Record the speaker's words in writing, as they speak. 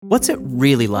What's it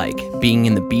really like being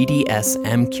in the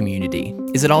BDSM community?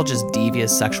 Is it all just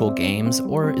devious sexual games,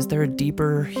 or is there a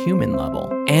deeper human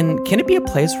level? And can it be a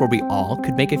place where we all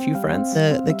could make a few friends?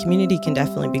 The community can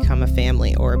definitely become a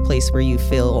family or a place where you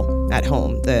feel at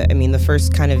home. The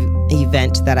first kind of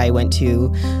event that I went to,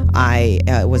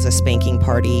 was a spanking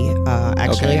party.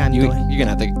 Actually, okay. You're gonna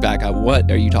have to back up. What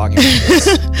are you talking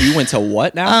about? You went to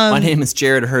what now? My name is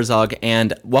Jared Herzog,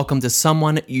 and welcome to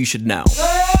Someone You Should Know.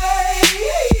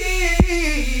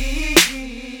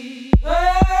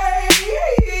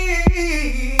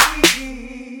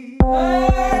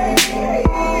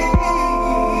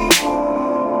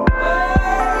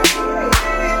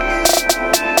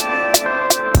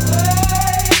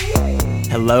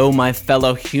 Hello, my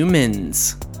fellow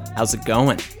humans. How's it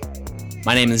going?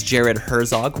 My name is Jared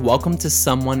Herzog. Welcome to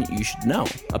Someone You Should Know,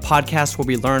 a podcast where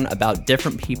we learn about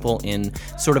different people in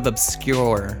sort of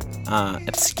obscure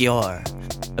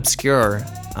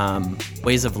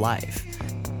ways of life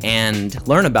and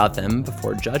learn about them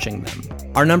before judging them.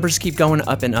 Our numbers keep going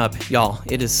up and up. Y'all,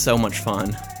 it is so much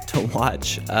fun to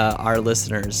watch our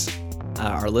listeners,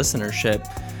 our listenership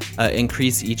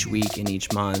increase each week and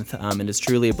each month. It is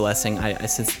truly a blessing. I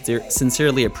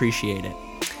sincerely appreciate it.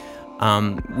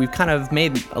 We've kind of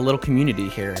made a little community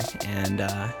here, and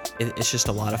it's just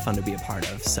a lot of fun to be a part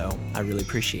of, so I really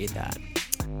appreciate that.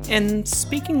 And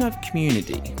speaking of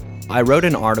community, I wrote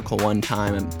an article one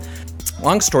time, and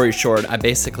long story short, I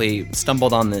basically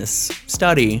stumbled on this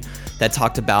study that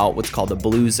talked about what's called the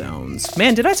blue zones.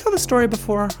 Man, did I tell this story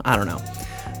before? I don't know.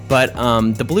 But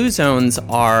the blue zones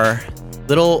are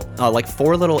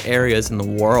four little areas in the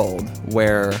world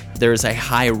where there's a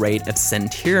high rate of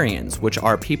centurions, which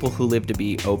are people who live to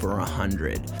be over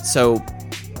 100. So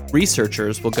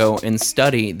researchers will go and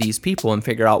study these people and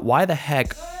figure out why the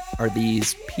heck are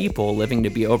these people living to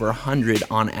be over 100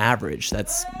 on average.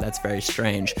 That's very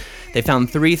strange. They found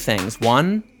three things.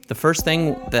 One, the first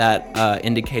thing that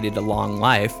indicated a long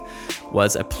life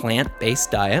was a plant-based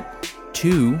diet.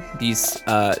 Two, these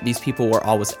people were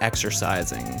always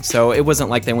exercising. So it wasn't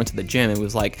like they went to the gym. It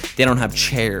was like they don't have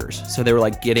chairs. So they were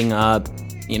like getting up,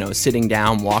 sitting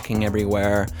down, walking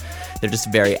everywhere. They're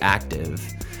just very active.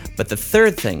 But the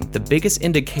third thing, the biggest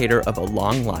indicator of a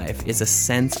long life, is a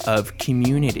sense of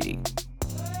community.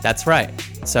 That's right.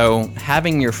 So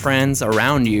having your friends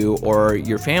around you or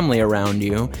your family around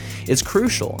you is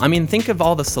crucial. I mean, think of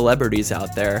all the celebrities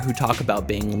out there who talk about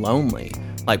being lonely.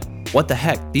 Like, what the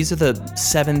heck? These are the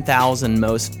 7,000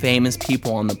 most famous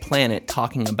people on the planet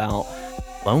talking about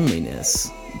loneliness.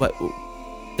 But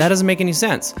that doesn't make any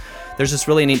sense. There's this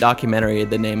really neat documentary.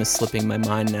 The name is slipping my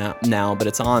mind now, but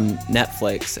it's on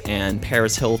Netflix, and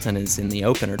Paris Hilton is in the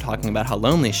opener talking about how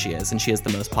lonely she is, and she has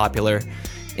the most popular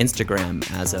Instagram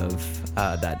as of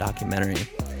that documentary.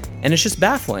 And it's just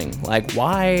baffling. Like,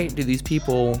 why do these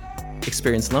people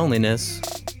experience loneliness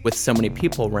with so many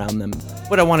people around them?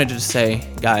 What I wanted to say,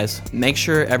 guys, make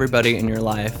sure everybody in your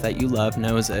life that you love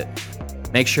knows it.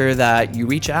 Make sure that you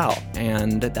reach out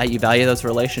and that you value those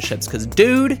relationships, because,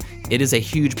 dude, it is a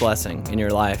huge blessing in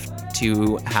your life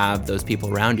to have those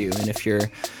people around you. And if you're,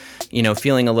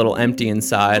 feeling a little empty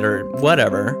inside or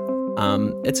whatever,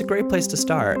 it's a great place to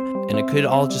start. And it could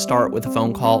all just start with a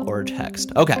phone call or a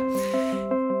text. Okay.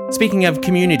 Speaking of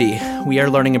community, we are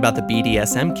learning about the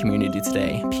BDSM community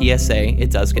today. PSA,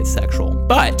 it does get sexual,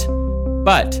 but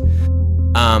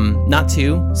not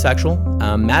too sexual.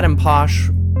 Madam Posh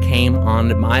came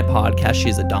on my podcast.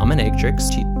 She's a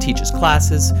dominatrix. She teaches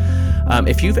classes.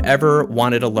 If you've ever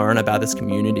wanted to learn about this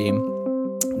community,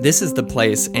 this is the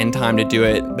place and time to do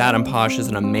it. Madam Posh is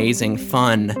an amazing,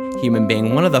 fun human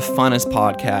being. One of the funnest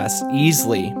podcasts,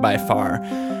 easily by far,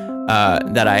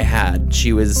 that I had.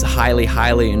 She was highly,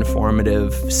 highly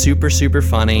informative, super, super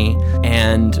funny,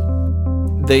 and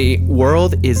the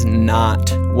world is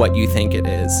not what you think it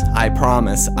is. I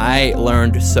promise. I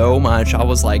learned so much. I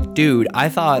was like, dude, I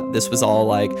thought this was all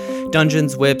like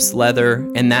dungeons, whips, leather,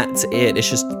 and that's it. It's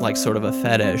just like sort of a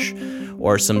fetish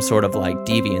or some sort of like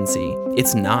deviancy.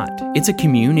 It's not. It's a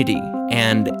community,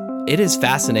 and it is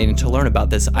fascinating to learn about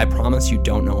this. I promise you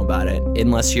don't know about it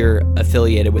unless you're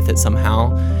affiliated with it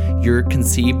somehow. Your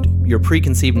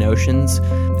preconceived notions,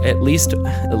 at least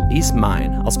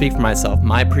mine, I'll speak for myself,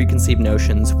 my preconceived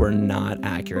notions were not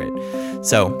accurate.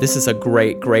 So this is a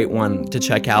great one to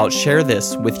check out. Share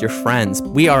this with your friends.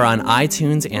 We are on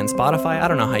iTunes and Spotify. I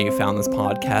don't know how you found this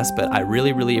podcast, but I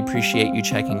really, really appreciate you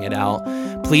checking it out.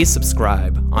 Please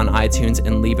subscribe on iTunes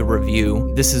and leave a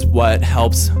review. This is what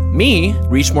helps me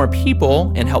reach more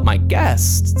people and help my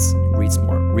guests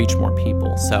reach more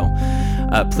people. So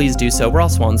please do so. We're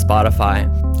also on Spotify.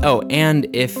 Oh, and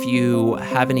if you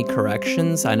have any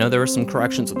corrections, I know there were some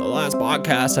corrections in the last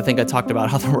podcast. I think I talked about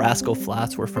how the Rascal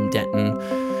Flatts were from Denton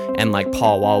and like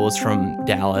Paul Wall was from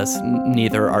Dallas.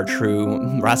 Neither are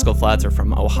true. Rascal Flatts are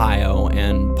from Ohio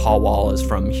and Paul Wall is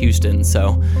from Houston.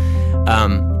 So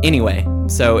anyway,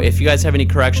 so if you guys have any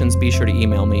corrections, be sure to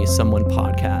email me,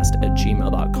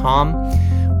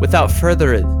 someonepodcast@gmail.com. Without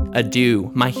further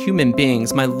ado, my human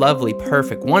beings, my lovely,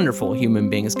 perfect, wonderful human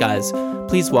beings, guys,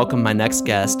 please welcome my next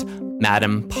guest,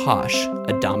 Madam Posh,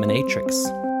 a dominatrix.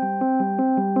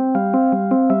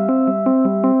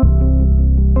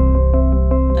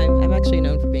 I'm actually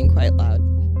known for being quite loud.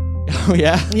 Oh,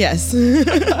 yeah? Yes.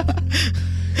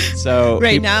 So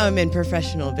now I'm in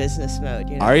professional business mode.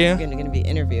 You know, Are you? I'm going to be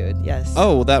interviewed. Yes.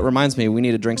 Oh, well, that reminds me. We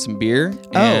need to drink some beer.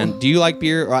 And do you like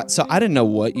beer? So I didn't know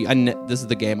what you... this is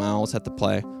the game I always have to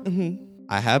play. Mm-hmm.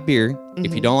 I have beer. Mm-hmm.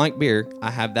 If you don't like beer,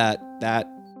 I have that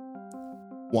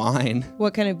wine.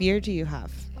 What kind of beer do you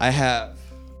have? I have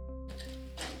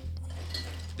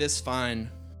this fine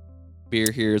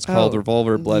beer here. It's called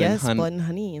Revolver Blood and Honey. Yes, Blood and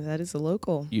Honey. That is a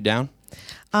local. You down?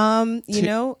 Blood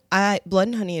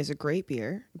and Honey is a great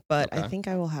beer, but Okay. I think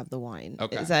I will have the wine.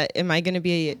 Okay. Am I going to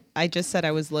be, I just said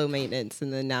I was low maintenance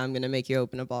and then now I'm going to make you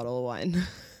open a bottle of wine.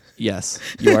 Yes.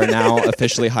 You are now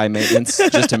officially high maintenance.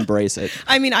 Just embrace it.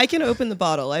 I mean, I can open the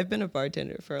bottle. I've been a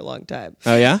bartender for a long time.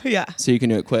 Oh, yeah? Yeah. So you can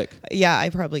do it quick. Yeah, I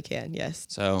probably can. Yes.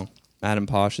 So Madam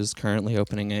Posh is currently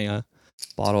opening a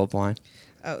bottle of wine.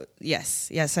 Oh, yes.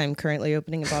 Yes, I'm currently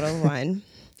opening a bottle of wine.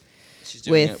 She's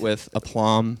doing it with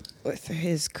aplomb. With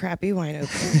his crappy wine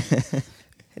opener.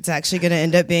 It's actually going to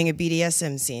end up being a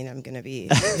BDSM scene. I'm going to be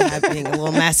being a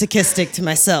little masochistic to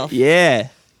myself. Yeah.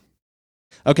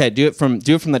 Okay, do it from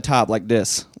the top like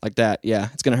this, like that. Yeah,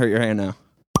 it's gonna hurt your hand now.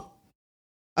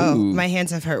 Oh, Ooh. my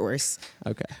hands have hurt worse.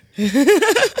 Okay.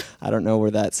 I don't know where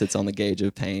that sits on the gauge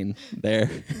of pain there.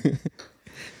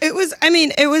 It was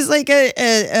like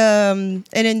an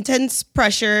intense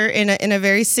pressure in a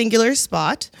very singular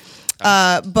spot.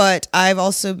 But I've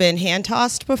also been hand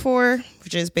tossed before,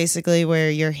 which is basically where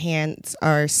your hands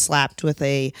are slapped with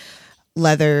a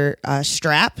leather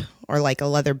strap or like a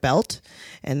leather belt,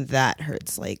 and that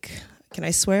hurts like. Can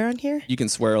I swear on here? You can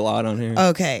swear a lot on here.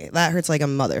 Okay, that hurts like a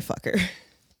motherfucker.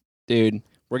 Dude,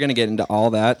 we're going to get into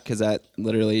all that because that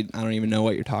literally, I don't even know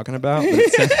what you're talking about. But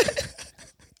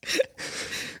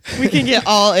We can get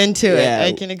all into Yeah, it.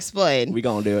 I can explain. we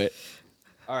going to do it.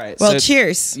 All right. Well, so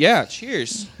cheers. Yeah,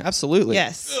 cheers. Absolutely.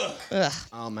 Yes. Ugh.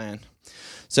 Oh, man.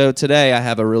 So today I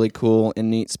have a really cool and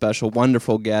neat, special,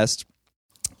 wonderful guest.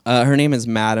 Her name is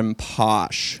Madam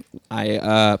Posh.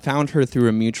 I found her through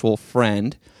a mutual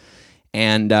friend.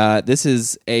 And this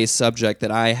is a subject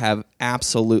that I have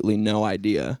absolutely no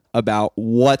idea about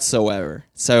whatsoever.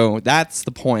 So that's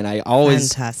the point. I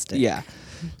always... Fantastic. Yeah.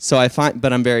 So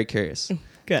but I'm very curious.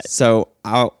 Good. So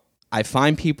I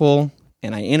find people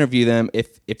and I interview them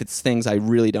if it's things I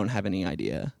really don't have any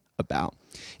idea about.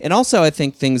 And also I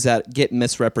think things that get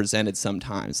misrepresented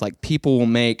sometimes. Like people will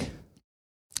make,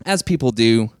 as people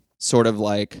do, sort of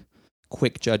like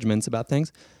quick judgments about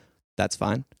things. That's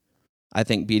fine. I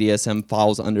think BDSM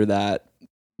falls under that.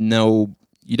 No,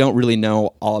 you don't really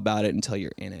know all about it until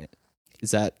you're in it.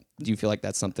 Do you feel like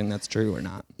that's something that's true or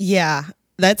not? Yeah,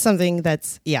 that's something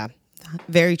that's,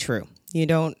 very true. You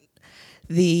don't,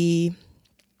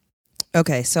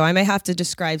 okay, so I may have to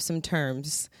describe some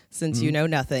terms since you know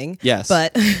nothing. Yes.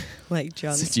 But like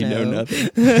Jon Since Snow. you know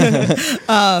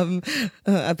nothing.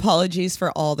 Apologies for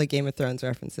all the Game of Thrones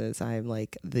references. I'm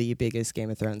like the biggest Game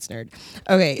of Thrones nerd.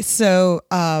 Okay, so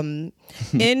in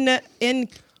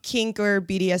kink or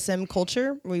BDSM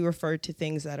culture, we refer to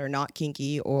things that are not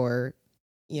kinky or,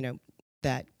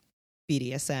 that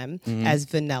BDSM as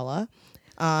vanilla.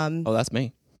 Oh, that's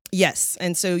me. Yes,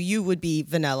 and so you would be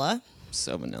vanilla.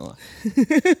 So vanilla.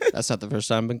 That's not the first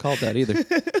time I've been called that either.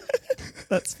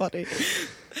 That's funny.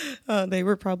 They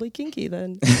were probably kinky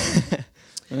then.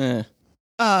 Eh.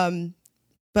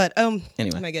 But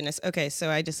Anyway. my goodness. Okay, so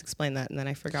I just explained that and then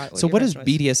I forgot. So your what does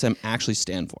question was. BDSM actually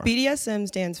stand for? BDSM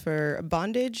stands for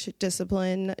bondage,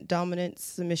 discipline, dominance,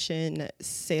 submission,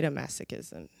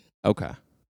 sadomasochism. Okay.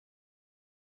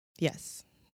 Yes.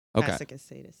 Okay. Masochist,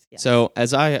 sadist. Yes. So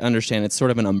as I understand, it's sort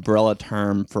of an umbrella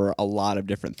term for a lot of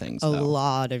different things. A though.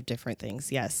 lot of different things.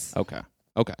 Yes. Okay.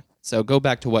 So go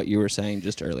back to what you were saying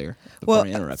just earlier before I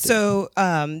interrupted. So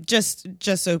just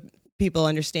so people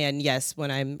understand, yes, when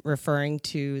I'm referring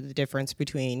to the difference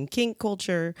between kink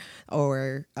culture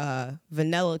or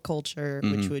vanilla culture,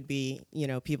 which would be,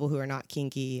 people who are not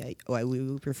kinky, we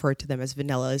would refer to them as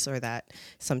vanillas, or that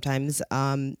sometimes,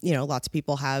 lots of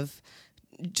people have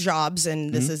jobs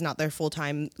and this is not their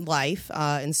full-time life.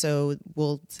 And so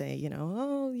we'll say,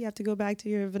 oh, you have to go back to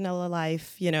your vanilla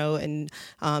life, and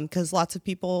because lots of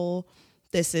people,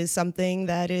 this is something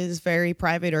that is very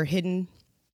private or hidden.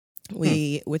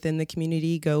 We, within the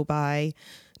community,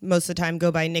 most of the time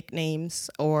go by nicknames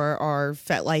or our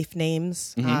FetLife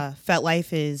names.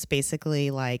 FetLife is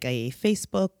basically like a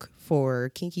Facebook for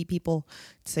kinky people.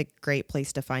 It's a great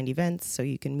place to find events so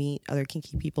you can meet other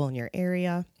kinky people in your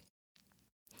area.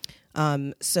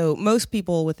 So most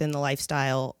people within the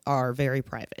lifestyle are very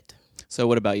private. So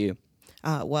what about you?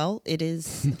 Well, it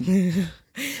is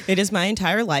it is my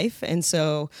entire life. And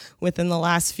so within the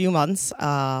last few months,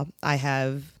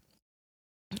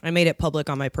 I made it public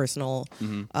on my personal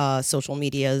social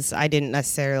medias. I didn't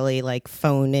necessarily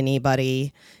phone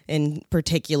anybody in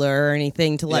particular or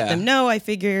anything to let them know. I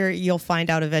figure you'll find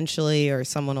out eventually, or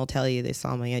someone will tell you they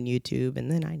saw me on YouTube,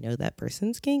 and then I know that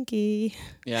person's kinky.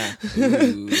 Yeah.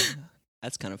 Ooh,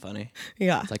 that's kind of funny.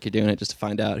 Yeah. It's like you're doing it just to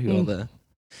find out who all the...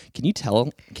 Can you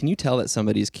tell that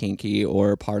somebody's kinky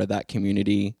or part of that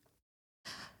community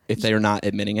if they're not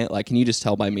admitting it? Can you just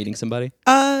tell by meeting somebody?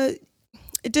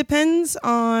 It depends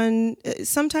on,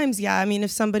 sometimes, yeah. I mean, if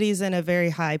somebody's in a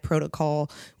very high protocol,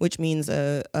 which means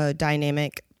a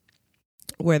dynamic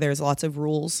where there's lots of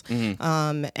rules,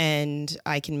 and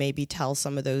I can maybe tell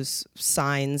some of those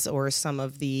signs or some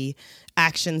of the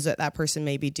actions that person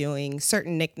may be doing,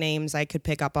 certain nicknames I could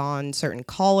pick up on, certain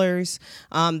callers.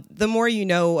 The more you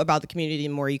know about the community,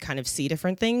 the more you kind of see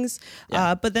different things.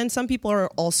 Yeah. But then some people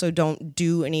also don't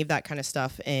do any of that kind of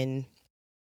stuff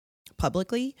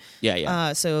publicly.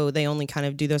 So they only kind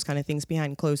of do those kind of things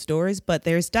behind closed doors, but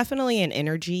there's definitely an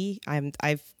energy.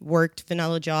 I've worked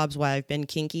vanilla jobs while I've been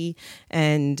kinky,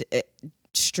 and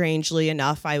strangely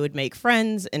enough, I would make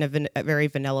friends in a very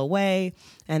vanilla way,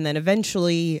 and then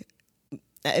eventually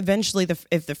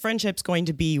if the friendship's going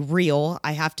to be real,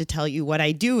 I have to tell you what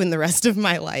I do in the rest of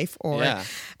my life, or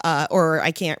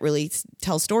I can't really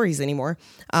tell stories anymore.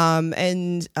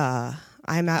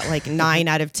 I'm at 9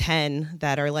 out of 10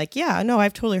 that are yeah, no,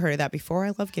 I've totally heard of that before.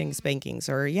 I love getting spankings,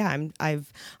 or yeah,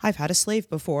 I've had a slave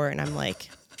before, and I'm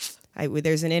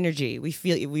there's an energy. We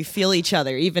feel each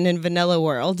other even in vanilla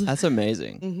world. That's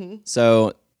amazing.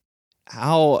 So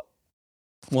how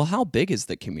big is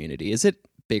the community? Is it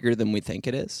bigger than we think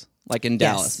it is? In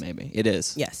Dallas, maybe it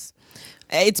is. Yes,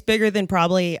 it's bigger than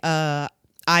probably I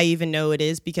even know it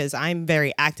is, because I'm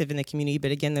very active in the community.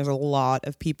 But again, there's a lot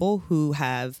of people who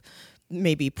have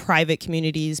maybe private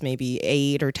communities, maybe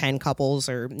 8 or 10 couples,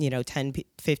 or 10,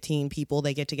 15 people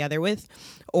they get together with,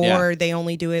 or they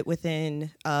only do it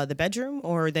within the bedroom,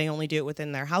 or they only do it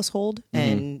within their household,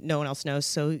 and no one else knows.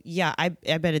 So yeah, I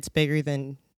bet it's bigger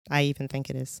than I even think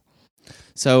it is.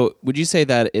 So would you say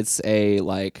that it's a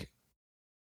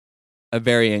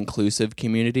very inclusive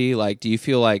community? Do you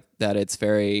feel like that it's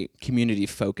very community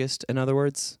focused, in other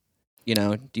words?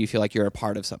 Do you feel like you're a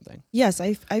part of something? Yes,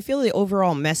 I feel the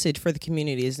overall message for the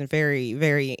community is very,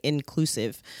 very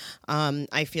inclusive.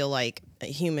 I feel like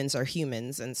humans are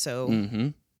humans, and so,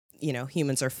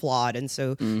 humans are flawed. And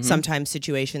so sometimes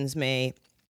situations may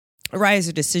arise,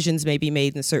 or decisions may be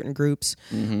made in certain groups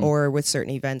or with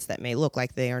certain events that may look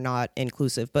like they are not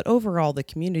inclusive. But overall, the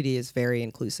community is very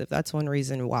inclusive. That's one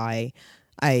reason why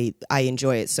I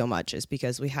enjoy it so much, is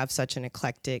because we have such an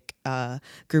eclectic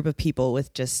group of people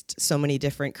with just so many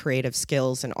different creative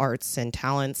skills and arts and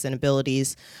talents and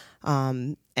abilities.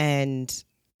 And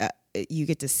you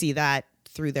get to see that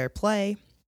through their play.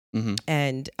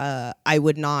 And I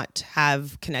would not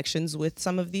have connections with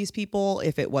some of these people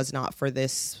if it was not for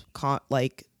this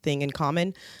thing in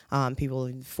common.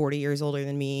 People 40 years older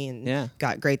than me, and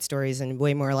got great stories and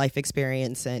way more life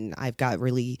experience, and I've got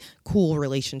really cool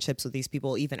relationships with these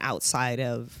people even outside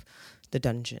of the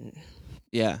dungeon.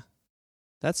 Yeah,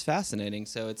 that's fascinating.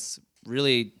 So it's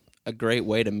really a great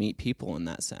way to meet people in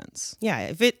that sense.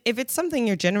 Yeah, if it's something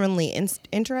you're genuinely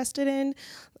interested in,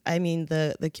 I mean,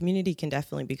 the community can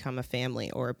definitely become a family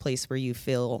or a place where you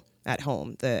feel at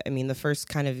home. The first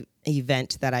kind of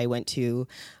event that I went to,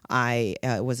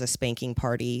 was a spanking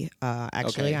party.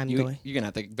 Actually, okay. You're gonna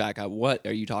have to back up. What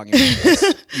are you talking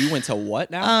about? You went to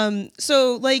what now?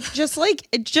 So just like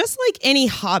any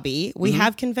hobby, we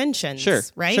have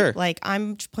conventions, right? Sure.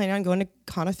 I'm planning on going to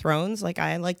Con of Thrones.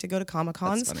 I like to go to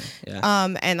Comic-Cons. That's funny.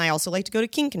 Yeah. And I also like to go to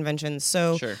kink conventions.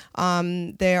 So, sure.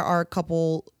 There are a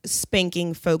couple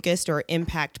spanking focused or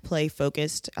impact play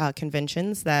focused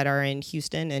conventions that are in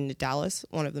Houston and Dallas.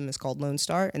 One of them is called Lone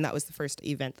Star, and that was the first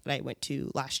event that I went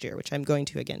to last year, which I'm going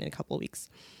to again in a couple of weeks.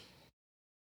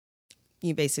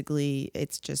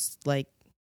 It's just like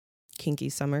kinky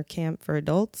summer camp for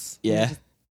adults. Yeah.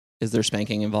 Is there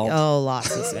spanking involved? Oh,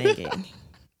 lots of spanking.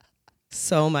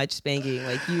 So much spanking.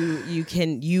 Like you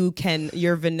can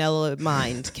your vanilla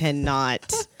mind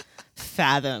cannot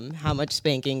fathom how much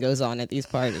spanking goes on at these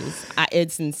parties.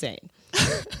 It's insane.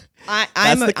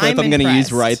 That's the clip I'm going to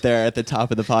use right there at the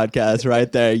top of the podcast. Right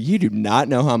there, you do not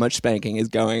know how much spanking is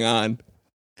going on.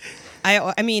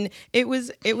 I mean, it was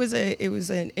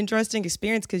an interesting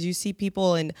experience because you see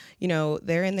people and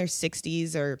they're in their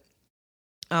 60s or.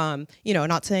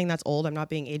 Not saying that's old. I'm not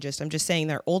being ageist. I'm just saying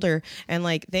they're older and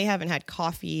like they haven't had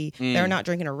coffee. They're not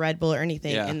drinking a Red Bull or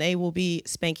anything, and they will be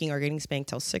spanking or getting spanked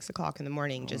till 6 o'clock in the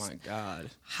morning. Just my God.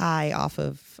 High off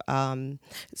of.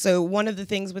 So one of the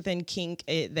things within kink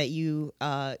that you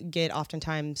get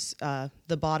oftentimes,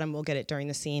 the bottom will get it during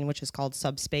the scene, which is called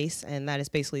subspace, and that is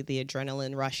basically the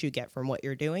adrenaline rush you get from what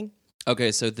you're doing.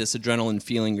 Okay, so this adrenaline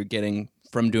feeling you're getting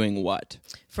from doing what?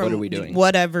 What are we doing?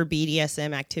 Whatever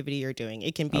BDSM activity you're doing.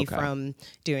 It can be from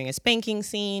doing a spanking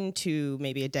scene to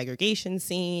maybe a degradation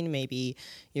scene. Maybe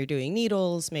you're doing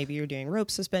needles. Maybe you're doing rope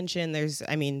suspension. There's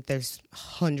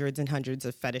hundreds and hundreds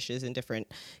of fetishes and different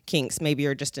kinks. Maybe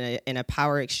you're just in a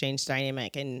power exchange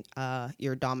dynamic and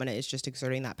your dominant is just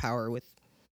exerting that power with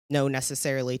no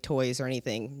necessarily toys or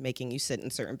anything, making you sit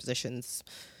in certain positions.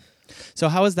 So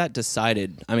how is that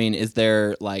decided? I mean, is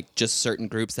there like just certain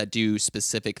groups that do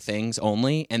specific things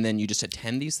only, and then you just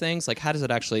attend these things? Like, how does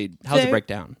it break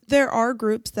down? There are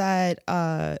groups that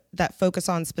focus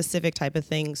on specific type of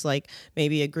things, like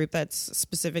maybe a group that's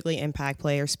specifically impact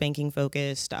play or spanking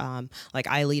focused. Like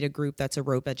I lead a group that's a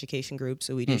rope education group,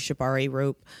 so we do shibari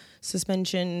rope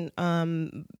suspension,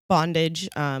 bondage.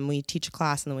 We teach a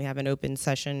class, and then we have an open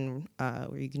session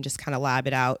where you can just kind of lab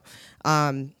it out.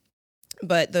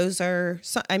 But those are,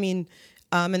 and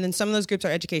then some of those groups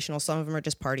are educational. Some of them are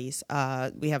just parties.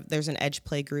 There's an edge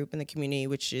play group in the community,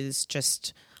 which is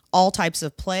just all types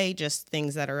of play, just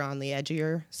things that are on the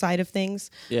edgier side of things.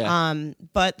 Yeah.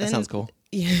 But then, that sounds cool.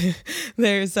 Yeah,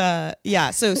 there's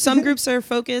so some groups are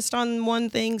focused on one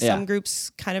thing. Some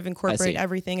groups kind of incorporate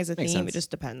everything as a theme. It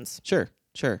just depends. Sure.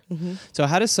 Mm-hmm. So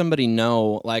how does somebody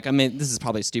know, like, I mean, this is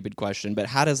probably a stupid question, but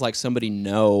how does like somebody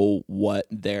know what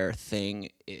their thing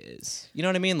is? You know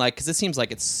what I mean? Like, because it seems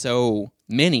like it's so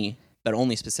many, but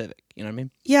only specific. You know what I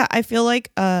mean? Yeah, I feel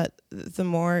like the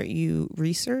more you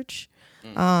research,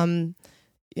 I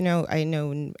know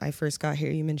when I first got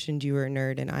here, you mentioned you were a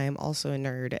nerd, and I am also a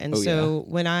nerd. And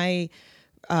when I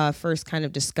first kind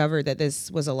of discovered that this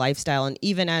was a lifestyle, and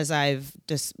even as I've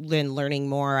just been learning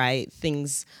more,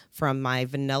 things from my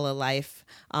vanilla life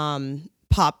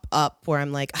pop up where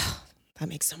I'm like, oh, that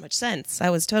makes so much sense.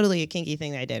 That was totally a kinky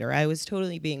thing that I did, or I was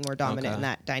totally being more dominant in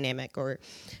that dynamic, or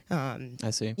I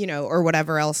see, or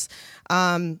whatever else.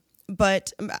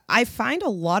 But I find a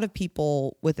lot of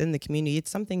people within the community, it's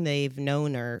something they've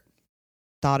known or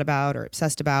thought about or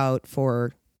obsessed about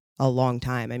for a long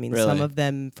time. I mean, really? Some of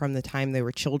them from the time they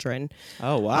were children.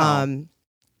 Oh, wow.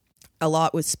 A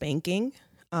lot was spanking,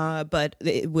 but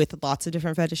with lots of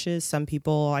different fetishes. Some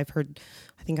people I've heard,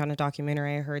 I think on a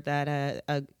documentary, I heard that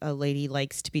a lady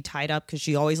likes to be tied up because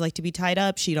she always liked to be tied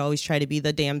up. She'd always try to be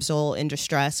the damsel in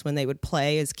distress when they would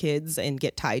play as kids and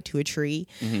get tied to a tree.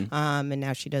 Mm-hmm. And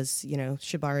now she does,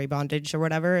 shibari bondage or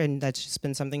whatever. And that's just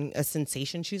been a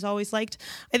sensation she's always liked.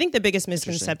 I think the biggest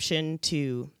misconception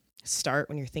to start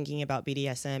when you're thinking about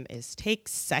BDSM is take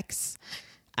sex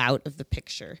out of the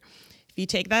picture. If you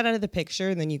take that out of the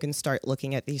picture, then you can start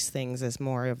looking at these things as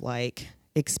more of like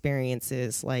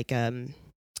experiences, like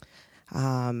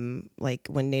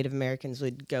when Native Americans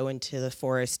would go into the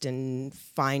forest and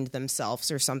find themselves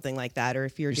or something like that. Or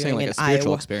if you're doing like an a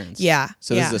spiritual Iowa experience. Yeah.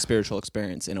 So this is a spiritual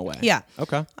experience in a way. Yeah.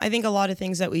 Okay. I think a lot of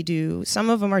things that we do, some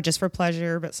of them are just for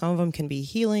pleasure, but some of them can be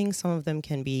healing. Some of them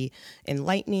can be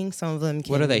enlightening. Some of them can...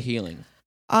 What are they healing?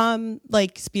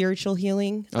 Like spiritual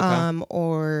healing. Okay.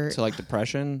 Or... So like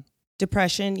depression?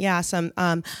 Depression, yeah. Some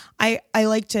I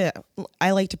like to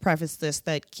preface this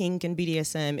that kink and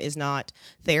BDSM is not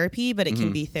therapy, but it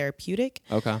can be therapeutic.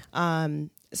 Okay.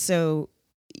 So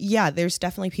yeah, there's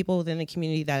definitely people within the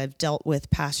community that have dealt with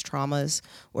past traumas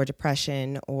or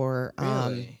depression or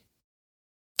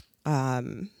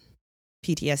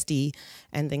PTSD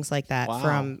and things like that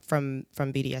from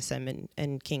BDSM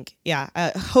and kink. Yeah.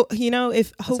 If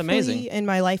hopefully amazing. In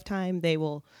my lifetime they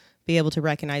will be able to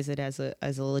recognize it as a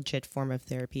legit form of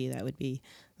therapy, that would be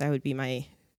my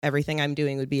everything I'm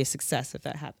doing would be a success if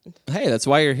that happened. Hey, that's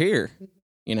why you're here.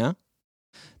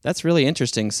 That's really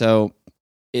interesting. So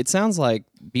it sounds like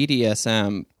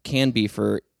BDSM can be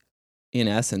for, in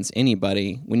essence,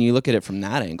 anybody. When you look at it from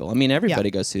that angle, I mean, everybody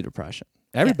goes through depression.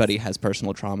 Everybody has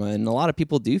personal trauma, and a lot of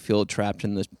people do feel trapped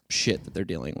in the shit that they're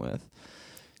dealing with.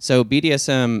 So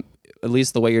BDSM at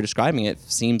least the way you're describing it,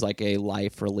 seems like a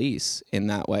life release in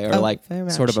that way, or like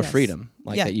sort of a freedom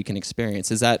like that you can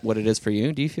experience. Is that what it is for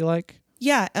you? Do you feel like?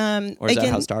 Yeah. Or is that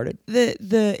how it started?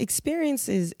 The experience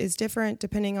is different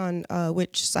depending on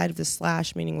which side of the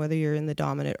slash, meaning whether you're in the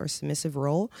dominant or submissive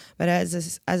role. But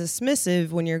as a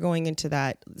submissive, when you're going into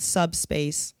that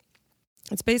subspace,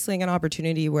 it's basically an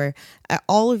opportunity where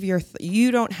all of your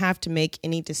you don't have to make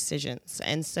any decisions,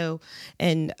 and so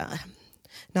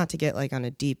not to get like on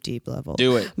a deep level.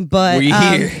 Do it. But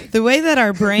the way that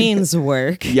our brains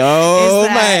work. Yo,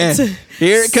 man.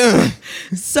 Here it comes.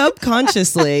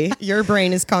 Subconsciously, your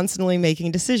brain is constantly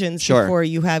making decisions before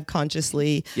you have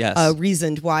consciously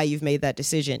reasoned why you've made that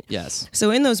decision. Yes.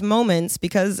 So in those moments,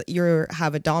 because you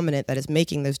have a dominant that is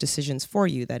making those decisions for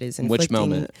you, that is inflicting. Which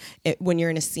moment? When you're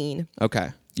in a scene.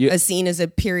 Okay. A scene is a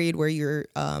period where you're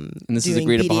and this doing is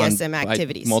agreed BDSM upon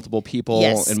activities. By multiple people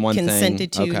in one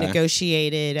consented thing. to,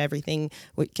 negotiated, everything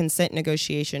with consent,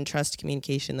 negotiation, trust,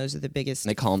 communication. Those are the biggest. And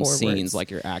they call them scenes, words.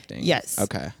 Like you're acting. Yes.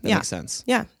 Okay, that makes sense.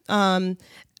 Yeah.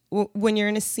 When you're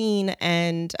in a scene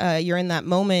and you're in that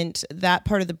moment, that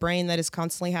part of the brain that is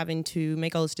constantly having to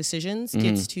make all those decisions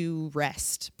gets to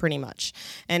rest, pretty much.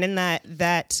 And in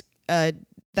that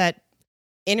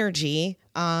energy,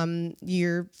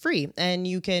 you're free, and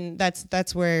you can.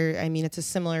 That's where, I mean, it's a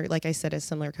similar, like I said, a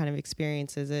similar kind of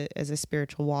experience as a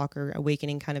spiritual walk or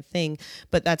awakening kind of thing.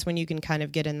 But that's when you can kind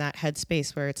of get in that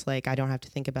headspace where it's like, I don't have to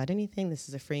think about anything. This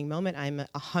is a freeing moment. I'm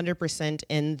 100%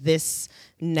 in this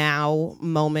now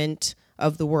moment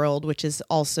of the world, which is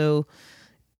also,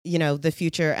 the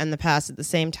future and the past at the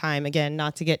same time. Again,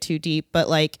 not to get too deep, but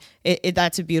like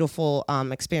that's a beautiful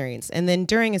experience. And then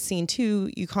during a scene too,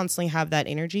 you constantly have that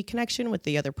energy connection with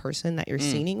the other person that you're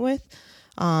scening with.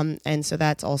 And so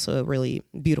that's also a really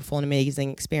beautiful and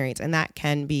amazing experience. And that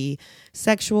can be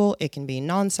sexual. It can be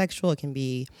non-sexual. It can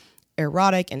be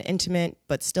erotic and intimate,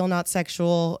 but still not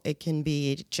sexual. It can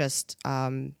be just,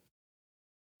 like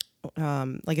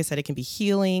I said, it can be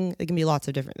healing. It can be lots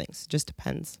of different things. It just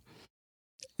depends.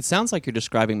 It sounds like you're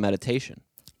describing meditation.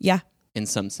 Yeah. In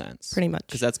some sense. Pretty much.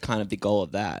 Because that's kind of the goal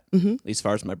of that. At least as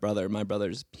far as my brother. My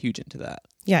brother's huge into that.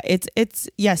 Yeah, it's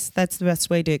yes, that's the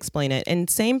best way to explain it. And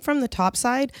same from the top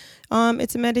side,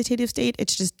 it's a meditative state.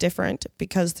 It's just different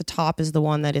because the top is the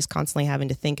one that is constantly having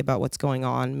to think about what's going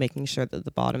on, making sure that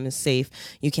the bottom is safe.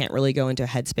 You can't really go into a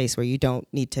headspace where you don't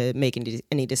need to make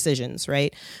any decisions,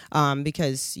 right?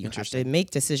 Because you have to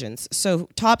make decisions. So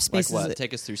top space like what?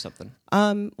 Take us through something.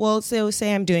 Well, so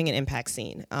say I'm doing an impact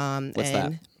scene. What's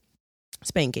that?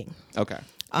 Spanking. Okay.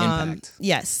 Impact.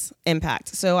 Yes,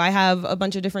 impact. So I have a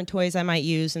bunch of different toys I might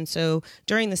use, and so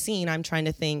during the scene, I'm trying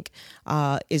to think: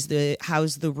 how's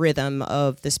the rhythm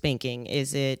of the spanking?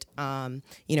 Is it, how's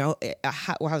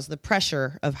the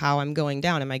pressure of how I'm going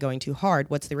down? Am I going too hard?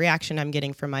 What's the reaction I'm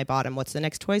getting from my bottom? What's the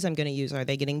next toys I'm going to use? Are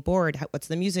they getting bored? What's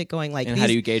the music going like? And how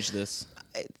do you gauge this?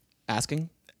 Asking.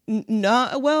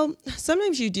 No, well,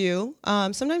 sometimes you do.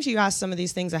 Sometimes you ask some of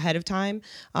these things ahead of time.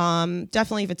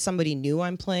 Definitely, if it's somebody new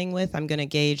I'm playing with, I'm going to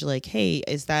gauge like, hey,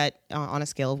 is that on a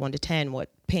scale of 1 to 10? What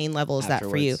pain level is that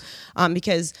for you?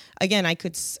 Because again, I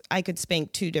could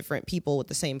spank two different people with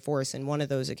the same force, and one of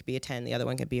those it could be a 10, the other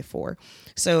one could be a 4.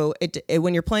 So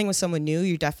when you're playing with someone new,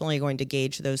 you're definitely going to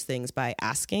gauge those things by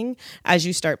asking. As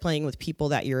you start playing with people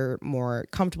that you're more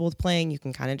comfortable with playing, you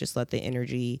can kind of just let the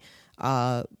energy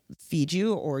feed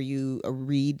you, or you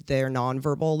read their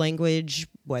nonverbal language,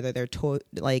 whether they're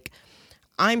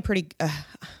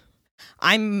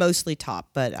I'm mostly top,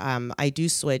 but I do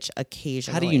switch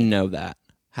occasionally. How do you know that?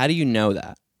 That you know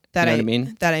what I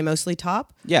mean? That I mostly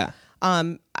top? Yeah.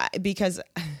 Because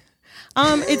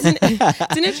it's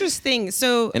an interesting.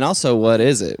 So, and also, what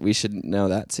is it? We should know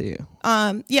that too.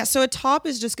 So a top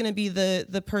is just going to be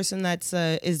the person that's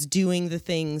is doing the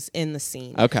things in the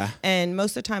scene. Okay. And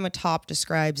most of the time, a top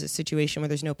describes a situation where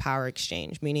there's no power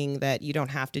exchange, meaning that you don't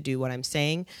have to do what I'm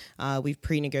saying. We've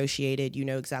pre-negotiated. You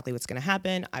know exactly what's going to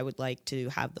happen. I would like to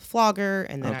have the flogger,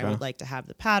 and then I would like to have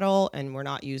the paddle, and we're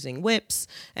not using whips,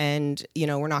 and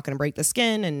we're not going to break the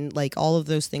skin, and like all of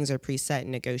those things are preset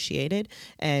and negotiated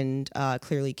and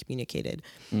clearly communicated.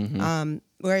 Mm-hmm.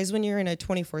 Whereas when you're in a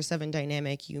 24/7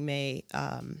 dynamic, you may,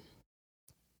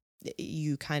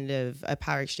 you kind of a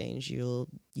power exchange. You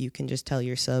can just tell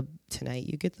your sub, tonight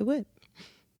you get the whip,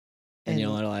 and you're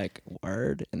like,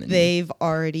 word, and then they've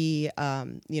already,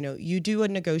 you do a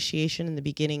negotiation in the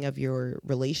beginning of your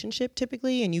relationship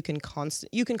typically, and you can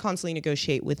constantly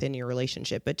negotiate within your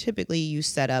relationship, but typically you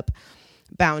set up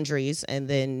boundaries, and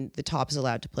then the top is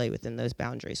allowed to play within those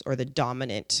boundaries, or the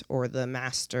dominant or the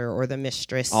master or the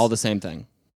mistress. All the same thing.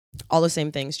 All the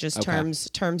same things, just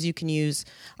terms you can use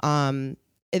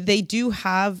they do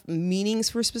have meanings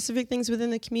for specific things within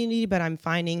the community, but I'm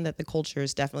finding that the culture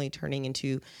is definitely turning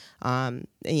into,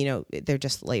 they're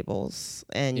just labels,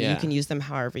 and you can use them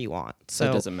however you want. So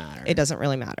it doesn't matter. It doesn't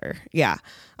really matter. Yeah.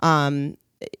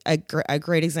 A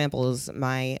great example is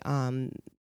my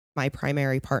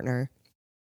primary partner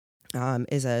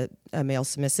is a male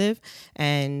submissive,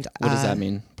 and what does that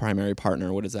mean? Primary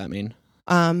partner. What does that mean?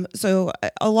 So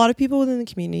a lot of people within the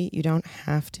community, you don't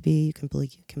have to be, you can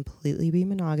completely be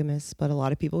monogamous, but a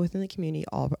lot of people within the community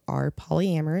are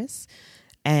polyamorous.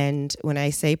 And when I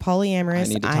say polyamorous, I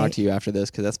need to talk to you after this,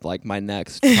 because that's like my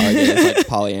next target is like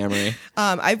polyamory.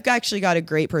 I've actually got a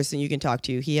great person you can talk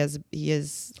to. He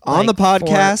is on the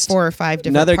podcast, four or five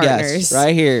different another partners guest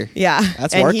right here. Yeah,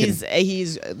 that's and working.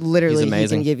 He's literally, he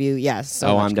can give you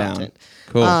so much I'm content.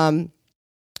 Down.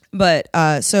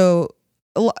 Cool. So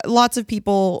lots of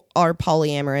people are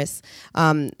polyamorous,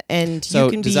 and so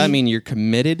you can does that mean you're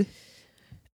committed?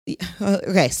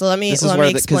 Okay, so let me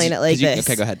explain it like this.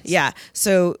 Okay, go ahead. Yeah,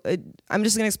 so I'm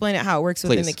just going to explain it how it works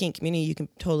within Please. the kink community. You can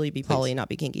totally be poly and not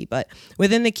be kinky, but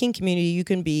within the kink community, you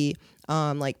can be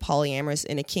like polyamorous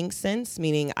in a kink sense,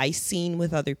 meaning I scene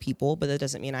with other people, but that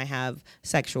doesn't mean I have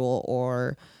sexual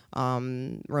or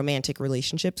romantic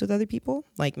relationships with other people.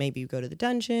 Like maybe you go to the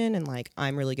dungeon and like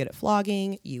I'm really good at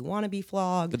flogging, you want to be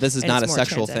flogged. But this is not a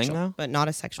sexual thing, though? But not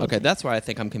a sexual Okay, thing. that's why I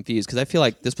think I'm confused, because I feel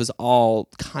like this was all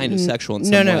kind of sexual in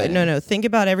some way. No. Think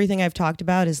about everything I've talked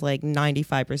about is like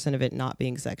 95% of it not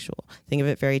being sexual. Think of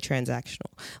it very transactional.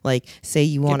 Like say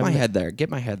you want to... Get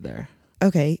my head there.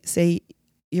 Okay, say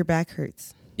your back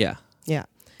hurts. Yeah. Yeah.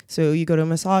 So you go to a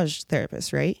massage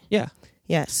therapist, right? Yeah.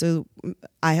 Yeah, so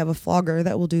I have a flogger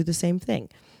that will do the same thing.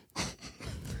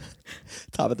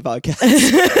 Top of the podcast.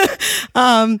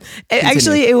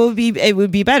 It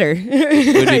would be better. Would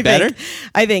it be better?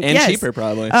 I think and yes. cheaper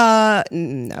probably. No.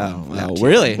 Oh,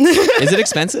 really? Is it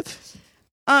expensive?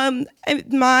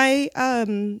 My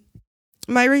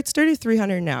rate started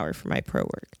 $300 an hour for my pro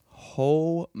work.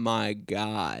 Oh my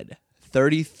God.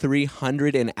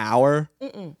 $3,300 an hour?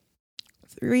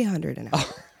 $300 an hour.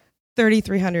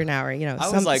 $3,300 an hour. I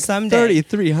was like someday.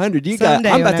 $3,300.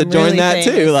 I'm about to join that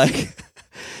too. Like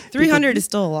 300 is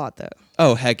still a lot though.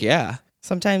 Oh heck yeah.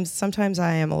 Sometimes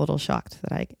I am a little shocked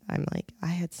that I'm like, I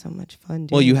had so much fun doing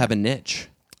Well, you have a niche.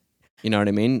 You know what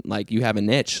I mean? Like you have a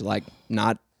niche. Like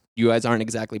not, you guys aren't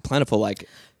exactly plentiful. Like,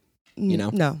 you know.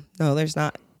 No, there's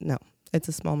not. No, it's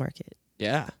a small market.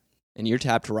 Yeah, and you're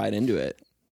tapped right into it.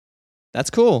 That's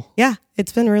cool. Yeah,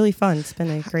 it's been really fun. It's been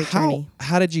a great journey.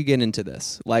 How did you get into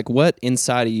this? Like, what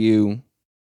inside of you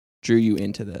drew you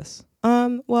into this?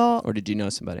 Well, or did you know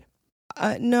somebody?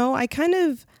 No, I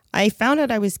found out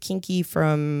I was kinky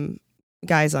from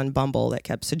guys on Bumble that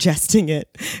kept suggesting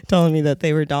it, telling me that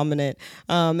they were dominant.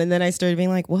 And then I started being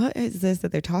like, what is this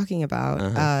that they're talking about?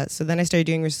 Uh-huh. So then I started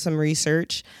doing some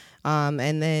research. And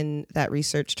then that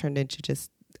research turned into just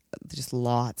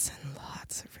lots and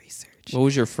lots of research. What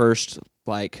was your first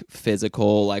like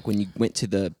physical, like when you went to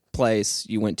the place,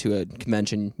 you went to a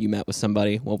convention, you met with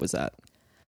somebody? What was that?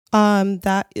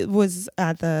 That it was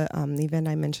at the event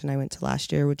I mentioned I went to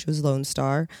last year, which was Lone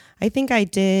Star. I think I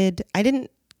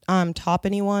didn't top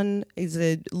anyone. Is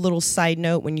a little side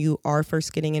note when you are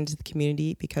first getting into the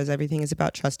community, because everything is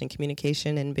about trust and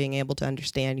communication and being able to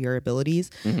understand your abilities.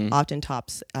 Mm-hmm. Often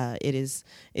tops, it is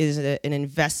an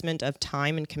investment of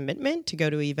time and commitment to go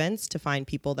to events to find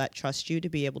people that trust you to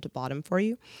be able to bottom for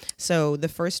you. So the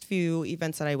first few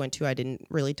events that I went to, I didn't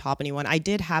really top anyone. I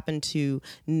did happen to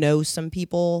know some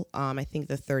people. I think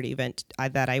the third event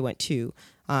that I went to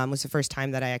was the first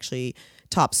time that I actually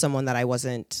topped someone that I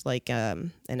wasn't like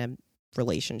in a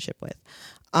relationship with.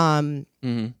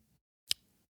 Mm-hmm.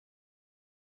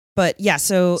 But yeah,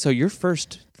 so your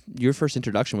first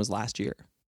introduction was last year.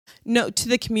 No, to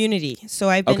the community. So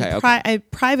I've been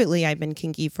privately I've been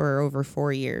kinky for over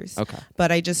 4 years. Okay.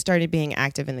 But I just started being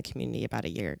active in the community about a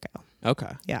year ago.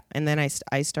 Okay. Yeah, and then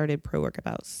I started pro work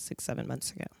about 6-7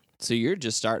 months ago. So you're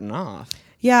just starting off.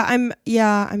 Yeah, I'm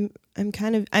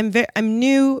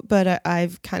new, but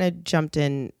I've kind of jumped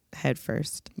in head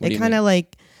first.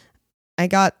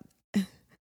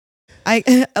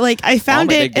 I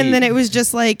found it, and then it was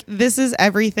just like, this is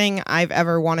everything I've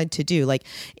ever wanted to do. Like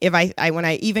if when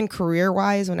I even career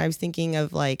wise, when I was thinking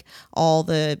of like all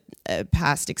the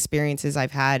past experiences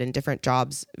I've had in different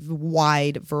jobs,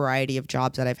 wide variety of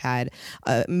jobs that I've had,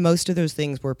 most of those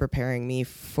things were preparing me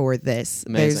for this.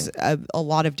 Amazing. There's a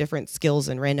lot of different skills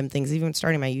and random things, even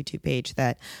starting my YouTube page,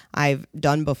 that I've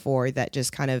done before that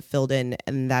just kind of filled in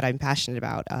and that I'm passionate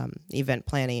about. Event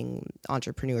planning,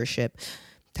 entrepreneurship,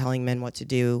 telling men what to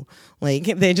do. Like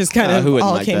they just kind of who wouldn't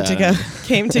all like came that? together.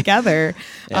 Came together.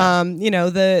 Yeah.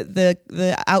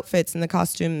 The outfits and the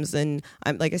costumes, and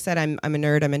like I said, I'm a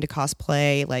nerd. I'm into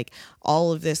cosplay. Like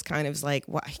all of this kind of like,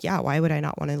 why would I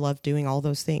not want to love doing all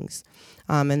those things?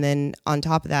 And then on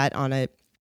top of that, on a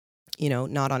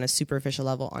not on a superficial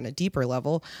level, on a deeper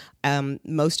level,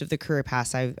 most of the career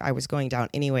paths I was going down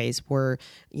anyways were,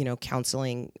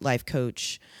 counseling, life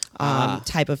coach,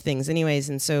 type of things anyways.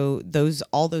 And so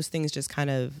all those things just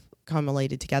kind of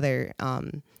cumulated together.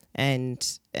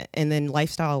 And then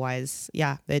lifestyle wise,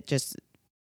 it just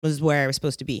was where I was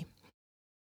supposed to be.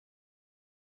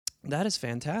 That is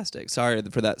fantastic. Sorry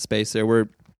for that space there. We're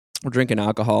drinking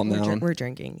alcohol now. We're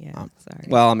drinking. Yeah. Sorry.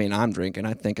 Well, I mean, I'm drinking.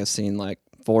 I think I've seen like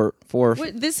four.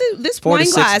 This 4 wine to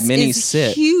 6 glass mini is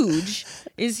sip. huge.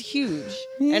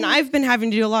 And I've been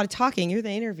having to do a lot of talking. You're the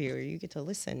interviewer. You get to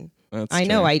listen. That's I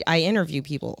know. true. I interview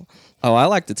people. Oh, I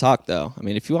like to talk though. I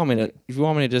mean, if you want me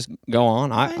to just go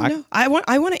on, I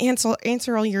want to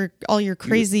answer all your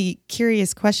crazy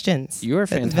curious questions. You are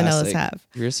that the fantastic. Vanillas have.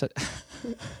 You're so.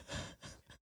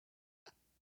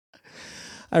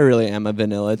 I really am a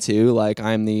vanilla too. Like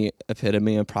I'm the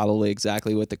epitome of probably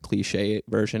exactly what the cliche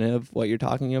version of what you're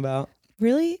talking about.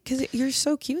 Really? Because you're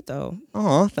so cute though.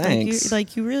 Oh, thanks.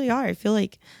 Like you really are. I feel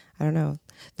like, I don't know,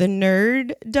 the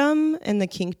nerddom and the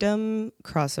kinkdom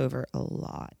cross over a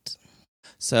lot.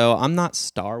 So I'm not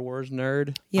Star Wars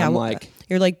nerd. Yeah, I'm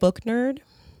you're like book nerd,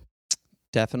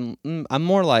 definitely. I'm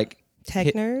more like tech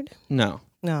nerd. No,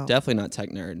 definitely not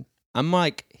tech nerd. I'm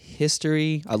like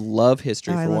history. I love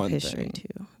history for one history thing. too.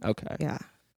 Okay. Yeah.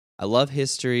 I love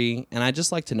history, and I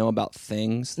just like to know about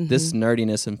things. Mm-hmm. This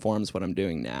nerdiness informs what I'm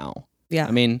doing now. Yeah.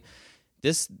 I mean,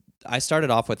 I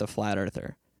started off with a flat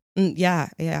earther. Yeah,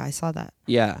 I saw that.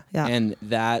 Yeah. Yeah. And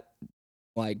that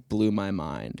like blew my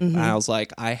mind. Mm-hmm. And I was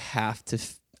like, I have to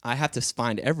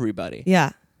find everybody.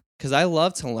 Yeah. Because I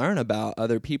love to learn about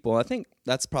other people. I think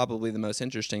that's probably the most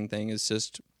interesting thing is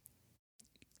just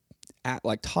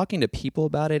talking to people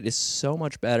about it is so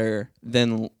much better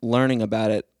than learning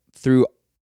about it through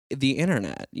the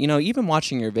internet. Even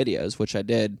watching your videos, which I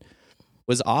did,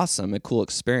 was awesome, a cool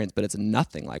experience, but it's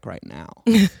nothing like right now.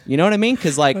 You know what I mean?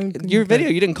 Because your video,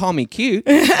 you didn't call me cute.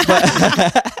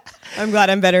 But I'm glad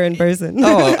I'm better in person.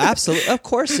 Oh, absolutely. Of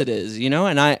course it is,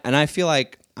 and I feel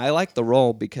like I like the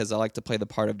role because I like to play the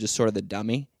part of just sort of the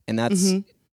dummy. And that's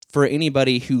for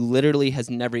anybody who literally has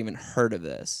never even heard of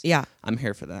this. Yeah. I'm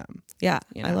here for them. Yeah.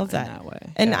 I love that. In that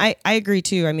way. And yeah. I agree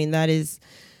too. I mean, that is,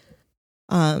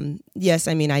 yes,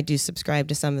 I mean, I do subscribe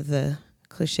to some of the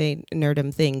cliche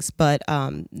nerdum things, but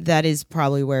that is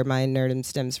probably where my nerdum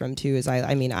stems from too. Is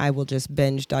I will just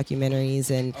binge documentaries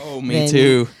and me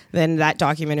too. Then that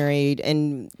documentary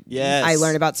and yes. I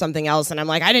learn about something else and I'm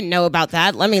like, I didn't know about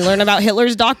that. Let me learn about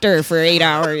Hitler's doctor for 8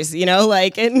 hours.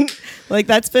 And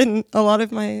that's been a lot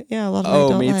of my adult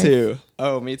life. Too.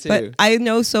 Oh, me too. But I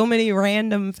know so many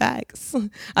random facts.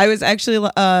 I was actually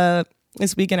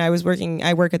this weekend I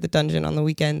work at the Dungeon on the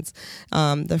weekends,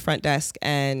 the front desk,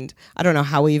 and I don't know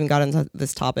how we even got into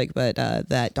this topic, but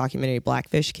that documentary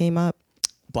Blackfish came up.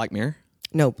 Black Mirror?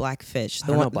 No, Blackfish.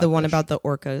 The one about the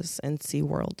orcas and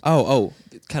SeaWorld. Oh,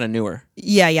 kind of newer.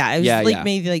 Yeah. It was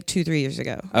maybe 2-3 years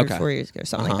ago. Okay. Or 4 years ago,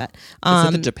 something like that. Is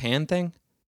it the Japan thing?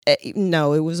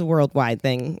 No, it was a worldwide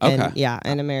thing. Okay. And,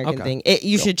 an American thing.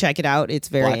 You should check it out. It's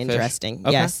very Blackfish. interesting.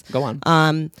 Okay. Yes. Go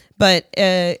on. But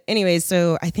anyways,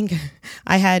 so I think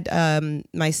I had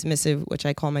my submissive, which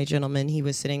I call my gentleman. He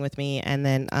was sitting with me, and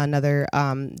then another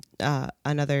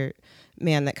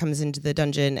man that comes into the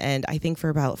dungeon, and I think for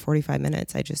about 45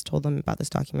 minutes I just told them about this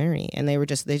documentary, and they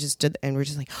just did, and we're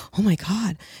just like, oh my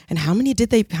god, and how many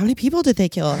people did they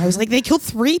kill? And I was like, they killed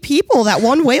 3 people, that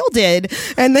one whale did,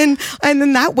 and then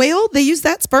that whale, they used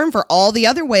that sperm for all the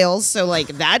other whales, so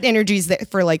that energy's there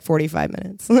for 45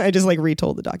 minutes. I just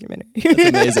retold the documentary. That's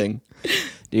amazing.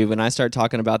 Dude, when I start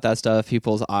talking about that stuff,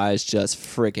 people's eyes just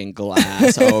freaking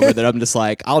glass over. That I'm just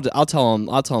like, I'll tell them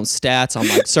stats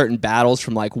on certain battles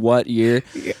from what year.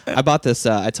 Yeah. I bought this.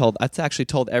 I actually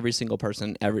told every single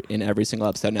person in every single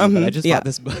episode now. But I just bought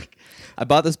this book. I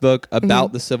bought this book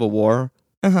about the Civil War.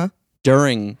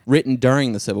 Written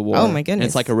during the Civil War. Oh my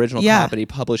goodness! And it's original copy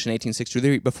published in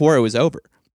 1863 before it was over.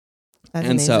 That's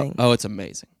amazing. So it's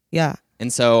amazing. Yeah.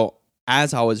 And so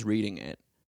as I was reading it,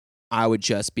 I would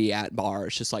just be at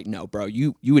bars, just no, bro,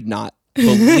 you would not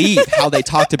believe how they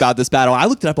talked about this battle. I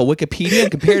looked it up on Wikipedia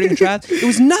and compared it and contrast. It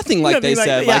was nothing like they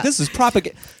said. This is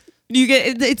propaganda. You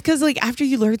get it's because like after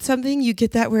you learn something, you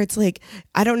get that where it's like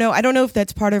I don't know if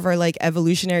that's part of our like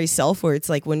evolutionary self where it's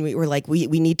like when we were like we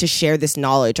need to share this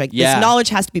knowledge, like this knowledge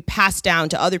has to be passed down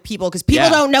to other people because people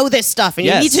don't know this stuff and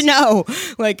you need to know,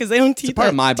 like because they don't teach. It's part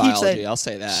of my biology. I'll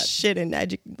say that shit in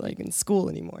like in school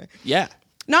anymore. Yeah,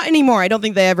 not anymore. I don't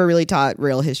think they ever really taught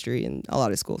real history in a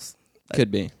lot of schools.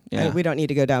 Could be. Yeah, we don't need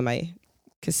to go down my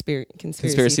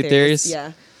conspiracy theories.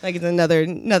 Yeah, like it's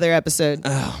another episode.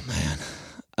 Oh man.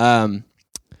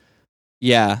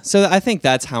 Yeah. So I think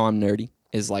that's how I'm nerdy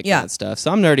is like that stuff.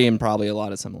 So I'm nerdy in probably a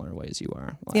lot of similar ways you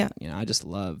are. Like, you know, I just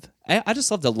love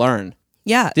to learn.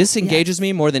 Yeah. This engages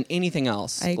me more than anything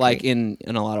else. Like in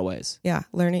a lot of ways. Yeah.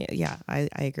 Learning. Yeah. I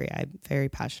agree. I'm very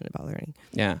passionate about learning.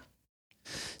 Yeah.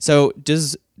 So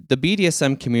does the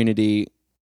BDSM community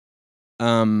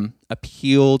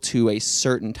appeal to a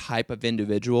certain type of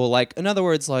individual? Like, in other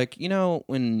words, like, you know,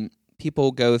 when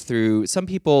people go through, some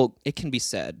people, it can be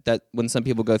said that when some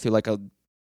people go through like let's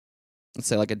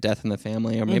say like a death in the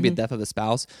family or maybe a death of a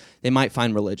spouse, they might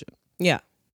find religion. Yeah.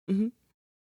 Mm-hmm.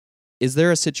 Is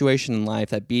there a situation in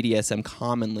life that BDSM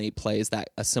commonly plays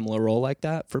a similar role like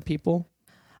that for people?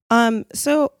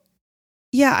 So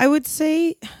yeah, I would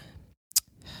say,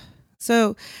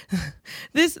 so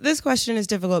this question is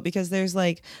difficult because there's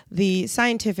like the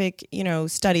scientific, you know,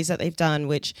 studies that they've done,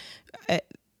 which,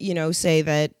 you know, say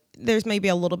that there's maybe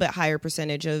a little bit higher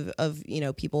percentage of you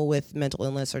know people with mental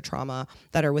illness or trauma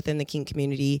that are within the kink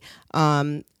community,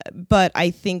 but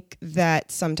I think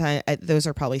that sometimes those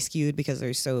are probably skewed because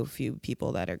there's so few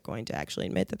people that are going to actually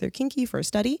admit that they're kinky for a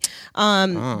study.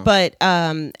 But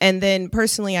and then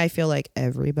personally, I feel like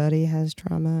everybody has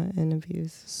trauma and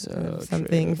abuse,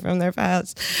 something from their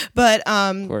past. But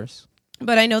of course.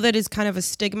 But I know that is kind of a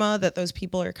stigma that those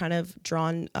people are kind of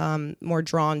more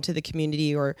drawn to the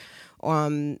community,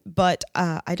 but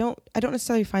I don't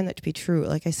necessarily find that to be true.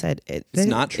 Like I said, it's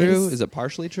not true. Is it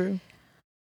partially true?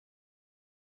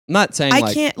 I'm not saying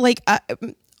I can't like.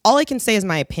 All I can say is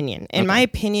my opinion. In my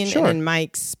opinion Sure. and in my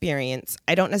experience,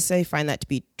 I don't necessarily find that to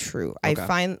be true. I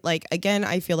find like again,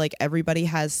 I feel like everybody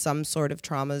has some sort of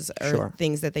traumas or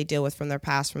things that they deal with from their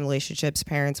past, from relationships,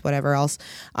 parents, whatever else.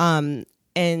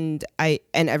 And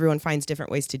everyone finds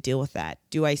different ways to deal with that.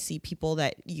 Do I see people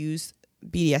that use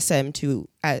BDSM to,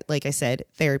 like I said,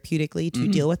 therapeutically to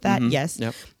deal with that? Yes.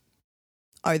 Yep.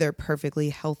 Are there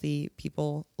perfectly healthy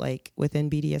people like within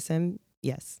BDSM?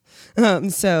 Yes. I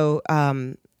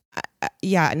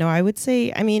would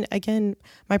say, I mean, again,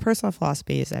 my personal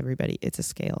philosophy is it's a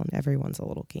scale and everyone's a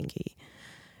little kinky.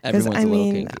 Everyone's a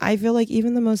little kinky. I feel like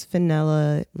even the most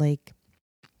vanilla, like,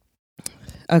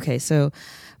 okay, so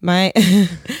my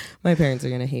my parents are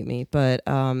gonna hate me, but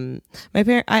I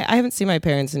haven't seen my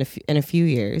parents in a few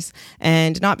years,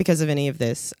 and not because of any of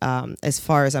this. As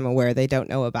far as I'm aware, they don't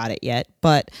know about it yet,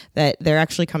 but that they're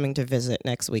actually coming to visit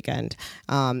next weekend.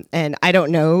 And I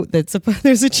don't know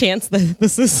there's a chance that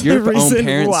this is your the reason own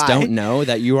parents why. don't know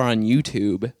that you are on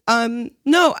YouTube.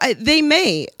 No, they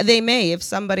may if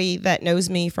somebody that knows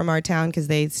me from our town, because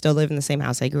they still live in the same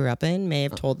house I grew up in, may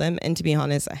have told them. And to be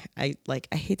honest, I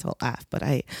hate to laugh, but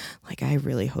I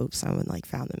really hope someone like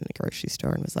found them in a grocery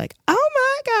store and was like, "Oh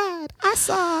my God, I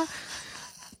saw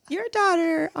your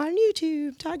daughter on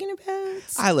YouTube talking about."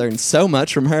 I learned so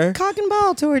much from her. Cock and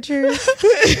ball torture.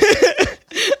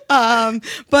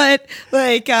 But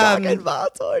like cock and ball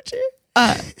torture.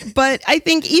 But I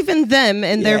think even them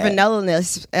and their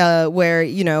vanilla-ness, where,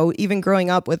 you know, even growing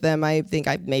up with them, I think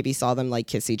I maybe saw them like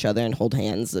kiss each other and hold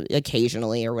hands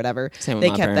occasionally or whatever. Same with they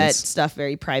my kept parents. that stuff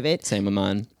very private. Same with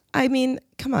mine. I mean,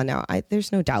 come on now.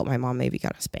 There's no doubt my mom maybe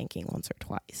got a spanking once or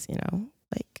twice, you know?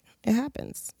 Like, it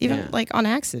happens. Even like on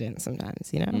accident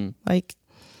sometimes, you know? Like,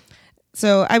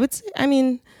 so I would say, I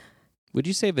mean... Would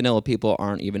you say vanilla people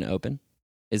aren't even open?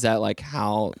 Is that like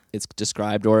how it's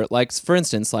described? Or like, for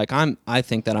instance, like I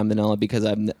think that I'm vanilla because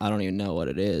I don't even know what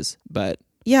it is, but...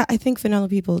 Yeah, I think vanilla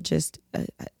people just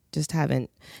haven't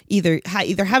either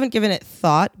haven't given it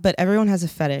thought, but everyone has a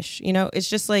fetish, you know? It's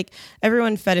just like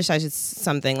everyone fetishizes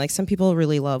something. Like some people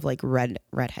really love like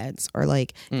redheads, or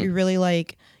like you really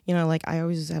like, you know, like I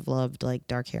always have loved like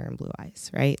dark hair and blue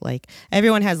eyes, right? Like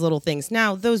everyone has little things.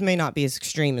 Now those may not be as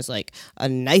extreme as like a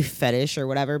knife fetish or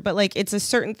whatever, but like it's a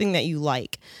certain thing that you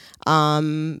like.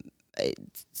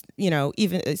 You know,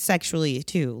 even sexually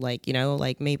too, like, you know,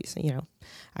 like maybe, you know,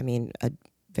 I mean, a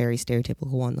very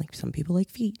stereotypical one, like some people like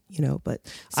feet, you know, but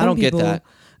I don't get that.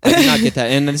 I do not get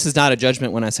that. And this is not a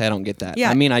judgment when I say I don't get that.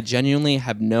 Yeah. I mean, I genuinely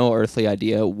have no earthly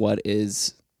idea what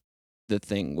is the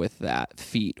thing with that.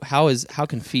 Feet. How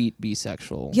can feet be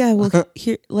sexual? Yeah, well,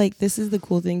 here, like, this is the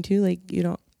cool thing too. Like, you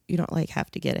don't like have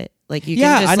to get it. Like you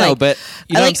Yeah, can just I know, like, but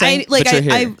you know what I'm saying? But you're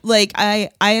here.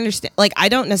 I understand. Like I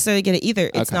don't necessarily get it either.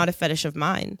 It's Okay. not a fetish of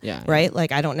mine. Yeah, Right.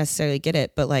 Like I don't necessarily get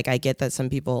it, but like I get that some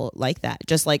people like that.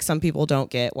 Just like some people don't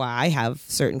get why I have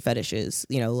certain fetishes.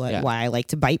 You know, like why I like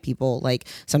to bite people. Like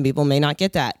some people may not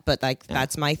get that, but like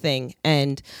that's my thing.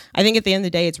 And I think at the end of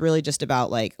the day, it's really just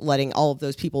about like letting all of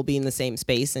those people be in the same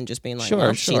space and just being like,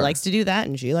 well, she likes to do that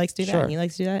and she likes to do that and he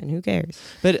likes to do that and who cares?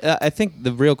 But I think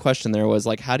the real question there was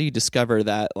like, how do you discover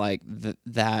that like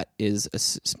that is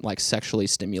like sexually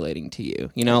stimulating to you?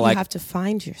 You know, You like have to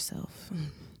find yourself.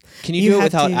 can you you do it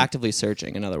have without to- actively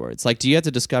searching? In other words, like, do you have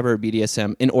to discover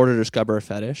BDSM in order to discover a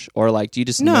fetish, or like, do you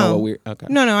just know a weird? Okay,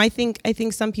 No. I think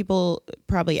some people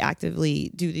probably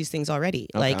actively do these things already.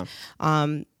 Okay. Like,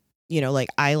 you know, like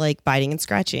I like biting and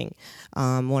scratching.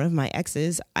 One of my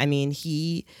exes, I mean,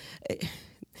 he.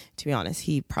 To be honest,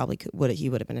 he probably would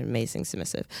have been an amazing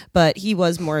submissive, but he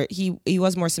was more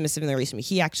submissive in the relationship.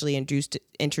 He actually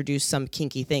introduced some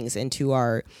kinky things into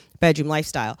our bedroom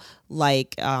lifestyle,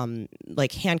 like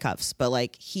handcuffs, but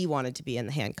like he wanted to be in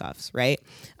the handcuffs, right?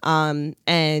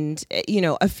 And you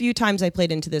know, a few times I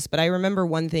played into this, but I remember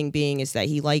one thing being is that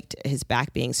he liked his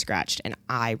back being scratched, and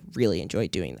I really enjoyed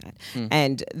doing that.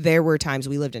 And there were times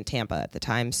we lived in Tampa at the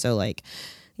time, so like,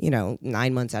 you know,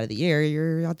 9 months out of the year,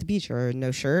 you're at the beach or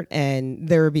no shirt. And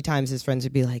there would be times his friends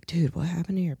would be like, dude, what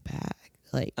happened to your back?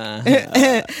 Like,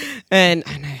 and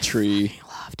I tree.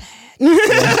 loved it.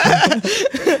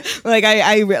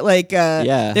 Like,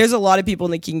 there's a lot of people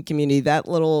in the kink community,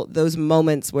 those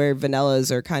moments where vanillas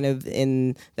are kind of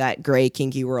in that gray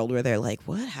kinky world where they're like,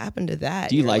 what happened to that?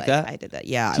 Do you You're like that? I did that.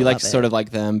 Yeah. Do you like sort of like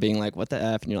them being like, what the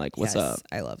F? And you're like, what's up?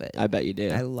 I love it. I bet you do.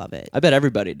 I love it. I bet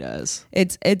everybody does.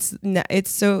 It's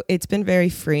been very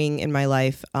freeing in my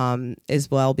life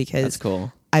as well, because That's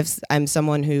cool. I'm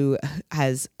someone who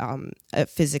has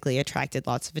physically attracted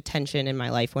lots of attention in my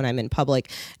life when I'm in public,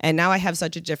 and now I have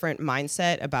such a different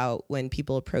mindset about when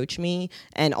people approach me,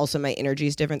 and also my energy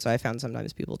is different. So I found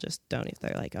sometimes people just don't. If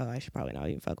they're like, oh, I should probably not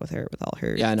even fuck with her with all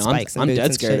her spikes and I'm boots dead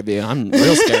and scared shit. of you. I'm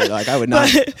real scared. Like I would not.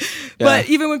 But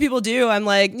even when people do, I'm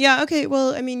like, yeah, okay,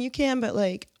 well, I mean, you can, but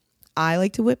like, I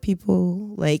like to whip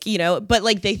people, like, you know, but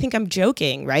like they think I'm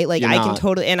joking, right? Like You're I can not.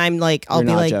 totally, and I'm like, I'll You're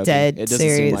be not like joking. dead It doesn't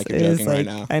serious. seem like you're It's joking right like,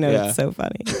 now. I know, Yeah. it's so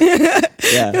funny.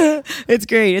 Yeah. It's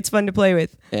great. It's fun to play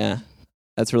with. Yeah.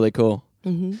 That's really cool.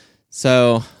 Mm-hmm.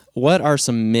 So, what are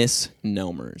some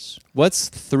misnomers? What's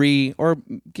 3, or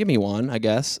give me one, I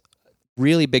guess,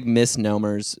 really big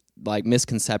misnomers, like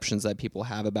misconceptions that people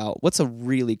have about what's a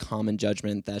really common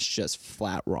judgment that's just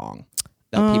flat wrong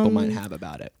that people might have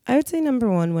about it? I would say number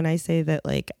one, when I say that,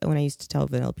 like, when I used to tell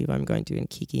vanilla people I'm going to a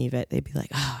kinky event, they'd be like,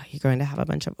 oh, you're going to have a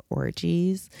bunch of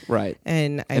orgies? Right.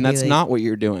 And that's not what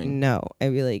you're doing. No.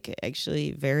 I'd be like,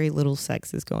 actually, very little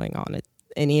sex is going on at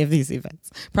any of these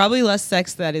events. Probably less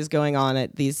sex that is going on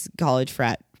at these college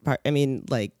frat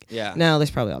Yeah. no,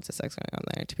 there's probably lots of sex going on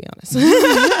there, to be honest.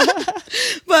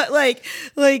 But like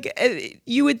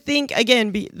you would think,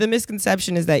 again, the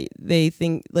misconception is that they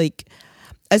think like,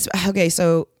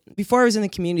 so before I was in the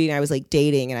community and I was like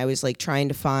dating and I was like trying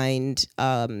to find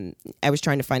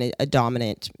a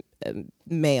dominant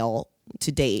male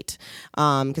to date,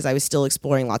 because I was still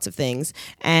exploring lots of things,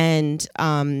 and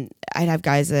I'd have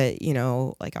guys that, you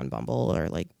know, like on Bumble or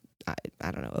like,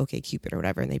 I don't know, OkCupid or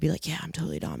whatever, and they'd be like, yeah, I'm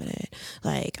totally dominant.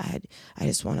 Like, I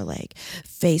just want to like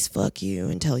face fuck you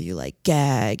until you like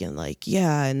gag, and like,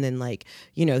 yeah, and then like,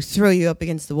 you know, throw you up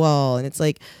against the wall. And it's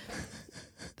like,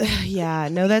 yeah,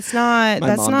 no, that's not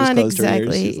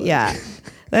exactly, yeah.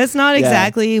 That's not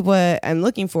exactly what I'm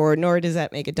looking for, nor does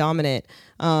that make it dominant.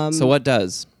 So what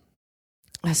does?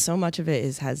 So much of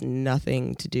it has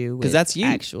nothing to do with 'Cause that's you.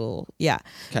 actual, yeah.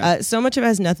 Okay. So much of it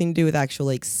has nothing to do with actual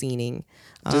like scening.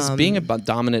 Does being a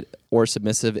dominant or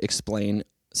submissive explain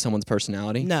someone's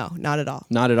personality? No, not at all.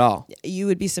 Not at all. You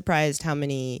would be surprised how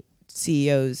many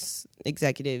CEOs,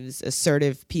 executives,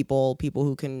 assertive people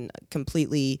who can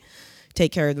completely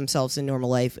take care of themselves in normal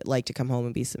life like to come home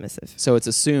and be submissive. So it's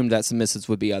assumed that submissives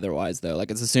would be otherwise, though. Like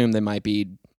it's assumed they might be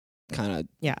kind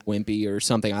of wimpy or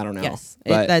something. I don't know. Yes,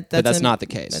 but that's not the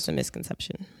case. That's a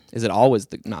misconception. Is it always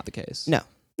not the case? No.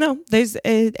 There's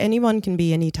anyone can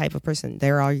be any type of person.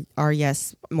 There are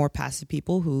yes, more passive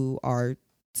people who are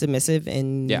submissive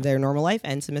in their normal life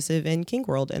and submissive in kink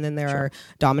world, and then there are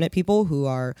dominant people who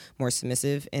are more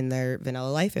submissive in their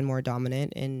vanilla life and more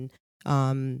dominant in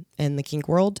the kink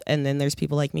world, and then there's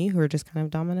people like me who are just kind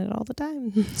of dominant all the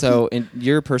time. So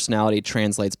your personality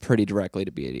translates pretty directly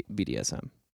to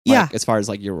BDSM. Yeah. As far as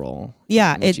like your role.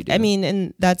 Yeah. and what you do. I mean,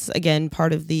 and that's again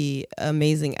part of the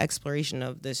amazing exploration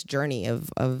of this journey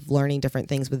of learning different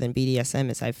things within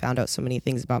BDSM is I've found out so many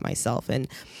things about myself. And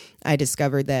I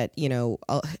discovered that, you know,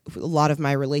 a lot of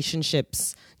my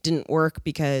relationships didn't work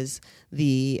because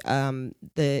the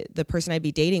person I'd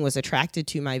be dating was attracted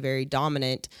to my very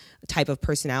dominant type of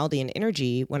personality and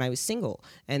energy when I was single.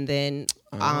 And then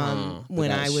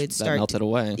when I would start, that melted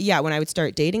away. Yeah, when I would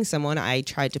start dating someone, I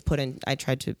tried to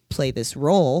play this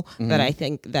role that I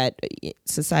think that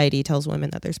society tells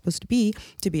women that they're supposed to be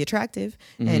attractive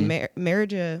and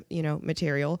marriage,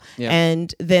 material. Yeah.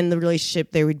 And then the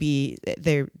relationship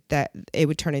that it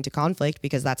would turn into conflict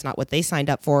because that's not what they signed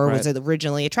up for or was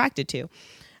originally attracted to.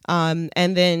 And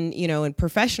then, and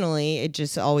professionally, it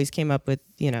just always came up with,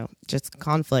 just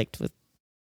conflict with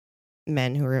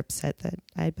men who were upset that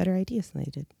I had better ideas than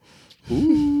they did.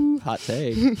 Ooh, hot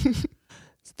take.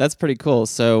 That's pretty cool.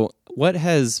 So what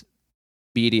has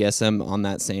BDSM on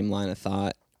that same line of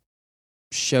thought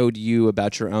showed you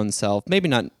about your own self? Maybe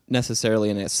not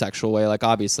necessarily in a sexual way, like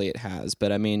obviously it has,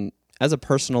 but I mean, as a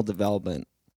personal development,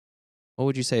 what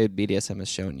would you say BDSM has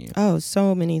shown you? Oh,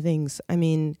 so many things. I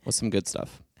mean... What's some good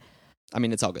stuff? I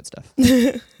mean, it's all good stuff.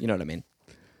 You know what I mean?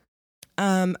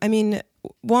 I mean,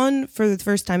 one, for the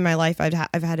first time in my life, I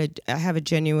have a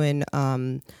genuine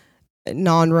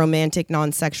non-romantic,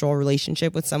 non-sexual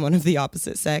relationship with someone of the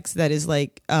opposite sex that is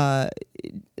like has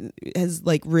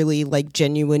like really like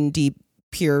genuine, deep,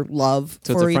 pure love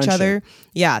for each other.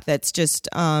 Yeah, that's just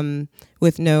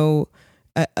with no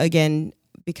again.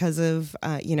 Because of,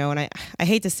 and I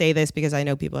hate to say this because I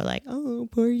know people are like, oh,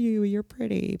 poor you, you're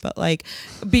pretty. But like,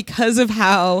 because of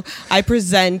how I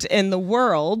present in the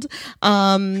world,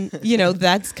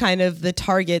 that's kind of the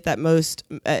target that most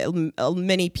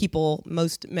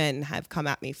men have come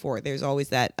at me for. There's always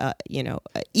that,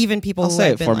 even people. I'll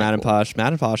say it for Madam Posh.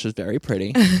 Madam Posh is very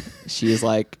pretty. She is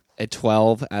like a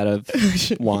 12 out of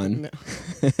 1.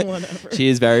 Whatever. She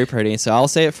is very pretty, so I'll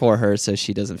say it for her so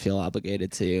she doesn't feel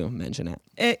obligated to mention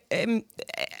it.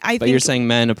 But you're saying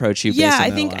men approach you based on that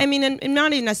a lot. I mean, and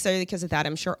not even necessarily because of that.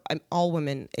 I'm sure all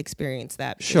women experience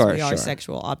that because we are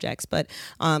sexual objects. But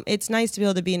it's nice to be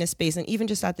able to be in a space, and even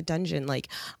just at the dungeon, like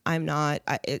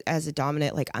as a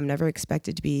dominant, like I'm never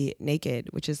expected to be naked,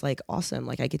 which is like awesome.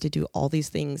 Like I get to do all these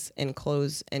things in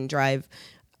clothes and drive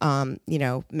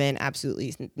men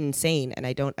absolutely insane, and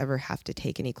I don't ever have to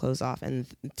take any clothes off. And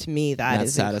to me, that's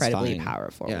is incredibly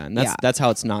powerful. Yeah, and that's how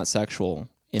it's not sexual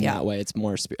in that way. It's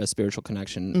more a spiritual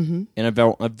connection and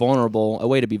a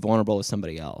way to be vulnerable with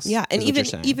somebody else. Yeah, and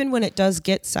even when it does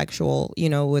get sexual,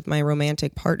 with my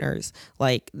romantic partners,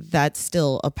 like that's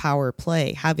still a power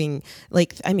play. Having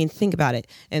think about it.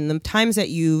 And the times that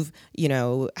you've,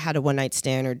 had a one night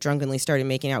stand or drunkenly started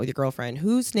making out with your girlfriend,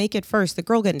 who's naked first? The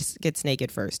girl gets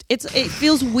naked first. It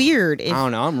feels weird. I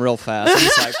don't know. I'm real fast.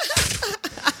 I'm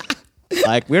just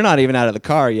like we're not even out of the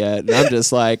car yet, and I'm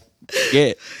just like,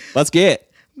 let's get.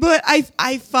 But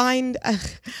I found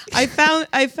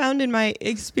in my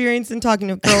experience in talking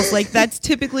to girls, like that's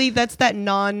that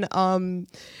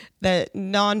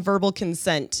non-verbal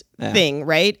consent thing,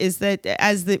 right? Is that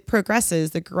as it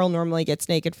progresses, the girl normally gets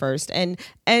naked first, and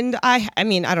I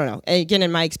mean I don't know. Again,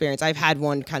 in my experience, I've had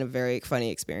one kind of very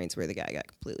funny experience where the guy got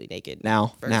completely naked.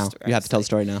 Now you have to tell the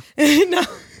story now. No,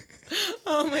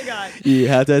 oh my god, you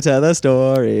have to tell the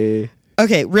story.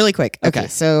 Okay, really quick. Okay,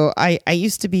 so I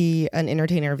used to be an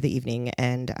entertainer of the evening,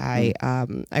 and I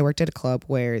worked at a club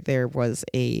where there was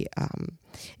a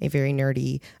very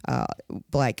nerdy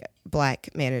black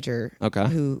manager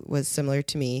who was similar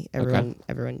to me. Everyone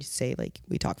used to say like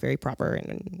we talk very proper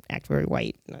and act very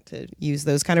white. Not to use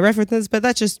those kind of references, but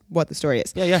that's just what the story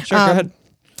is. Yeah, sure. Go ahead.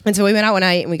 And so we went out one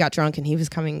night and we got drunk, and he was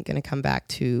going to come back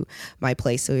to my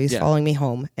place. So he was following me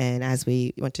home. And as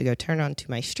we went to go turn onto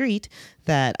my street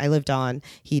that I lived on,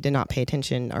 he did not pay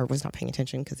attention, or was not paying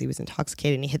attention because he was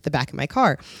intoxicated, and he hit the back of my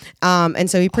car. And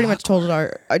so he pretty much totaled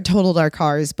our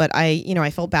cars. But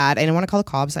I felt bad. I didn't want to call the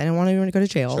cops. I didn't want anyone to go to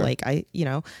jail.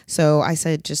 Sure. So I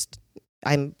said,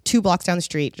 I'm 2 blocks down the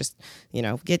street. Just,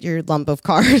 get your lump of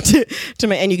car to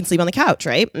my, and you can sleep on the couch,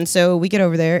 right? And so we get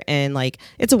over there, and like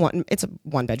it's a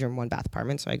 1 bedroom, 1 bath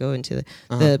apartment. So I go into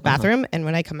the bathroom, and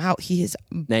when I come out, he is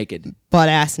naked, butt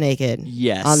ass naked.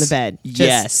 Yes, on the bed.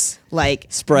 Yes, like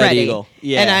spread ready. eagle.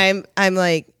 Yeah, and I'm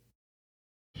like,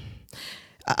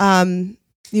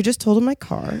 you just totaled my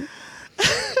car.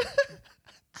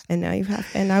 And now you have,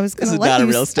 and I was going to let you.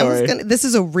 This is not a real story. This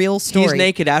is a real story. He's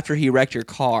naked after he wrecked your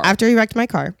car. After he wrecked my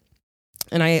car.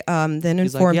 And I then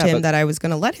informed him that I was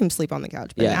going to let him sleep on the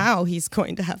couch. But now he's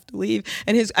going to have to leave.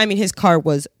 And his car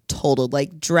was totaled,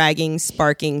 like dragging,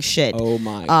 sparking shit. Oh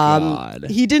my God.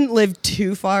 He didn't live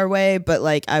too far away, but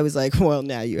like I was like, well,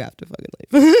 now you have to fucking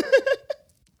leave.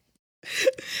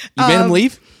 You made him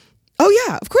leave? Oh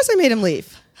yeah, of course I made him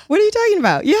leave. What are you talking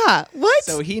about? Yeah. What?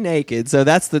 So he naked. So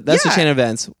that's the Yeah. chain of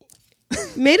events.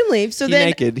 Made him leave. So He then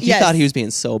naked. He yes. thought he was being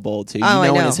so bold too. I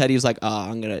In know. his head he was like, "Oh,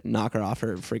 I'm gonna knock her off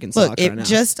her freaking Look, socks right now."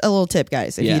 just a little tip,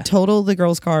 guys. If Yeah. you total the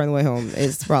girl's car on the way home,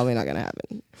 it's probably not going to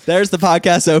happen. There's the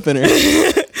podcast opener.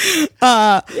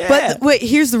 But wait,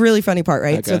 here's the really funny part,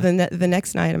 right? So Okay. the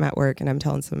next night I'm at work and I'm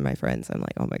telling some of my friends, I'm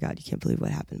like, oh my God, you can't believe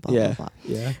what happened, blah, blah, blah.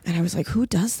 Yeah. And I was like, who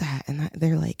does that? And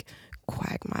they're like,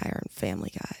 Quagmire and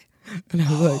Family Guy. And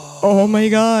I was like, oh my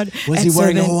God. Was And he so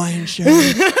wearing a then- Hawaiian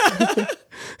shirt?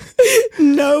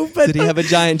 No, but Did he have a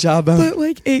giant jawbone? but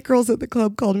like 8 girls at the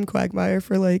club called him Quagmire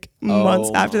for like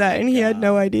months after that, and he had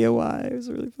no idea why. It was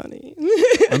really funny.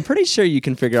 I'm pretty sure you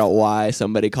can figure out why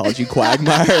somebody called you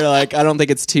Quagmire. Like, I don't think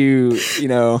it's too, I too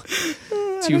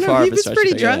don't know. far. He of a was stretch to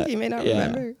pretty figure drunk. out. He may not Yeah.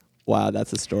 remember. Wow,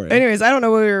 that's a story. Anyways, I don't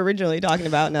know what we were originally talking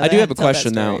about. Now I that do have to a tell that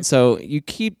question now.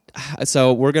 story.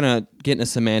 So we're gonna get in a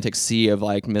semantic sea of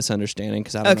like misunderstanding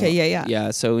because I don't know. Okay, yeah.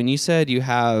 Yeah. So when you said you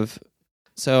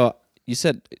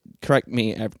said, correct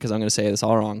me because I'm gonna say this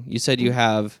all wrong. You said you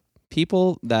have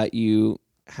people that you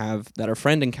have that are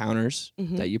friend encounters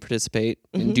that you participate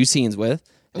and do scenes with,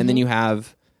 and then you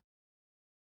have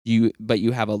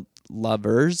a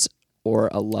lovers or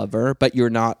a lover, but you're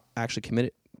not actually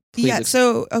committed. Please Yeah.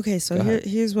 So okay. So Go ahead.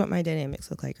 here's what my dynamics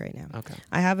look like right now. Okay.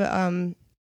 I have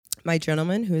my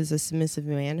gentleman who is a submissive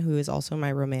man who is also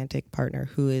my romantic partner,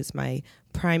 who is my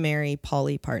primary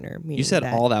poly partner. You said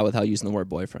all that without using the word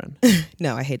boyfriend.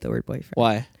 No, I hate the word boyfriend.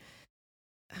 Why?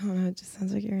 I don't know. It just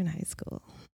sounds like you're in high school.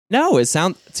 No,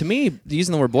 to me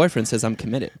using the word boyfriend says I'm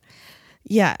committed.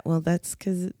 Yeah, well, that's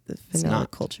because the vanilla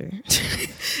not. culture.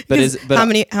 But how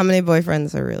many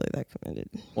boyfriends are really that committed?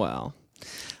 Well,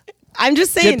 I'm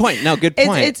just saying. good point. No, good point.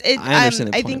 I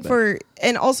understand the I point, think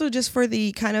and also just for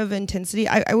the kind of intensity,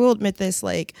 I will admit this,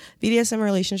 like BDSM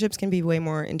relationships can be way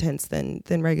more intense than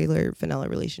regular vanilla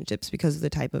relationships because of the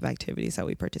type of activities that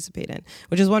we participate in,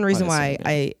 which is one reason why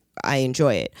I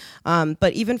enjoy it.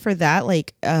 But even for that,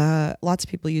 like lots of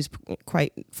people use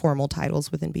quite formal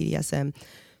titles within BDSM.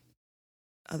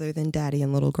 Other than daddy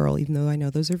and little girl, even though I know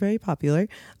those are very popular.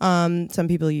 Some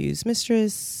people use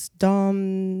mistress,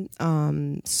 dom,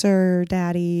 sir,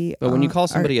 daddy. But when you call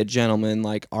somebody a gentleman,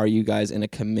 like, are you guys in a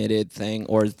committed thing,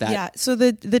 or is that? Yeah. So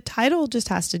the title just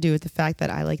has to do with the fact that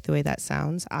I like the way that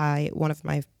sounds. One of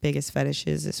my biggest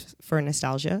fetishes is for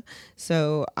nostalgia.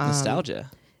 So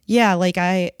Nostalgia. Yeah,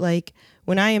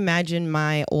 when I imagine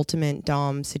my ultimate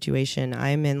dom situation,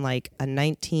 I'm in like a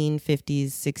 1950s,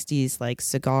 60s like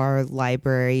cigar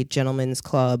library gentleman's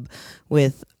club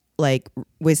with like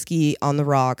whiskey on the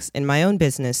rocks in my own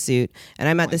business suit, and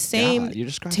I'm at the same God, you're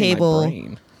describing table. my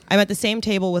brain. I'm at the same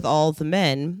table with all the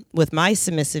men, with my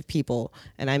submissive people,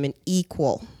 and I'm an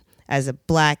equal as a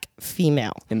black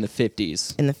female In the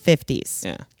 50s. in the 50s.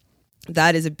 Yeah.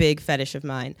 That is a big fetish of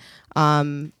mine.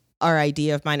 Our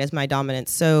idea of mine is my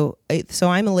dominance. So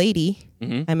I'm a lady.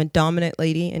 Mm-hmm. I'm a dominant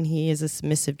lady, and he is a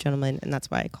submissive gentleman, and that's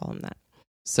why I call him that.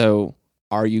 So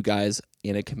are you guys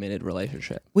in a committed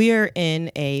relationship? We are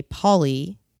in a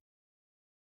poly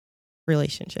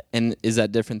relationship. And is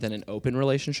that different than an open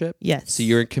relationship? Yes. So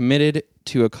you're committed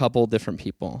to a couple different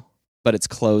people, but it's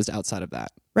closed outside of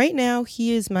that. Right now,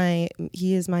 he is my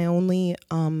only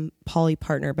poly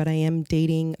partner, but I am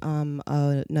dating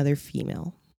another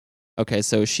female. Okay,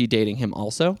 so is she dating him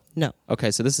also? No.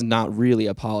 Okay, so this is not really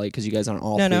a poly because you guys aren't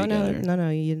all three together.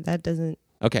 No. That doesn't.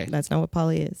 Okay. That's not what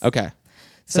poly is. Okay.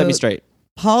 So Set me straight.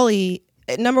 Poly,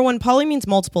 number one, poly means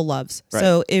multiple loves. Right.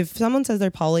 So if someone says they're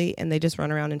poly and they just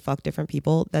run around and fuck different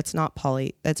people, that's not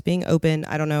poly. That's being open.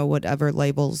 I don't know, whatever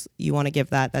labels you want to give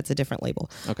that. That's a different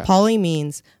label. Okay. Poly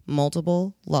means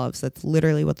multiple loves. That's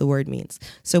literally what the word means.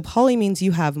 So poly means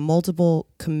you have multiple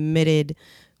committed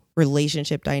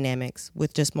relationship dynamics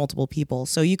with just multiple people.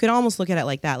 So you could almost look at it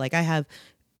like that. Like I have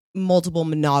multiple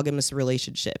monogamous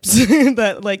relationships.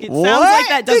 That like it sounds like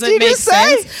that doesn't make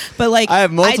sense. But like I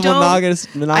have multiple monogamous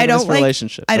like-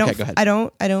 relationships. I don't Okay, go ahead. I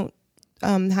don't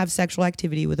have sexual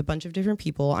activity with a bunch of different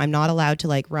people. I'm not allowed to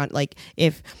like run, like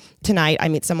if tonight I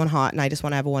meet someone hot and I just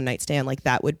want to have a one night stand, like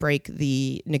that would break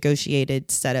the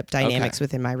negotiated setup dynamics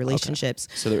within my relationships.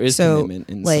 So there is commitment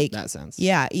in that sense.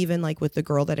 Yeah, even like with the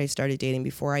girl that I started dating,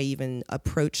 before I even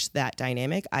approached that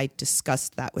dynamic, I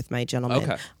discussed that with my gentleman.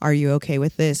 Okay. Are you okay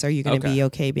with this? Are you going to Okay. be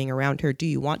okay being around her? Do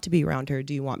you want to be around her?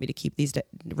 Do you want me to keep these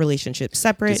relationships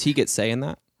separate? Does he get say in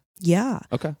that? Yeah.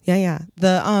 Okay. Yeah.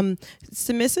 The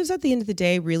submissives at the end of the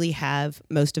day really have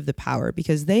most of the power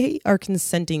because they are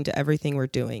consenting to everything we're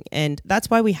doing. And that's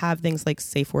why we have things like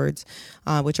safe words,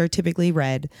 which are typically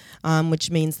read, which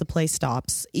means the play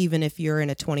stops, even if you're in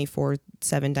a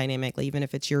 24/7 dynamic, even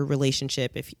if it's your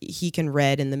relationship, if he can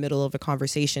read in the middle of a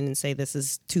conversation and say, this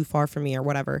is too far from me or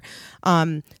whatever.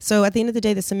 So at the end of the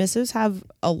day, the submissives have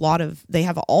they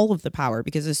have all of the power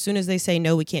because as soon as they say,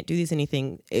 no, we can't do these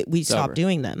anything, we stop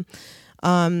doing them.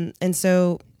 And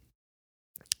so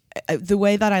the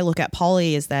way that I look at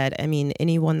poly is that, I mean,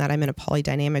 anyone that I'm in a poly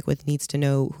dynamic with needs to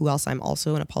know who else I'm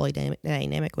also in a poly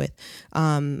dynamic with.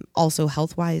 Also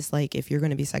health wise, like if you're going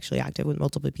to be sexually active with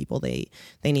multiple people, they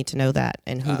need to know that,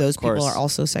 and who those people are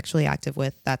also sexually active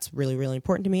with. That's really, really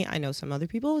important to me. I know some other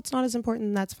people it's not as important,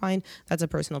 and that's fine. That's a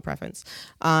personal preference.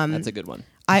 That's a good one.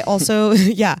 I also,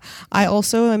 I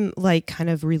also am like kind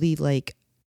of really like,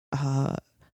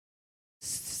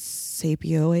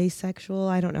 sapioasexual.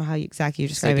 I don't know how exactly you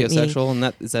describe it. Sapiosexual, and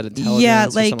is that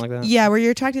intelligence or something like that? Yeah, where you're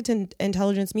attracted to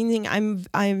intelligence, meaning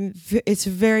it's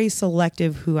very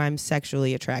selective who I'm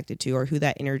sexually attracted to or who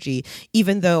that energy,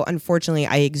 even though unfortunately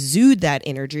I exude that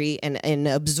energy and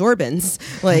absorbance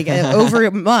like over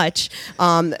much,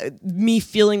 me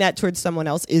feeling that towards someone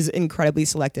else is incredibly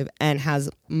selective and has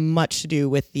much to do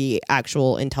with the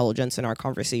actual intelligence in our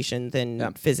conversation than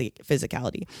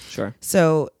physicality. Sure.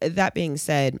 So that being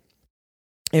said,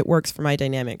 it works for my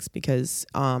dynamics because,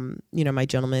 my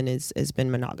gentleman has been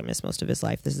monogamous most of his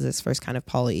life. This is his first kind of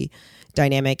poly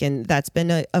dynamic, and that's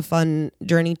been a fun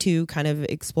journey too, kind of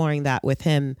exploring that with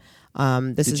him.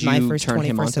 This is my first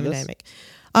 24/7 dynamic.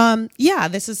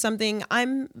 This is something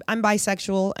I'm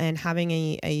bisexual, and having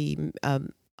a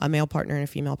male partner and a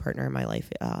female partner in my life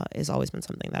has always been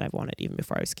something that I've wanted even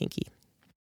before I was kinky.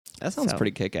 That sounds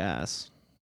pretty kick-ass.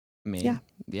 I mean,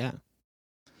 yeah.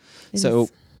 So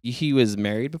he was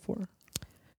married before?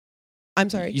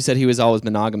 I'm sorry. You said he was always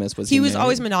monogamous. He was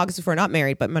always monogamous before, not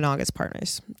married, but monogamous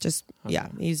partners. Just,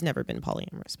 he's never been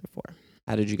polyamorous before.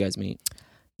 How did you guys meet?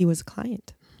 He was a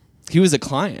client. He was a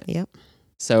client? Yep.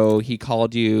 So he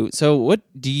called you. So what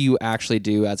do you actually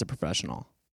do as a professional?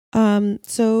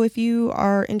 So if you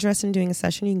are interested in doing a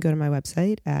session, you can go to my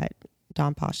website at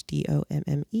Domposh,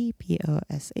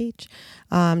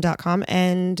 DOMMEPOSH.com,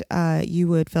 and you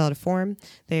would fill out a form.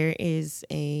 There is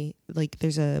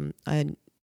there's a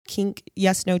kink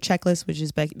yes no checklist, which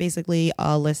is basically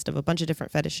a list of a bunch of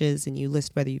different fetishes, and you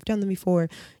list whether you've done them before,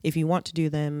 if you want to do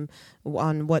them,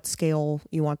 on what scale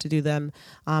you want to do them,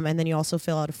 and then you also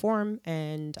fill out a form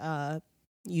and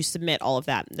you submit all of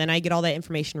that. Then I get all that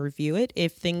information, review it.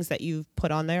 If things that you've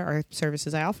put on there are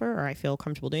services I offer or I feel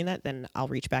comfortable doing that, then I'll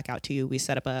reach back out to you. We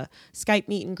set up a Skype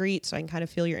meet and greet so I can kind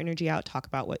of feel your energy out, talk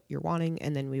about what you're wanting,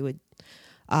 and then we would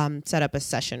set up a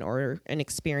session or an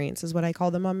experience is what I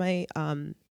call them on my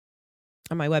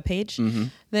webpage. Mm-hmm.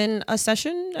 Then a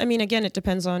session, I mean, again, it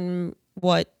depends on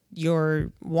what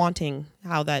you're wanting,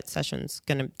 how that session's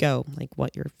going to go, like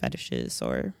what your fetish is.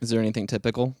 Or is there anything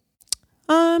typical?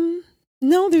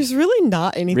 No, there's really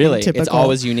not anything typical. It's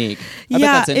always unique. I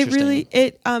bet that's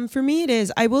interesting. For me it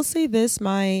is. I will say this,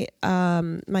 my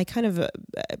kind of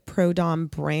pro dom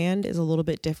brand is a little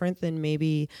bit different than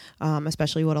maybe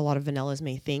especially what a lot of vanillas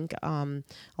may think. A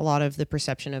lot of the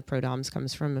perception of pro doms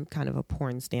comes from kind of a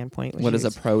porn standpoint. What is a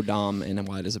pro dom, and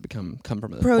why does it come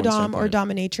from a pro dom or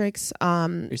dominatrix?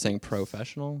 You're saying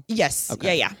professional? Yes.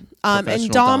 Okay. Yeah. And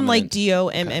dom, dominant. like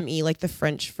DOMME, like the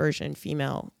French version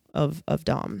female of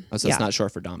dom. Oh, so it's not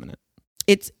short for dominant.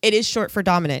 It is short for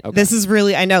dominant. Okay. This is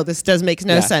really, I know this does make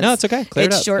no sense. No, it's okay.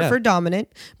 It's short for dominant,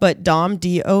 but dom,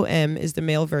 DOM, is the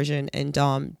male version, and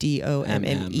dom,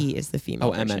 DOMME, is the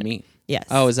female version. Oh, MME. Yes.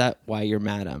 Oh, is that why you're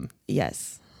madam?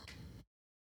 Yes.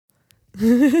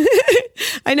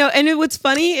 I know, and what's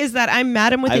funny is that I'm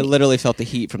madam with I literally felt the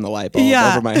heat from the light bulb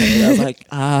over my head. I was like,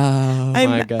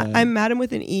 my God. I'm madam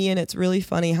with an E, and it's really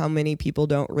funny how many people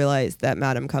don't realize that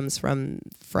madam comes from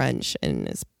French and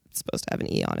is supposed to have an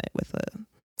E on it with a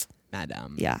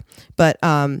madam. Yeah. But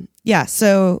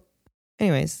so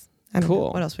anyways, I don't know.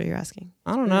 Cool. What else were you asking?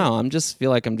 I don't know.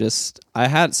 I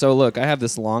have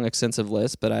this long, extensive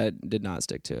list, but I did not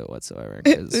stick to it whatsoever.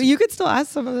 You could still ask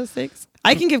some of those things.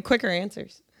 I can give quicker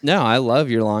answers. No, I love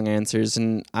your long answers,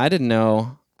 and I didn't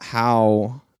know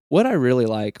what I really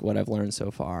like, what I've learned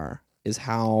so far, is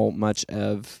how much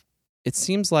of, it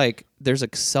seems like there's a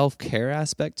self-care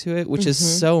aspect to it, which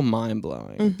is so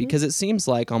mind-blowing, because it seems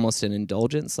like almost an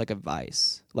indulgence, like a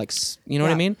vice, like, you know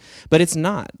what I mean? But it's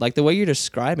not. Like, the way you're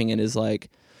describing it is like,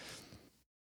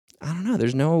 I don't know.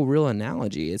 There's no real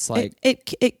analogy. It's like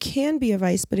it can be a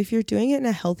vice, but if you're doing it in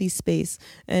a healthy space,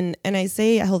 and I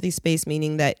say a healthy space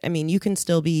meaning that, I mean, you can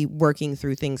still be working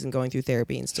through things and going through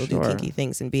therapy and still do kinky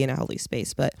things and be in a healthy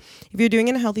space. But if you're doing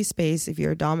it in a healthy space, if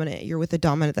you're a dominant, you're with a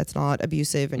dominant that's not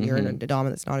abusive, and you're in a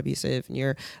dominant that's not abusive, and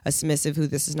you're a submissive who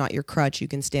this is not your crutch, you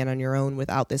can stand on your own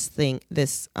without this thing,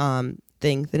 then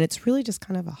it's really just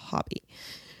kind of a hobby.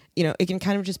 You know, it can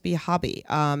kind of just be a hobby.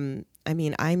 I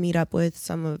mean, I meet up with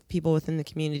some of people within the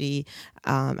community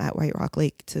at White Rock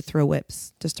Lake to throw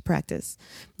whips just to practice.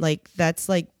 Like, that's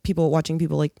like watching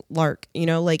people like lark, you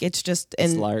know, like it's just,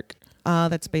 and lark.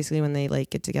 That's basically when they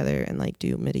like get together and like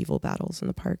do medieval battles in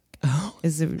the park. Oh,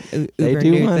 They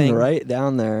do one thing. right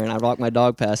down there, and I walk my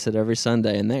dog past it every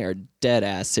Sunday, and they are dead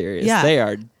ass serious. Yeah. They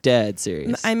are dead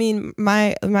serious. I mean,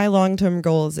 my long-term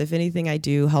goal is, if anything I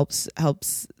do helps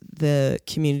the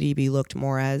community be looked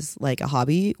more as like a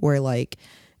hobby, where like,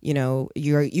 you know,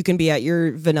 you can be at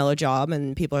your vanilla job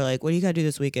and people are like, what do you got to do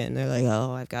this weekend? And they're like,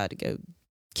 oh, I've got to go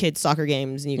kids soccer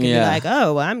games, and you can be like,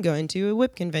 oh, well, I'm going to a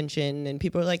whip convention, and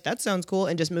people are like, that sounds cool,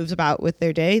 and just moves about with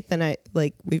their day. Then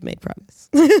we've made progress.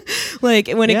 Like,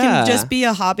 when it can just be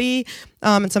a hobby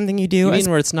and something you do, you mean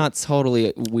where it's not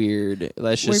totally weird,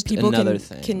 that's just where people another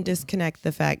thing, can disconnect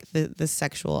the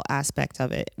sexual aspect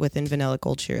of it within vanilla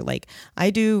culture. Like,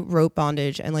 I do rope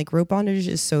bondage, and like rope bondage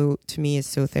is so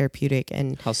therapeutic.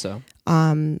 And how so?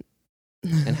 And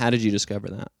how did you discover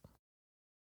that?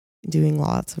 Doing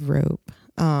lots of rope.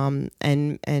 And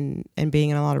being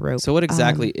in a lot of rope. So what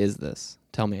exactly is this?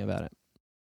 Tell me about it.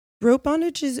 Rope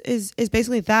bondage is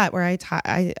basically that, where I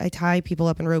tie people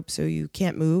up in rope so you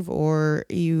can't move, or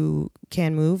you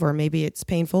can move, or maybe it's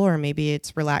painful, or maybe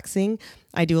it's relaxing.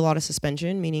 I do a lot of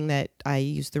suspension, meaning that I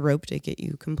use the rope to get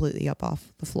you completely up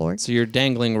off the floor. So you're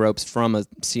dangling ropes from a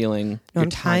ceiling. No,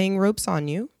 I'm tying ropes on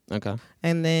you. Okay.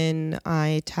 And then I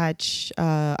attach,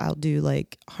 I'll do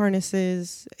like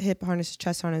harnesses, hip harnesses,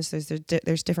 chest harness.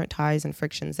 There's different ties and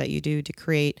frictions that you do to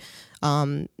create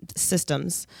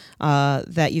systems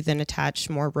that you then attach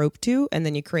more rope to, and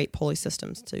then you create pulley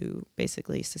systems to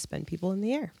basically suspend people in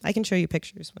the air. I can show you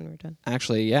pictures when we're done.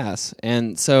 Actually, yes.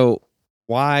 And so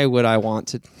why would I want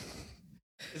to...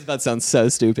 That sounds so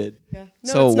stupid. Yeah.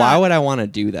 No, so why would I want to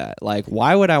do that? Like,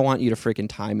 why would I want you to freaking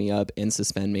tie me up and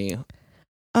suspend me?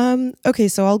 Okay,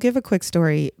 so I'll give a quick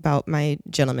story about my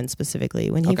gentleman specifically.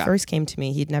 When he first came to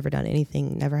me, he'd never done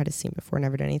anything, never had a scene before,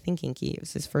 never done anything kinky. It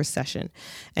was his first session.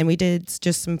 And we did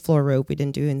just some floor rope. We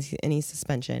didn't do any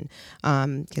suspension,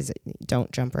 because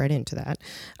don't jump right into that.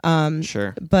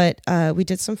 Sure. But we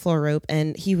did some floor rope,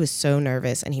 and he was so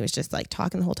nervous, and he was just like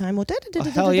talking the whole time. Well,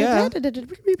 hell yeah.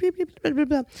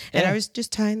 And I was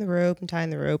just tying the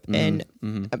rope. And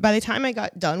by the time I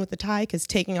got done with the tie, because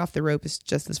taking off the rope is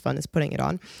just as fun as putting it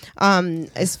on.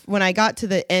 As when I got to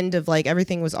the end of like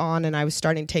everything was on and I was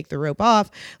starting to take the rope off,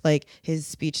 like his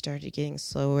speech started getting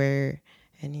slower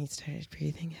and he started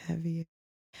breathing heavier.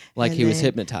 Like he was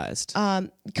hypnotized.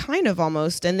 Kind of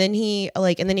almost. And then he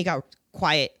got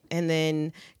quiet. And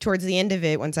then towards the end of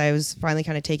it, once I was finally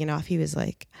kind of taken off, he was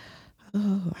like,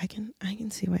 oh, I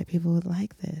can see why people would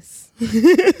like this.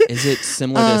 Is it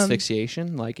similar to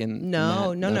asphyxiation? Like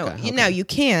No. Okay. Now you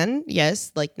can,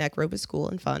 yes, like neck rope is cool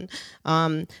and fun.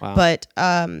 But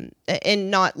and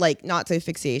not to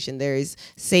asphyxiation. There's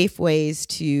safe ways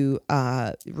to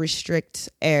restrict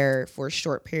air for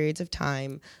short periods of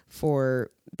time for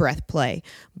breath play.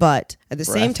 But at the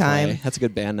same time, that's a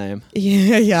good band name.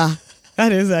 Yeah.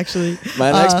 That is actually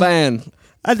my next band.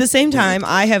 At the same time,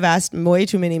 I have asked way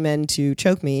too many men to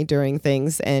choke me during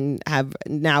things and have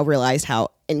now realized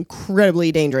how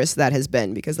incredibly dangerous that has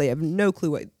been, because they have no clue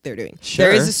what they're doing. Sure.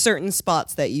 There is a certain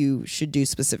spots that you should do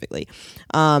specifically.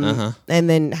 And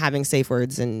then having safe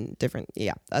words and different,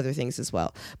 other things as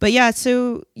well. But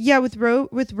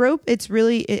with rope, it's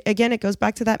really, again, it goes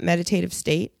back to that meditative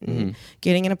state and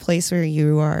getting in a place where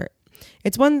you are.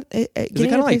 It's one. Is it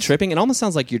kind of like tripping? It almost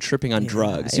sounds like you're tripping on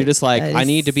drugs. You're just like, I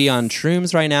need to be on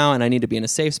shrooms right now, and I need to be in a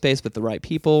safe space with the right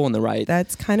people and the right.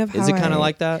 That's kind of how. Is it kind of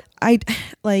like that? I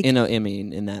like. In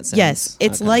that sense. Yes,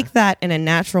 it's like that in a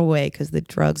natural way, because the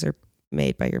drugs are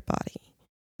made by your body.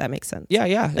 That makes sense. Yeah.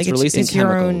 Like it's releasing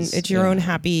chemicals. It's your own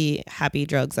happy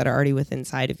drugs that are already within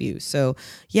inside of you. So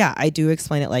yeah, I do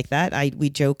explain it like that. We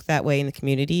joke that way in the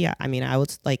community. I mean, I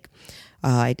was like.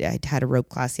 I had a rope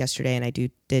class yesterday, and I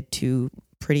did 2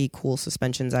 pretty cool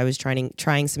suspensions. I was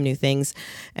trying some new things,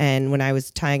 and when I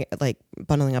was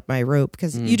bundling up my rope,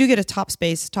 because you do get a top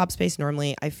space. Top space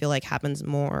normally I feel like happens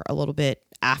more a little bit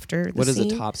after the What is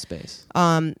scene. a top space?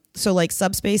 So like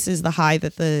subspace is the high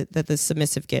that the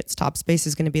submissive gets. Top space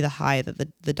is going to be the high that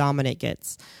the dominant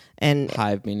gets. And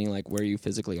Hive meaning like where you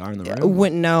physically are in the room?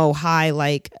 wouldn't know high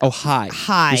like high.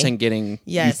 High. You're saying getting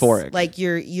yes, euphoric. like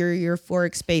your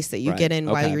euphoric space that you Right. get in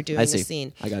while Okay. you're doing I the see.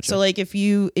 scene. I gotcha. So like if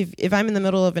I'm in the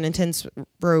middle of an intense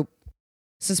rope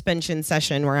suspension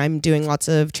session where I'm doing lots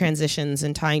of transitions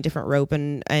and tying different rope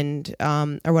and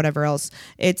or whatever else,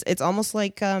 it's almost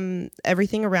like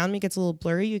everything around me gets a little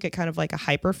blurry. You get kind of like a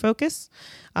hyper focus.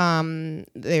 I've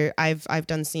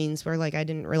done scenes where like I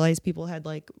didn't realize people had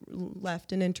like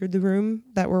left and entered the room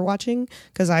that we're watching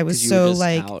because I was you were so just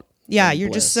like out yeah, in you're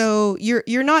bliss. just so you're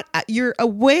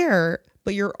aware,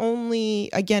 but you're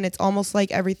only, again, it's almost like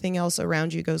everything else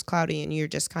around you goes cloudy and you're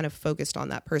just kind of focused on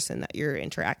that person that you're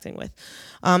interacting with.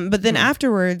 But then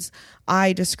afterwards,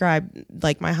 I describe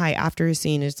like my high after a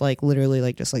scene is like literally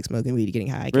like just like smoking weed, getting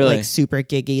high. I get Really? like super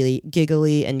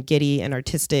giggly and giddy and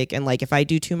artistic. And like if I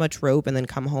do too much rope and then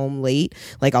come home late,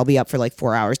 like I'll be up for like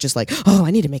 4 hours just like, oh,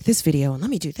 I need to make this video and let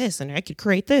me do this and I could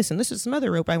create this and this is some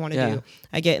other rope I want to do.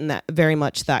 I get in that very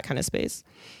much that kind of space.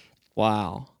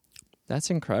 Wow.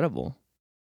 That's incredible.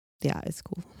 Yeah, it's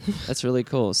cool. That's really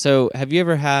cool. So have you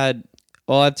ever had,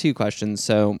 well, I have two questions.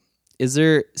 So is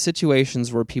there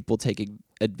situations where people take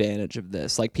advantage of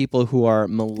this? Like people who are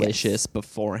malicious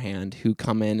beforehand, who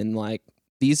come in and like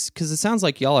these, because it sounds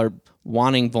like y'all are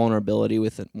wanting vulnerability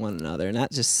with one another. And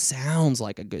that just sounds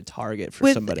like a good target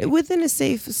for somebody. Within a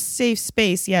safe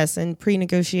space, yes, and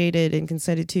pre-negotiated and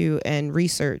consented to and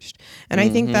researched. And I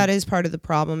think that is part of the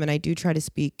problem. And I do try to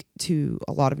speak to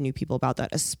a lot of new people about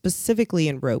that, specifically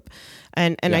in rope.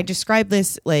 And I describe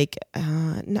this like,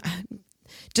 I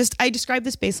describe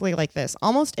this basically like this.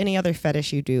 Almost any other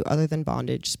fetish you do other than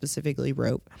bondage, specifically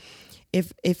rope.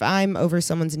 If I'm over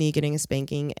someone's knee getting a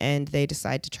spanking and they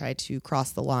decide to try to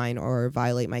cross the line or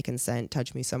violate my consent,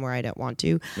 touch me somewhere I don't want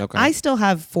to, I still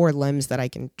have 4 limbs that I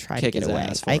can try to get away.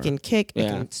 I can kick, I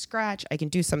can scratch, I can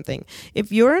do something.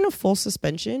 If you're in a full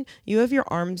suspension, you have your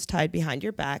arms tied behind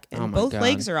your back and both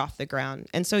legs are off the ground.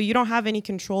 And so you don't have any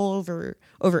control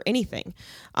over anything.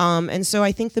 And so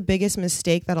I think the biggest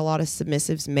mistake that a lot of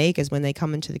submissives make is when they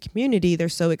come into the community, they're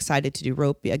so excited to do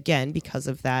rope again because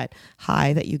of that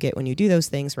high that you get when you do those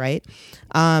things, right?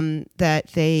 That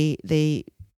they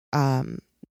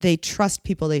trust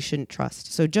people they shouldn't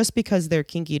trust. So just because they're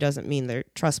kinky doesn't mean they're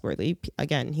trustworthy.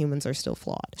 Again, humans are still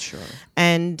flawed. Sure.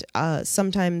 And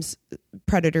sometimes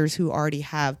predators who already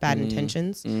have bad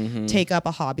intentions take up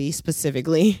a hobby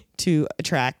specifically to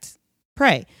attract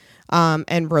prey.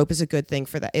 And rope is a good thing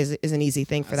for that, is an easy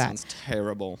thing for that. Sounds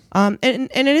terrible. And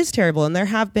it is terrible. And there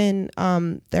have been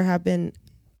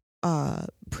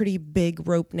pretty big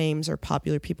rope names or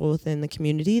popular people within the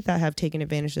community that have taken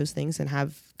advantage of those things and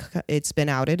it's been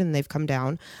outed and they've come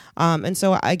down. And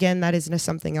so again, that is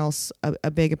something else, a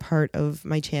big part of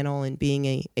my channel and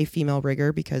being a female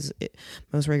rigger, because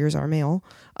most riggers are male.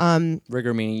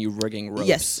 Rigger meaning you rigging ropes.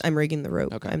 Yes, I'm rigging the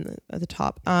rope. Okay. I'm at the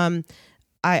top.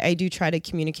 I do try to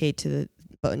communicate to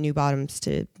the new bottoms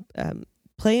to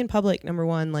play in public. Number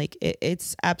one, like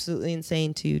it's absolutely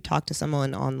insane to talk to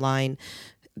someone online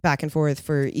back and forth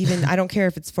for even, I don't care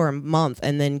if it's for a month,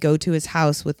 and then go to his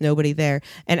house with nobody there.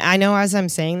 And I know as I'm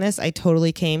saying this, I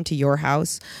totally came to your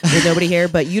house with nobody here,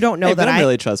 but you don't know that I'm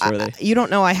really trustworthy. You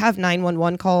don't know I have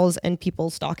 911 calls and people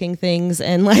stalking things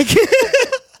and like...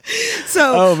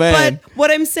 So, but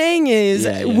what I'm saying is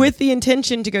with the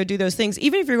intention to go do those things,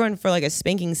 even if you're going for like a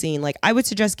spanking scene, like I would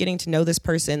suggest getting to know this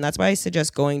person. That's why I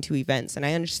suggest going to events. And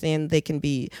I understand they can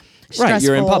be stressful. Right,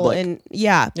 you're in public. And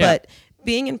but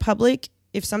being in public,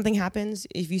 if something happens,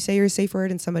 if you say your safe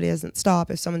word and somebody doesn't stop,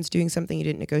 if someone's doing something you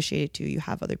didn't negotiate to, you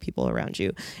have other people around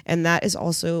you. And that is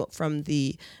also from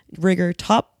the rigger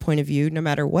top point of view, no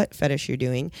matter what fetish you're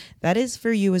doing, that is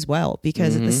for you as well.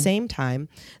 Because at the same time,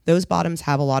 those bottoms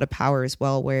have a lot of power as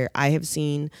well, where I have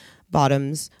seen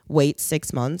bottoms wait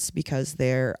 6 months because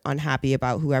they're unhappy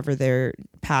about whoever their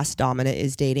past dominant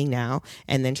is dating now,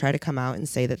 and then try to come out and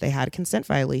say that they had a consent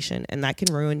violation, and that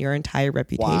can ruin your entire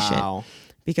reputation. Wow.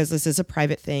 Because this is a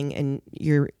private thing, and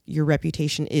your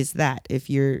reputation is that.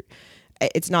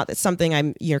 It's not that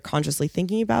something you're consciously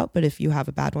thinking about, but if you have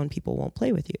a bad one, people won't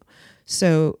play with you.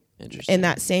 So in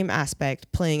that same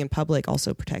aspect, playing in public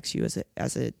also protects you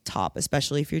as a top,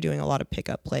 especially if you're doing a lot of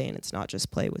pickup play and it's not just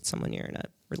play with someone you're in a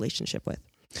relationship with.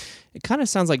 It kind of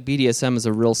sounds like BDSM is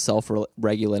a real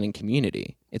self-regulating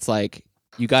community. It's like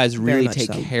you guys really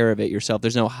take care of it yourself.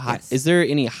 There's no Is there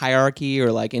any hierarchy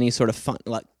or like any sort of fun,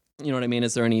 like, you know what I mean?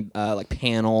 Is there any like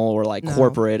panel or like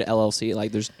corporate LLC?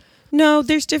 Like there's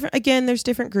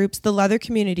different groups. The leather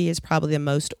community is probably the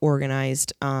most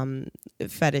organized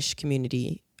fetish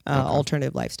community,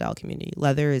 alternative lifestyle community.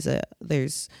 Leather is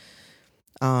there's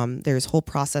There's whole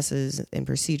processes and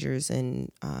procedures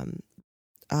and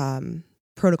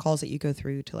protocols that you go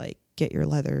through to like get your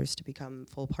leathers to become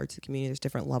full parts of the community. There's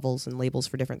different levels and labels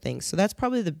for different things. So that's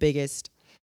probably the biggest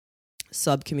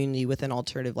sub community within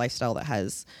alternative lifestyle that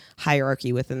has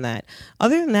hierarchy within that.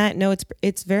 Other than that, no,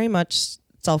 it's very much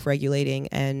self-regulating,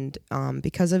 and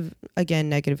because of, again,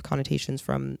 negative connotations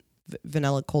from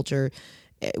vanilla culture,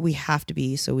 we have to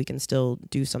be, so we can still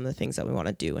do some of the things that we want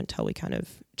to do until we kind of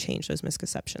change those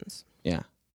misconceptions. Yeah.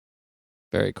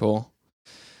 Very cool.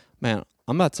 Man,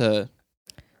 I'm about to...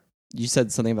 You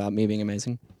said something about me being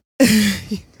amazing.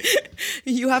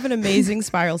 You have an amazing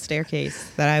spiral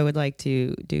staircase that I would like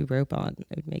to do rope on.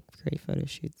 It would make great photo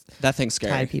shoots. That thing's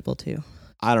scary. Tie people too.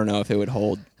 I don't know if it would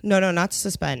hold. No, not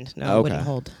suspend. No, Okay. it wouldn't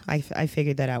hold. I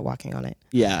figured that out walking on it.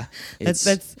 Yeah. That's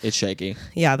It's shaky.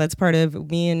 Yeah, that's part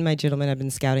of me and my gentleman have been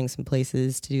scouting some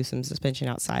places to do some suspension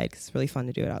outside, because it's really fun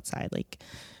to do it outside, like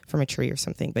from a tree or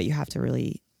something. But you have to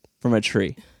really... From a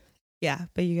tree. Yeah,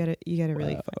 but you gotta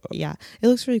really... Yeah, it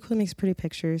looks really cool. It makes pretty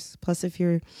pictures. Plus,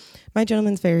 my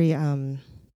gentleman's very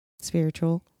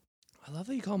spiritual. I love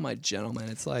that you call him my gentleman.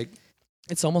 It's like...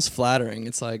 It's almost flattering.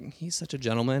 It's like, he's such a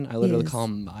gentleman. I literally call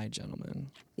him my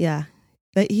gentleman. Yeah,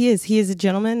 but he is. He is a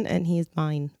gentleman, and he is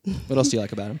mine. What else do you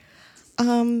like about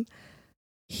him?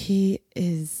 He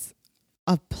is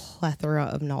a plethora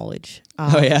of knowledge.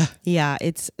 Oh yeah, yeah.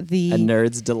 It's a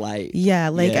nerd's delight. Yeah,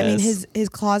 like I mean, Yes. his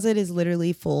closet is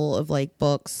literally full of like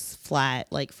books, flat,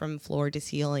 like from floor to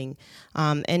ceiling,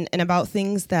 and about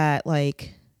things that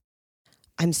like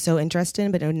I'm so interested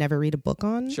in, but I would never read a book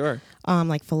on. Sure.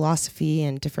 Like philosophy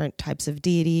and different types of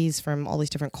deities from all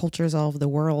these different cultures all over the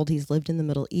world. He's lived in the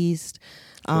Middle East.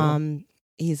 Cool.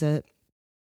 He's in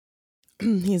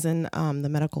the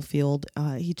medical field.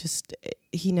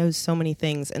 He knows so many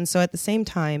things. And so at the same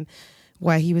time,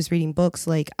 while he was reading books,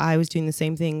 like I was doing the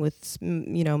same thing with,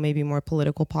 maybe more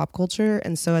political pop culture.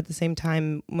 And so at the same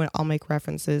time, when I'll make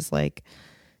references like,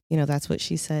 that's what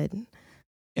she said.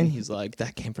 And he's like,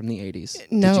 that came from the 80s.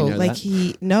 No, Did you know like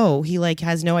that? he like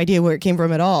has no idea where it came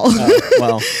from at all.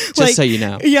 Well, just Like, so you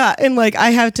know. Yeah, and like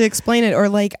I have to explain it, or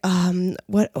like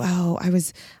what? Oh,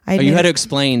 You had to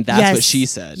explain that's what she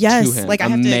said to him. Like I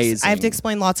Amazing. have to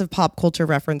explain lots of pop culture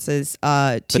references to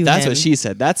him. But that's what she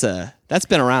said. That's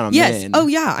been around a Yes. minute. Oh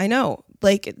yeah, I know.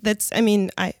 Like that's. I mean,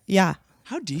 yeah.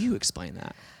 How do you explain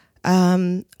that?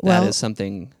 Well, That is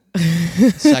something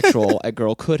sexual a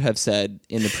girl could have said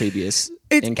in the previous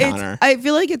encounter. I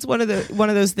feel like it's one of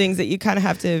those things that you kind of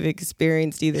have to have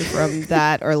experienced either from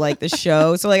that or like the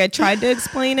show. So like I tried to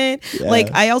explain it. Yeah.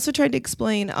 Like I also tried to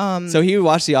explain. So he would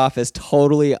watch The Office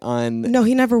totally No,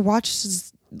 he never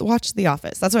watched The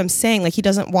Office. That's what I'm saying. Like he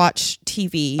doesn't watch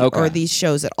TV or these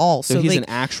shows at all. So he's like, an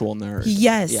actual nerd.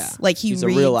 Yes. Yeah. Like he's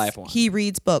reads, a real life one. He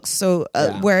reads books. So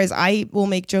whereas I will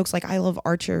make jokes like I love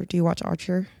Archer. Do you watch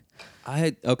Archer?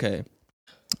 Okay.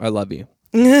 I love you.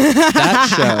 That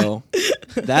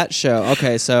show.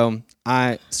 Okay, so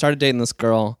I started dating this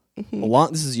girl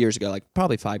this is years ago, like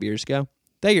probably 5 years ago.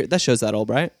 That show's that old,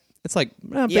 right? It's like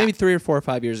maybe 3 or 4 or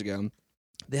 5 years ago.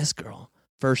 This girl,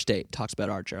 first date, talks about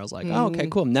Archer. I was like, oh, okay,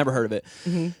 cool. Never heard of it.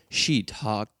 She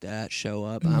talked that show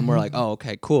up. And we're like, oh,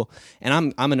 okay, cool.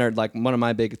 And I'm a nerd. Like one of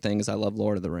my big things, I love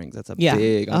Lord of the Rings. That's a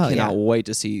big. I cannot wait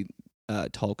to see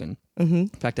Tolkien. In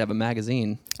fact, I have a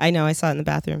magazine. I know. I saw it in the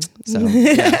bathroom. So,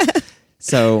 yeah.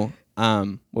 So,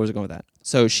 where was I going with that?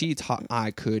 So I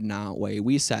could not wait.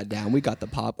 We sat down. We got the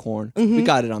popcorn. We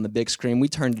got it on the big screen. We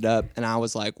turned it up, and I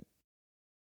was like,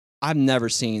 I've never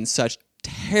seen such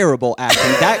terrible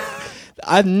acting.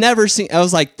 I've never seen. I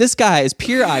was like, this guy is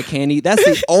pure eye candy. That's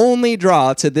the only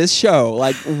draw to this show.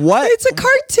 Like, what? It's a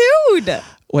cartoon.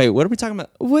 Wait, what are we talking about?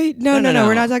 Wait, no.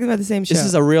 We're not talking about the same show. This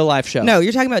is a real life show. No,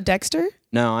 you're talking about Dexter?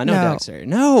 No, I know No. Dexter.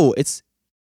 No, it's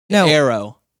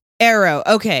Arrow. Arrow.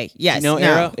 Okay. Yes. You know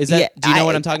Arrow? Is that? Do you know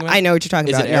what I'm talking about? I know what you're talking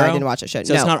Is about. it No, I Arrow? didn't watch that show.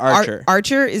 So it's not Archer.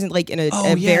 Archer isn't like in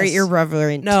a very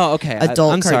irreverent. No, okay.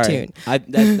 Adult I'm cartoon. Sorry.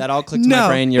 That all clicked in No, my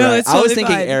brain. You're no, right. it's I was totally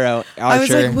thinking fine. Arrow. Archer. I was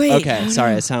like, wait. Okay,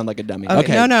 sorry. I sounded like a dummy.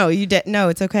 Okay. No, you did. No,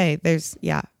 it's okay. That's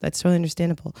totally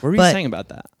understandable. What were you saying about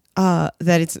that?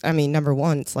 That it's. I mean, number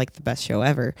one, it's like the best show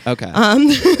ever. Okay.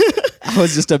 I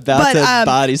was just about to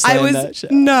body slam that show.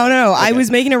 No. Okay. I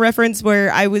was making a reference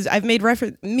where I've made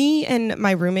reference. Me and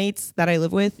my roommates that I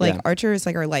live with, like Archer is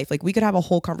like our life. Like we could have a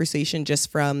whole conversation just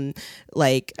from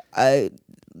like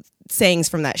sayings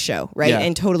from that show, right? Yeah.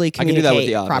 And totally I can do that with communicate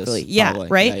The Office, properly. Yeah, probably.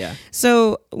 right? Yeah.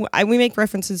 So we make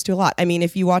references to a lot. I mean,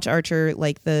 if you watch Archer,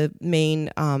 like the main,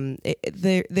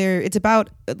 it's about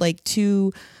like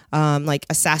two like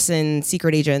assassin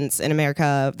secret agents in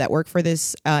America that work for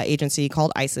this agency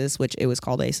called ISIS, which it was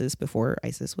called ISIS before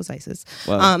ISIS was ISIS.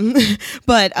 Wow.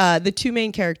 But the two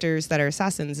main characters that are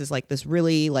assassins is like this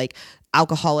really like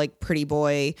alcoholic pretty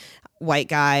boy white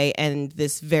guy and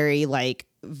this very like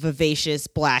vivacious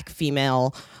black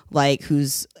female like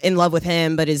who's in love with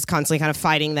him but is constantly kind of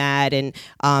fighting that. And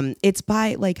it's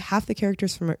by like half the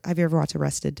characters from, have you ever watched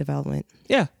Arrested Development?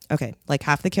 Yeah. Okay, like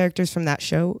half the characters from that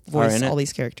show voice all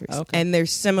these characters. Okay. And they're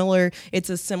similar. It's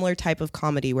a similar type of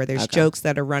comedy where there's jokes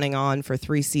that are running on for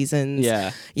 3 seasons.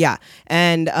 Yeah. Yeah.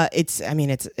 And it's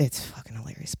fucking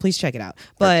hilarious. Please check it out.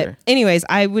 But sure. anyways,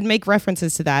 I would make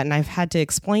references to that and I've had to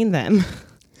explain them.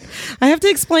 I have to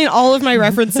explain all of my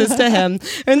references to him.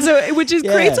 And so, which is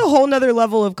creates a whole nother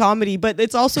level of comedy, but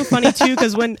it's also funny too,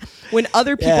 because when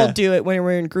other people do it, when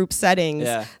we're in group settings,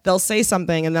 they'll say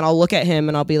something and then I'll look at him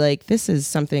and I'll be like, this is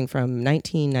something from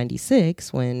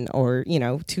 1996 or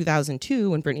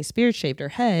 2002 when Britney Spears shaved her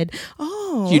head.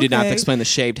 Oh, You did not explain the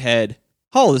shaved head.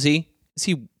 How old is he? Is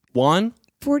he 1?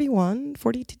 41,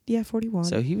 42, yeah, 41.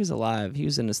 So he was alive. He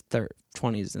was in his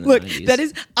 20s in the Look,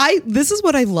 90s. This is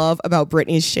what I love about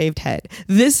Britney's shaved head.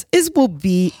 Will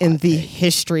be in the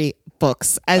history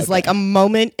books as like a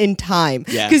moment in time.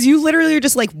 Yeah. Because you literally are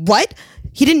just like, what?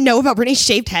 He didn't know about Britney's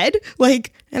shaved head?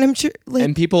 Like, and I'm sure like,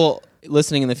 and people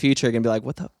listening in the future are going to be like,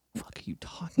 what the fuck are you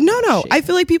talking about? No. Shaved? I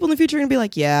feel like people in the future are going to be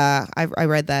like, yeah, I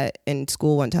read that in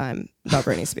school one time about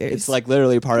Britney Spears. It's like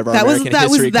literally part of our American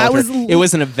history culture. It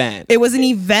was an event. It was an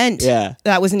event. Yeah.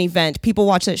 That was an event. People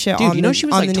watch that shit Dude, on she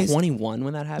was like 21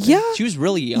 when that happened? Yeah. She was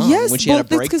really young when she had a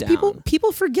breakdown. Because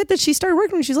people forget that she started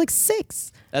working when she was like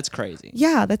 6. That's crazy.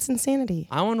 Yeah, that's insanity.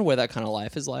 I wonder what that kind of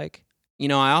life is like. I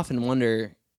often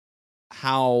wonder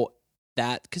how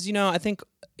that, because I think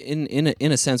in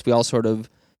a sense we all sort of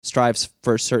strive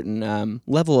for a certain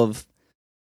level of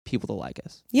people to like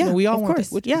us. Yeah, we all of want course.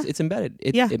 that, which Yeah. it's embedded.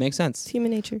 It makes sense. It's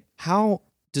human nature. How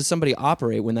does somebody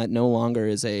operate when that no longer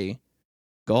is a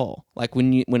goal? Like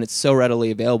when it's so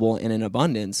readily available and in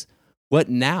abundance, what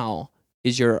now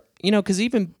is your, because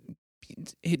even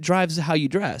it drives how you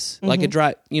dress. Mm-hmm. Like it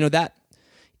drive, that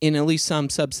in at least some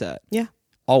subset. Yeah.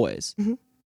 Always. Mm-hmm.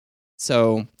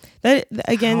 So that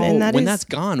again, when that's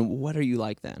gone, what are you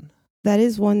like then? That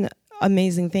is one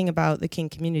amazing thing about the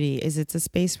kink community is it's a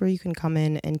space where you can come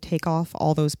in and take off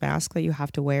all those masks that you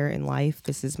have to wear in life.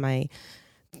 This is my,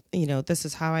 this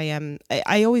is how I am.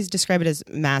 I always describe it as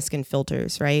mask and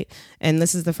filters, right? And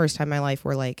this is the first time in my life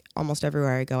where like almost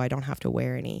everywhere I go, I don't have to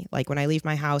wear any. Like when I leave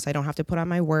my house, I don't have to put on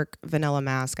my work vanilla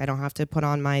mask. I don't have to put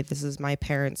on this is my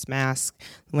parents' mask.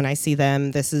 When I see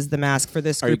them, this is the mask for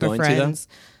this group of friends.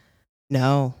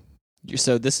 No.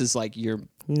 So this is like your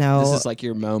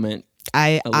moment.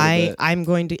 I'm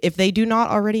going to, if they do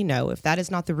not already know, if that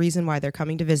is not the reason why they're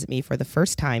coming to visit me for the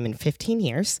first time in 15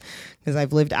 years, because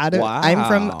I've lived out of, wow.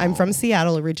 I'm from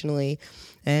Seattle originally,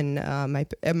 and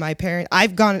my parents, I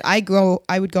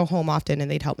would go home often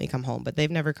and they'd help me come home, but they've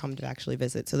never come to actually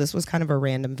visit. So this was kind of a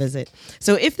random visit.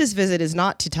 So if this visit is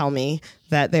not to tell me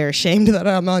that they're ashamed that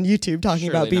I'm on YouTube talking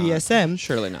about BDSM,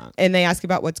 surely not, and they ask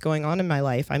about what's going on in my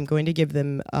life, I'm going to give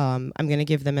them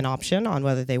an option on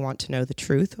whether they want to know the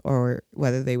truth or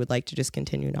whether they would like to just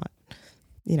continue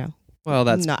well,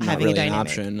 that's not not having really a an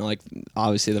dynamic. option. Like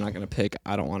obviously they're not going to pick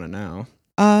I don't want to know.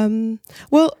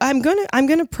 Well, I'm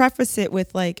gonna preface it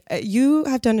with like you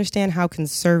have to understand how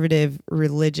conservative,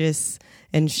 religious,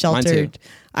 and sheltered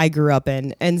I grew up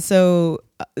in, and so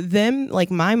them like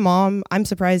my mom. I'm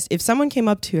surprised if someone came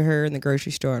up to her in the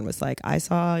grocery store and was like, "I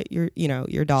saw your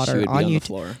daughter She would on be on YouTube." the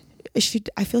floor.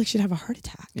 I feel like she'd have a heart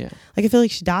attack. Yeah. Like I feel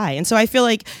like she'd die. And so I feel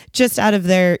like just out of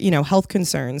their, health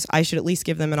concerns, I should at least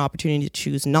give them an opportunity to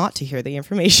choose not to hear the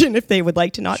information if they would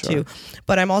like to not to.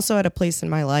 But I'm also at a place in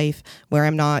my life where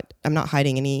I'm not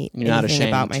hiding anything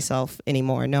about myself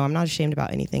anymore. No, I'm not ashamed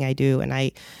about anything I do. And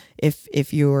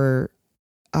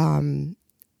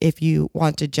if you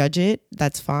want to judge it,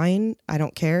 that's fine. I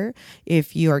don't care.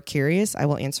 If you are curious, I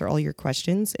will answer all your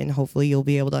questions and hopefully you'll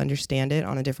be able to understand it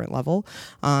on a different level.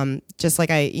 Just like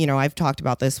I've talked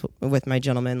about this with my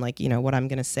gentleman, like, what I'm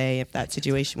going to say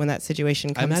when that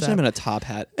situation comes up. I imagine him in a top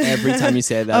hat every time you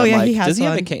say that. Oh, I'm yeah, like, he has does he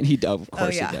have a one. cane? Of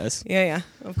course he does. Yeah,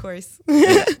 of course.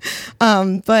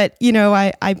 But,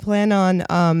 I plan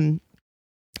on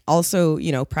also,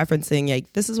 preferencing,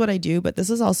 like, this is what I do, but this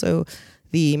is also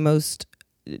the most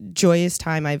joyous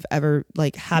time I've ever,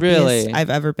 like, happiest Really? I've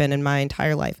ever been in my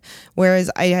entire life. Whereas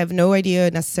I have no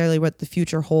idea necessarily what the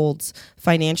future holds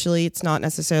financially. It's not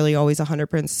necessarily always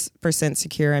 100%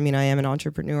 secure. I mean, I am an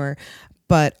entrepreneur,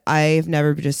 but I've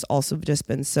never just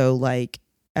been so, like,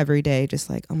 every day just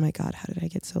like, oh my God, how did I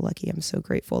get so lucky? I'm so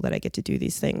grateful that I get to do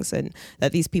these things and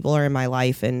that these people are in my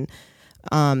life, and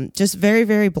just very,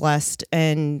 very blessed,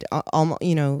 and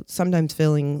sometimes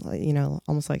feeling like,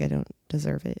 almost like I don't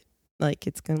deserve it. Like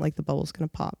it's gonna, like the bubble's gonna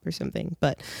pop or something.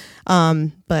 But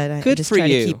I Good just for try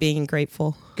you. to keep being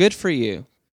grateful. Good for you.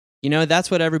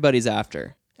 That's what everybody's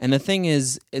after. And the thing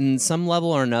is, in some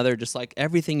level or another, just like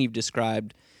everything you've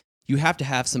described, you have to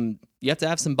have some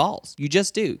balls. You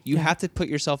just do. You have to put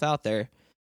yourself out there,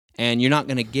 and you're not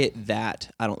going to get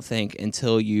that, I don't think,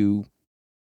 until you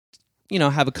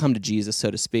have a come to Jesus,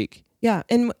 so to speak. Yeah,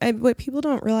 and what people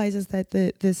don't realize is that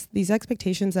these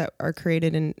expectations that are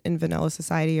created in vanilla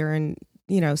society or in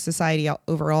society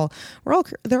overall,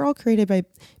 they're all created by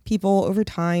people over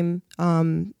time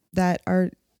that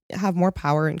have more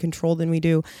power and control than we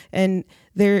do, and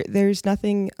there's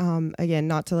nothing again,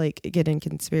 not to like get in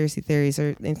conspiracy theories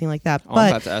or anything like that. But I'm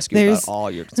about to ask you about all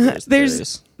your conspiracy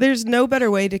theories. There's no better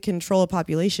way to control a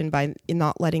population by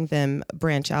not letting them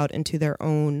branch out into their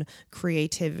own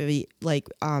creativity, like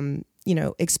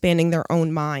expanding their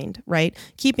own mind, right?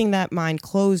 Keeping that mind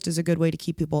closed is a good way to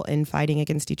keep people fighting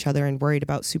against each other and worried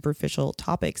about superficial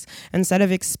topics. Instead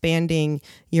of expanding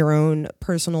your own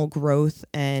personal growth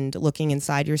and looking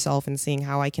inside yourself and seeing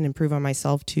how I can improve on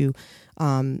myself to,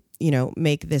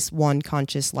 make this one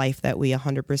conscious life that we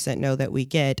 100% know that we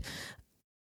get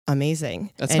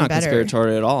amazing. That's and not better.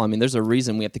 conspiratorial at all. I mean, there's a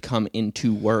reason we have to come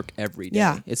into work every day.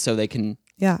 Yeah. It's so they can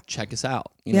check us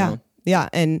out. Yeah.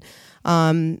 And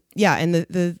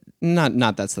the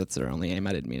not that's their only aim.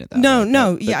 I didn't mean it that no, way.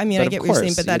 No. But, Yeah. I mean, I get what you're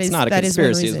saying, but it's not a that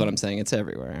conspiracy is what I'm saying. It's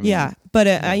everywhere. I mean, yeah. But,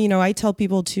 I tell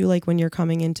people too, like when you're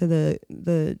coming into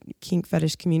the kink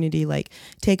fetish community, like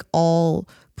take all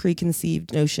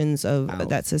preconceived notions of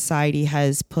that society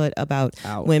has put about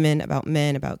women, about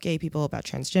men, about gay people, about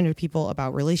transgender people,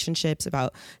 about relationships,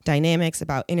 about dynamics,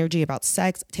 about energy, about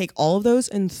sex. Take all of those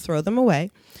and throw them away.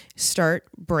 Start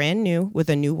brand new with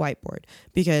a new whiteboard,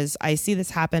 because I see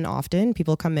this happen often.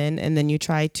 People come in and then you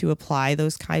try to apply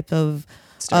those type of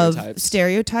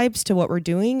stereotypes to what we're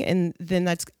doing, and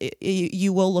then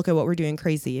you will look at what we're doing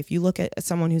crazy. If you look at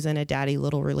someone who's in a daddy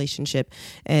little relationship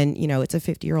and it's a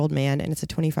 50-year-old man and it's a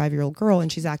 25-year-old girl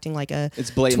and she's acting like a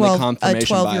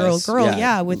 12-year-old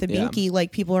girl with a binky,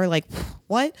 like people are like,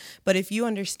 what? But if you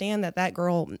understand that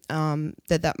girl,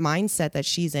 that mindset that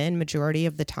she's in majority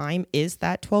of the time is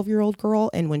that 12-year-old girl,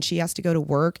 and when she has to go to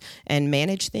work and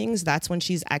manage things, that's when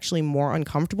she's actually more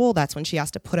uncomfortable. That's when she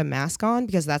has to put a mask on,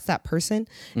 because that's that person.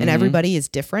 And everybody is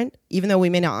different. Even though we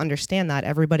may not understand that,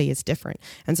 everybody is different.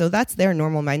 And so that's their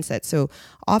normal mindset. So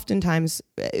oftentimes,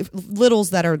 littles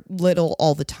that are little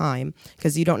all the time,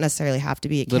 because you don't necessarily have to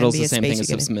be. It Little's can be the same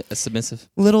space thing as a submissive.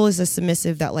 Little is a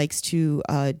submissive that likes to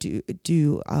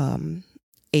do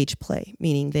age play,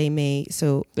 meaning they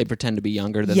pretend to be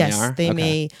younger than they are. Yes, they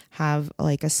may have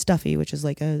like a stuffy, which is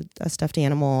like a stuffed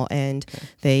animal, and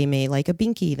they may like a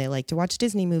binky. They like to watch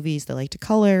Disney movies. They like to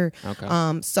color.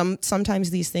 Sometimes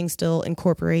these things still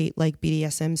incorporate like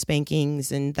BDSM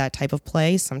spankings and that type of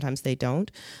play. Sometimes they don't.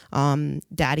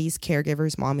 Daddies,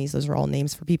 caregivers, mommies, those are all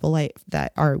names for people like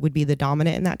that would be the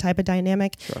dominant in that type of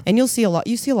dynamic. Sure. And you see a lot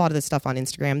of this stuff on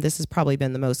Instagram. This has probably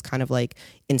been the most kind of like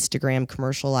Instagram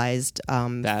commercialized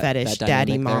fetish,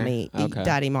 daddy mommy,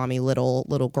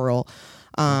 little girl.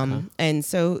 And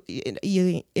so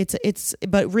it's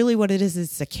but really what it is,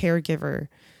 it's a caregiver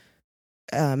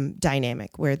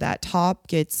dynamic where that top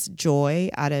gets joy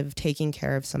out of taking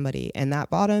care of somebody and that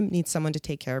bottom needs someone to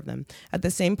take care of them. At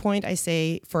the same point, I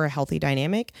say for a healthy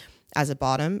dynamic, as a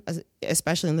bottom,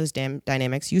 especially in those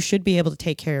dynamics, you should be able to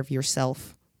take care of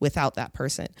yourself without that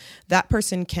person. That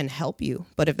person can help you,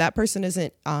 but if that person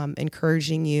isn't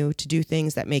encouraging you to do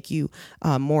things that make you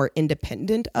more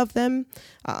independent of them,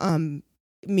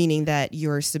 meaning that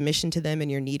your submission to them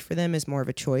and your need for them is more of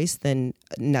a choice than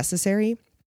necessary,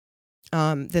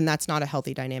 then that's not a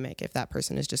healthy dynamic. If that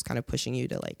person is just kind of pushing you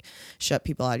to like shut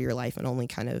people out of your life and only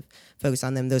kind of focus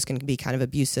on them, those can be kind of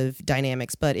abusive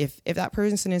dynamics. But if that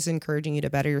person is encouraging you to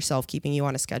better yourself, keeping you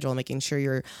on a schedule, making sure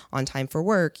you're on time for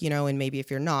work, and maybe if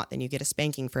you're not, then you get a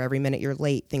spanking for every minute you're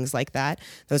late, things like that.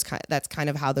 That's kind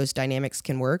of how those dynamics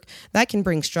can work. That can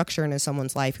bring structure into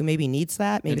someone's life who maybe needs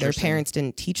that. Maybe their parents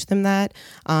didn't teach them that.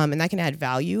 And that can add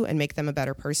value and make them a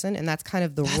better person. And that's kind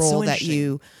of the role that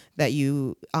you that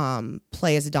you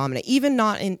play as a dominant, even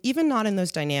not in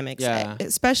those dynamics. Yeah.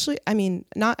 Especially, I mean,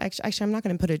 not actually, I'm not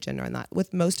going to put a gender on that.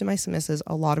 With most of my submissives,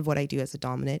 a lot of what I do as a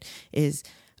dominant is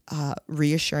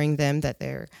reassuring them that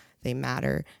they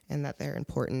matter and that they're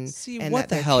important. See, and what that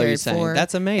the they're hell are you cared saying? for.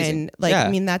 That's amazing. And like, Yeah. I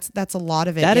mean, that's a lot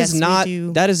of it. That Yes, is not we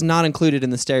do. that is not included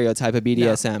in the stereotype of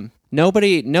BDSM.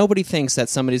 Nobody thinks that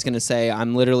somebody's going to say,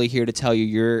 "I'm literally here to tell you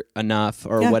you're enough"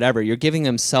 or whatever. You're giving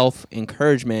them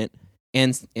self-encouragement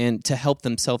and to help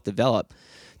them self-develop.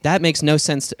 That makes no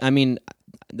sense. I mean,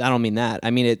 I don't mean that.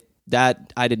 I mean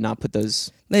that I did not put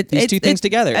these two things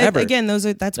together ever. Again,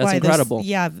 that's why incredible.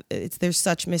 There's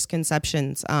such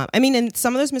misconceptions. I mean, and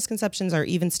some of those misconceptions are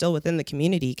even still within the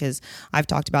community, because I've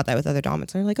talked about that with other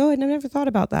dominants. They're like, "Oh, I'd never thought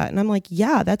about that," and I'm like,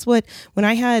 "Yeah, that's what."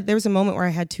 There was a moment where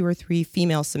I had 2 or 3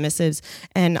 female submissives,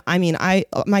 and I mean,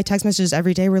 my text messages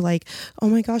every day were like, "Oh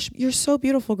my gosh, you're so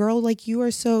beautiful, girl! Like you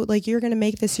are so you're gonna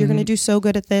make this. You're gonna do so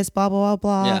good at this. Blah blah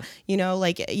blah blah."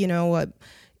 Yeah.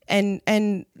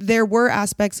 And there were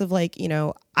aspects of like,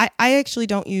 I actually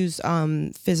don't use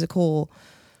physical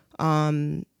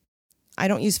I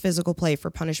don't use physical play for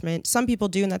punishment. Some people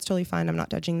do, and that's totally fine. I'm not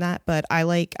judging that, but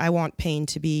I want pain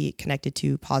to be connected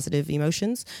to positive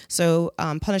emotions. So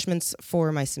punishments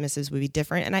for my submissives would be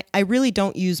different, and I really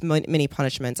don't use many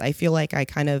punishments. I feel like I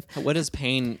kind of. What is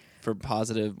pain for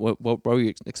positive? What were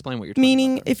you explain what you're talking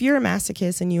meaning about? If you're a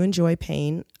masochist and you enjoy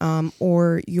pain,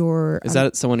 or you're is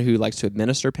that someone who likes to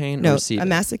administer pain? No, or receive a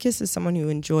masochist is someone who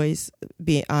enjoys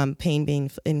pain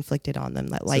being inflicted on them.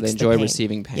 That likes they enjoy the pain.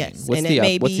 receiving pain. Yes, What's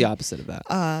the opposite of that?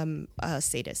 A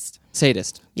sadist.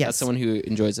 Sadist. Yes. That's someone who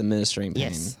enjoys administering pain.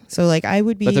 Yes. So like I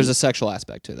would be. But there's a sexual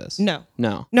aspect to this. No,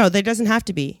 there doesn't have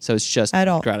to be. So it's just at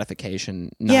all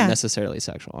gratification, not necessarily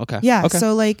sexual. Okay. Yeah. Okay.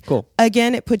 So like, cool.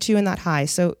 Again, it puts you in that high.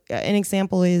 So an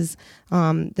example is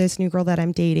this new girl that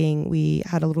I'm dating. We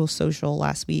had a little social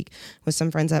last week with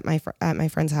some friends at my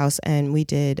friend's house, and we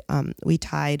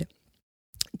tied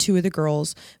 2 of the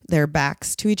girls, their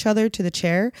backs to each other, to the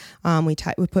chair. We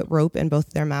put rope in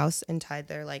both their mouths and tied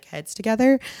their like heads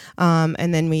together.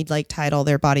 And then we like tied all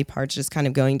their body parts, just kind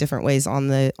of going different ways on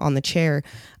the chair.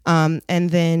 And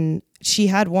then she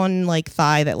had one like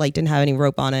thigh that like didn't have any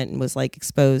rope on it and was like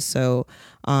exposed. So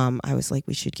I was like,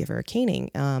 we should give her a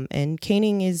caning. And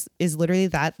caning is literally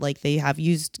that. Like they have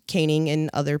used caning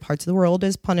in other parts of the world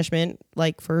as punishment,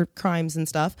 like for crimes and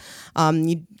stuff.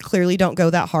 You clearly don't go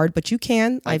that hard, but you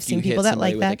can. Like I've seen people that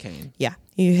like that. Cane. Yeah,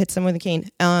 you hit someone with a cane.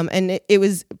 And it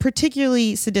was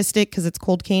particularly sadistic because it's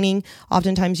cold caning.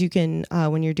 Oftentimes you can,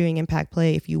 when you're doing impact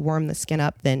play, if you warm the skin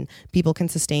up, then people can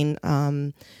sustain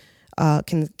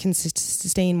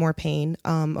sustain more pain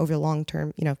over the long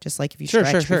term, just like if you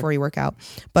stretch before you work out.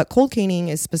 But cold caning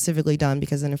is specifically done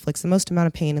because it inflicts the most amount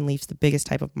of pain and leaves the biggest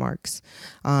type of marks.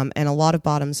 And a lot of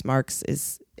bottoms marks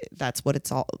that's what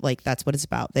it's all like. That's what it's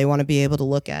about. They want to be able to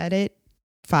look at it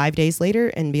 5 days later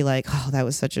and be like, oh, that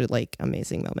was such a like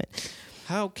amazing moment.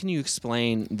 How can you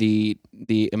explain the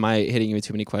am I hitting you with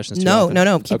too many questions? No.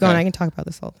 Keep going. I can talk about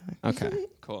this all the time. Okay,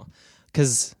 cool.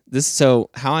 Because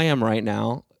how I am right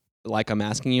now, like I'm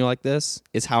asking you like this,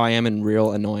 is how I am in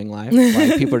real annoying life.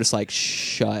 Like people are just like,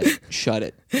 shut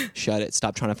it.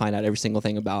 Stop trying to find out every single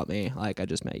thing about me. Like I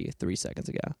just met you 3 seconds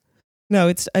ago. No,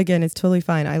 it's totally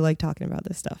fine. I like talking about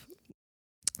this stuff.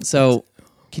 So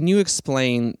can you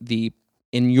explain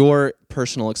in your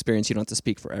personal experience, you don't have to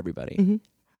speak for everybody.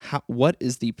 Mm-hmm. What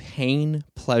is the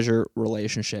pain-pleasure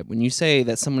relationship? When you say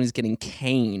that someone is getting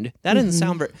caned, that doesn't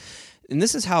sound very... And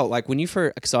this is how, like, when you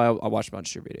first... So I watched a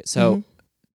bunch of your videos. So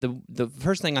the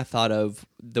first thing I thought of,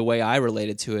 the way I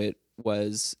related to it,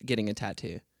 was getting a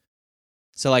tattoo.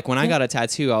 So, like, when I got a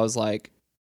tattoo,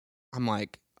 I'm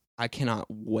like, I cannot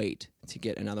wait to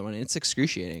get another one. It's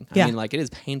excruciating. I mean, like, it is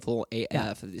painful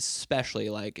AF, especially,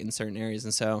 like, in certain areas.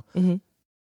 And so...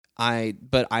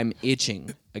 But I'm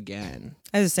itching again.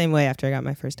 I was the same way after I got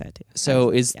my first tattoo. So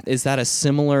is that a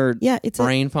similar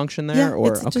brain function there? Yeah,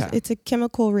 or it's a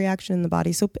chemical reaction in the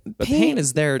body. So pain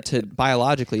is there to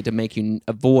biologically to make you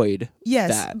avoid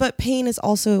that. But pain is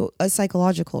also a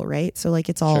psychological, right? So like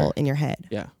it's all in your head.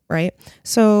 Yeah. Right?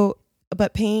 So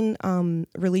but pain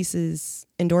releases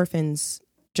endorphins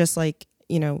just like,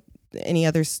 any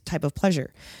other type of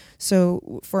pleasure.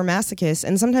 So for masochists,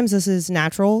 and sometimes this is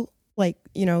natural, like,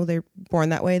 they're born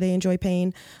that way. They enjoy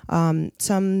pain.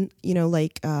 Some,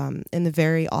 like in the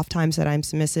very off times that I'm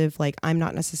submissive, like I'm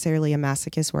not necessarily a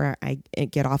masochist where I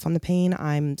get off on the pain.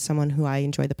 I'm someone who I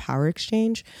enjoy the power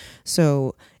exchange.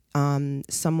 So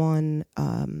someone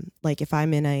like if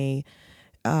I'm in a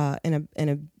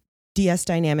DS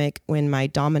dynamic when my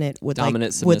dominant would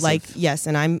like yes,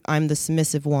 and I'm the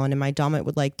submissive one, and my dominant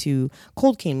would like to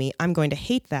cold cane me. I'm going to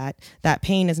hate that. That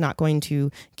pain is not going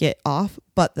to get off,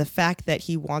 but the fact that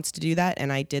he wants to do that,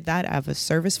 and I did that out of a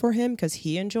service for him because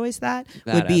he enjoys that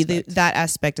would be that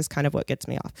aspect is kind of what gets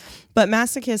me off. But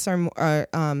masochists are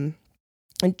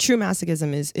and true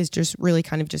masochism is just really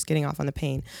kind of just getting off on the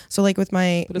pain. So like with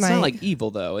my, but it's not like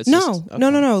evil though. It's no.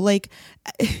 Like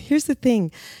here's the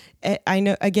thing. I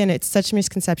know, again, it's such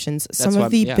misconceptions. Some of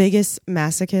the biggest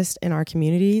masochists in our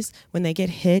communities, when they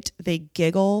get hit, they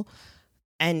giggle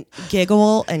and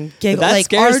giggle and giggle. That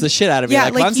scares the shit out of me. Yeah,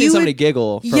 like if I'm seeing somebody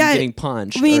giggle from getting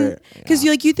punched. I mean, because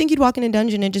you think you'd walk in a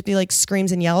dungeon and just be like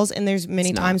screams and yells, and there's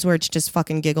many times where it's just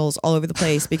fucking giggles all over the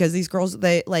place because these girls,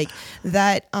 they like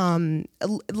that.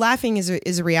 Laughing is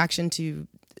a reaction to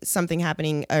something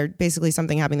happening, or basically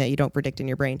something happening that you don't predict in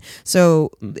your brain. So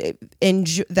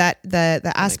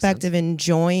the aspect of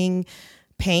enjoying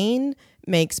pain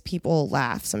makes people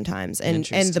laugh sometimes, and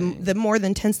the more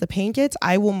intense the pain gets,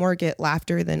 I will more get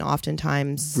laughter than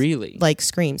oftentimes really like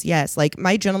screams. Yes, like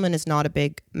my gentleman is not a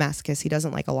big masochist. He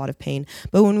doesn't like a lot of pain,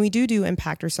 but when we do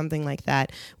impact or something like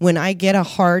that, when I get a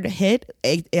hard hit,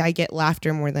 I get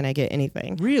laughter more than I get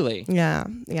anything. Really? Yeah.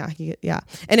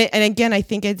 And again, I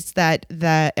think it's that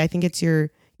I think it's your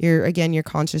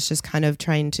conscious just kind of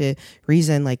trying to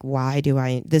reason like,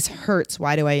 this hurts,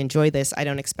 why do I enjoy this? I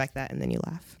don't expect that, and then you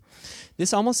laugh.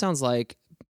 This almost sounds like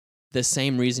the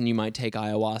same reason you might take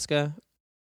ayahuasca,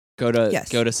 go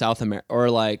to South America, or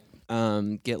like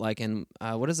get like in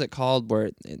what is it called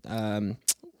where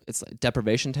it's like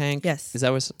deprivation tank. Yes, is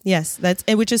that what? Yes,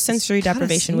 which is sensory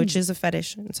deprivation, which is a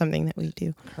fetish and something that we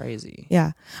do. Crazy.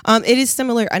 Yeah, it is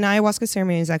similar. An ayahuasca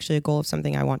ceremony is actually a goal of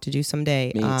something I want to do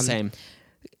someday. Same.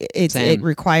 It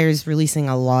requires releasing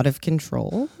a lot of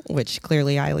control, which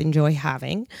clearly I enjoy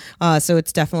having. So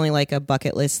it's definitely like a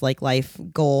bucket list, like life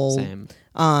goal. Same.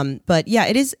 But yeah,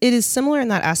 it is similar in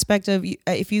that aspect of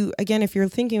if you're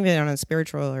thinking of it on a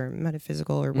spiritual or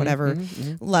metaphysical or whatever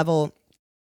level.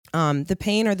 The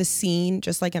pain or the scene,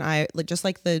 just like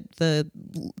the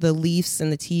leaves and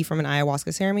the tea from an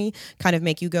ayahuasca ceremony, kind of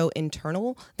make you go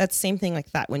internal. That's the same thing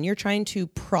like that. When you're trying to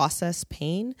process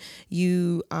pain,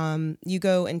 you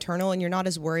go internal, and you're not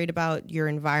as worried about your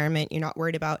environment. You're not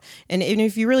worried about, and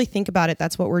if you really think about it,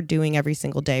 that's what we're doing every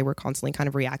single day. We're constantly kind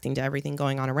of reacting to everything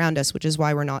going on around us, which is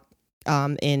why we're not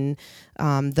in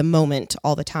the moment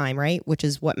all the time, right? Which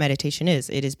is what meditation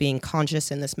is. It is being conscious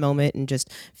in this moment and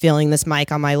just feeling this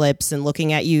mic on my lips and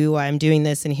looking at you. I'm doing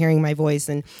this and hearing my voice,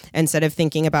 and instead of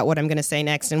thinking about what I'm going to say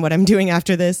next and what I'm doing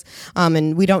after this.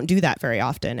 And we don't do that very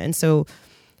often. And so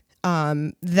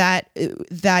that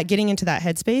getting into that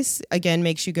headspace again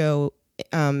makes you go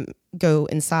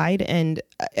inside, and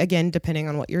again, depending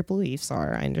on what your beliefs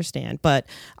are, I understand, but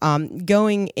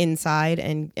going inside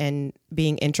and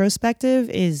being introspective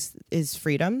is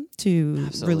freedom to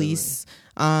Absolutely. Release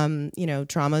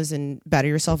traumas and better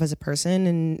yourself as a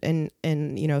person, and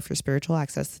if you're spiritual,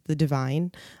 access the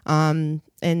divine,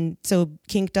 and so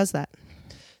kink does that.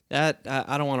 That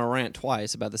I don't want to rant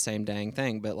twice about the same dang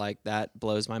thing, but like that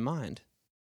blows my mind.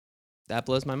 Yeah,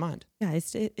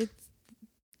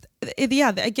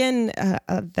 again,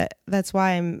 that's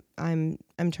why I'm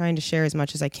trying to share as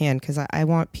much as I can, because I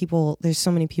want people. There's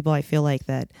so many people I feel like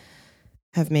that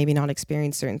have maybe not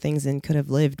experienced certain things and could have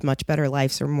lived much better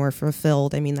lives or more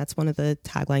fulfilled. I mean, that's one of the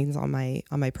taglines on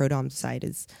my pro-dom site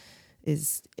is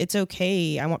it's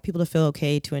okay. I want people to feel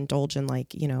okay to indulge in,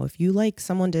 like, if you like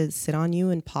someone to sit on you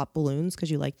and pop balloons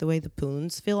because you like the way the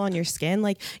poons feel on your skin,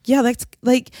 like, yeah, that's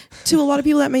like, to a lot of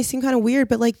people that may seem kind of weird,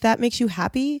 but like that makes you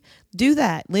happy. Do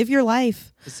that. Live your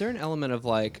life. Is there an element of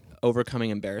like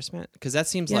overcoming embarrassment? Because that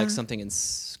seems like something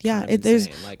there's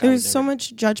so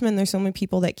much judgment. There's so many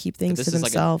people that keep things to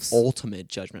themselves. Like an ultimate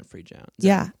judgment-free zone.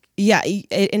 Yeah,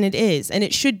 and it is, and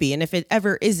it should be, and if it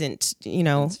ever isn't,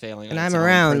 it's failing and I'm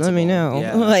around, let me know.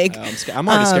 Yeah. Like, I'm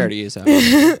already scared of you.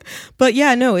 So. But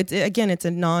yeah, no, it's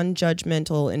a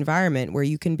non-judgmental environment where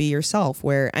you can be yourself.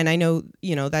 And I know,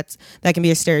 that can be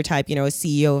a stereotype. A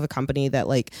CEO of a company that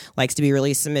likes to be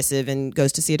really submissive and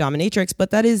goes to see a dominatrix,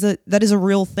 but that is a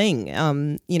real thing.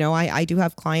 I do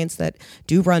have clients that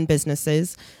do run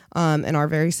businesses. And are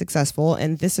very successful,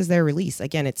 and this is their release.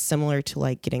 Again, it's similar to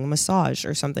like getting a massage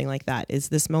or something like that. Is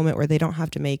this moment where they don't have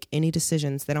to make any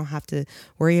decisions. They don't have to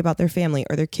worry about their family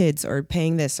or their kids or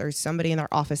paying this, or somebody in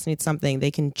their office needs something.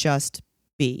 They can just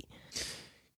be.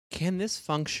 Can this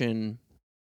function,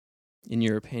 in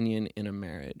your opinion, in a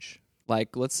marriage?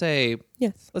 Like, let's say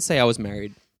I was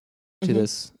married to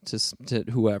to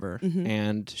whoever,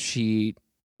 and she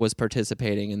was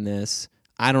participating in this.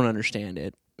 I don't understand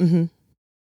it.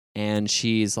 and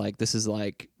she's like, this is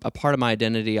like a part of my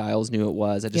identity. I always knew it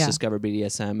was. I just Yeah. discovered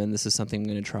BDSM, and this is something I'm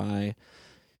going to try.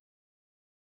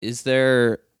 Is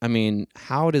there, I mean,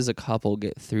 how does a couple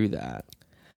get through that?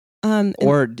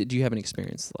 Or did you have an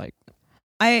experience like?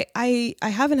 I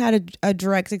haven't had a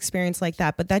direct experience like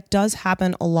that, but that does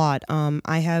happen a lot.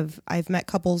 I've met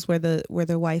couples where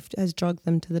the wife has drugged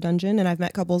them to the dungeon, and I've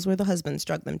met couples where the husband's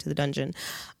drugged them to the dungeon.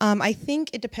 I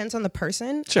think it depends on the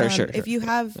person. Sure. If you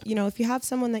have, if you have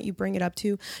someone that you bring it up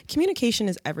to, communication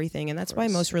is everything, and that's why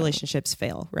most relationships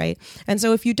fail, right? And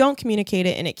so if you don't communicate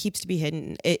it and it keeps to be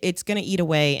hidden, it's going to eat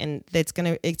away, and it's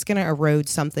gonna erode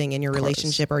something in your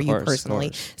relationship or you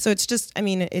personally. So it's just, I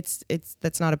mean, it's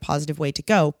that's not a positive way to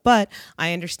go. But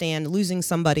I understand losing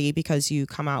somebody because you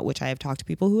come out, which I have talked to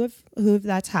people who have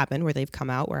that's happened, where they've come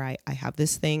out where I have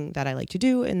this thing that I like to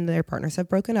do, and their partners have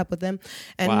broken up with them,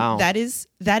 and that is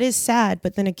sad.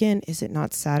 But then again, is it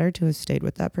not sadder to have stayed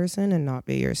with that person and not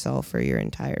be yourself for your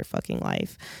entire fucking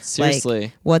life? Seriously,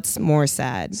 like, what's more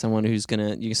sad? Someone who's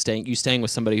you staying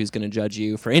with somebody who's gonna judge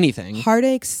you for anything.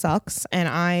 Heartache sucks, and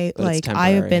I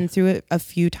have been through it a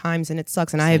few times, and it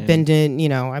sucks. And I have been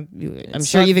to, I'm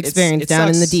sure you've experienced down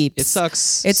in the deep. It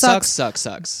sucks. It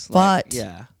sucks. But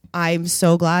yeah, I'm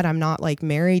so glad I'm not like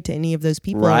married to any of those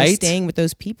people. Right? Or staying with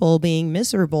those people, being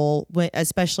miserable.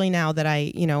 Especially now that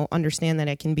I, understand that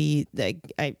I can be.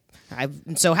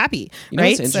 I'm so happy.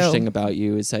 Right? What's interesting about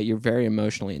you is that you're very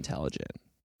emotionally intelligent.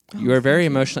 You are very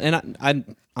emotional, and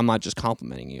I'm not just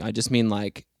complimenting you. I just mean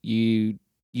like you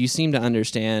seem to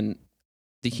understand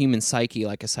the human psyche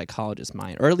like a psychologist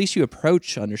might, or at least you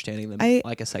approach understanding them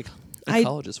like a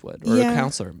psychologist would, or a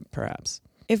counselor perhaps.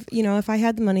 If I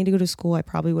had the money to go to school, I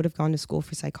probably would have gone to school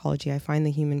for psychology. I find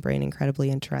the human brain incredibly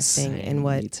interesting, and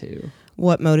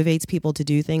what motivates people to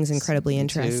do things incredibly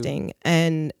interesting.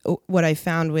 And what I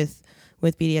found with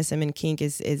BDSM and kink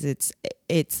is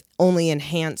it's only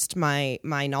enhanced my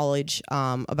knowledge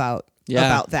about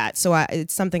that. So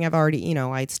it's something I've already,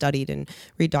 I'd studied and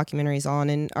read documentaries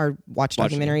on or watch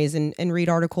documentaries and read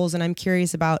articles, and I'm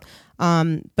curious about.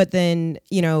 But then,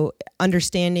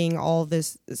 understanding all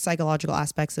this psychological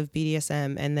aspects of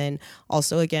BDSM, and then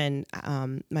also, again,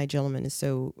 my gentleman is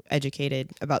so educated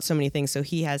about so many things. So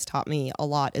he has taught me a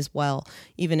lot as well,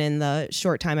 even in the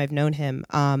short time I've known him.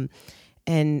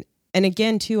 And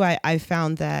again, too, I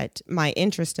found that my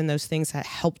interest in those things had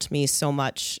helped me so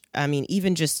much. I mean,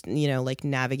 even just, like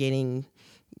navigating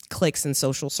cliques and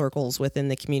social circles within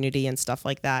the community and stuff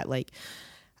like that. Like,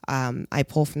 I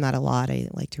pull from that a lot. I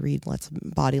like to read lots of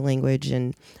body language,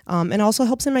 and also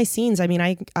helps in my scenes. I mean,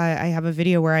 I have a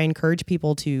video where I encourage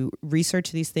people to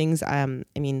research these things. I have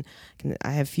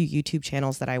a few YouTube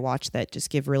channels that I watch that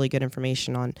just give really good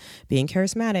information on being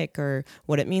charismatic, or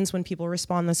what it means when people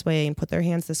respond this way and put their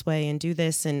hands this way and do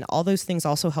this, and all those things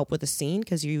also help with the scene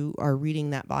because you are reading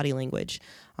that body language.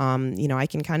 I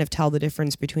can kind of tell the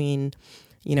difference between,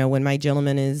 when my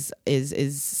gentleman is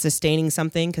sustaining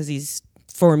something because he's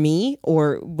for me,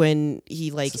 or when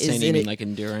he like is in it, like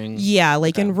enduring. Yeah,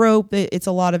 like in rope, it's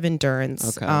a lot of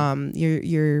endurance. Okay.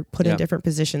 You're put in different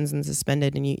positions and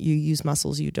suspended, and you use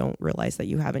muscles you don't realize that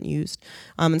you haven't used.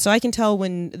 And so I can tell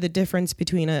when the difference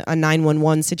between a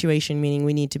 911 situation, meaning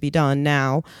we need to be done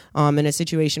now, and a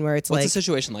situation where it's What's a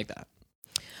situation like that?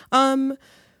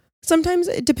 Sometimes,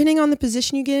 depending on the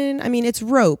position you get in, I mean, it's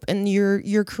rope, and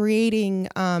you're creating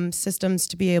systems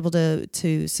to be able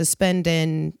to suspend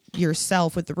in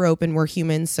yourself with the rope, and we're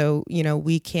humans, so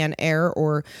we can err,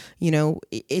 or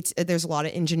there's a lot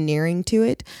of engineering to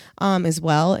it as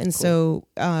well. And cool.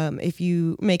 So if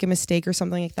you make a mistake or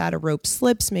something like that, a rope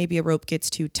slips, maybe a rope gets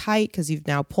too tight because you've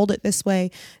now pulled it this way.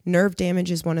 Nerve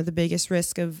damage is one of the biggest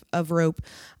risks of rope.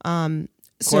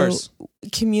 So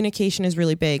communication is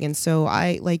really big. And so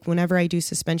whenever I do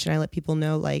suspension, I let people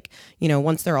know,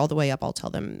 once they're all the way up, I'll tell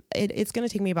them it's going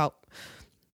to take me about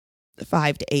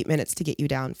 5 to 8 minutes to get you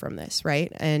down from this.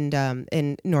 Right. And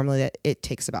normally it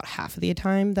takes about half of the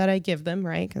time that I give them.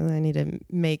 Right. Because I need to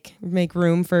make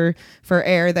room for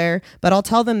air there. But I'll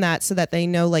tell them that so that they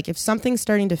know, if something's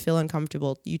starting to feel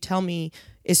uncomfortable, you tell me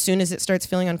as soon as it starts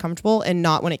feeling uncomfortable, and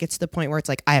not when it gets to the point where it's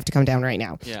like, I have to come down right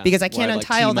now. Yeah. Because I can't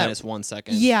untie all that. -1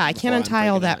 second. Yeah, I can't untie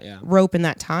all that rope in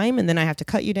that time, and then I have to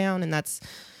cut you down, and that's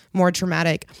more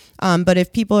traumatic. But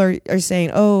if people are saying,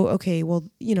 oh, okay, well,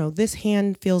 this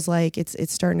hand feels like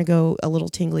it's starting to go a little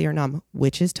tingly or numb,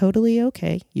 which is totally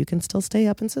okay. You can still stay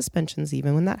up in suspensions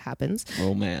even when that happens.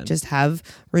 Oh, man. Just have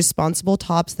responsible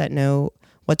tops that know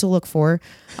what to look for.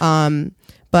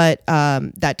 But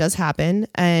that does happen,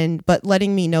 but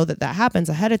letting me know that happens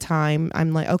ahead of time,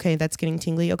 I'm like, okay, that's getting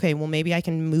tingly. Okay, well, maybe I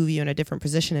can move you in a different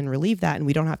position and relieve that, and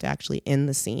we don't have to actually end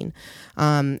the scene.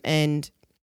 And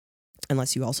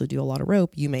unless you also do a lot of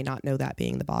rope, you may not know that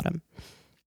being the bottom.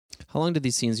 How long do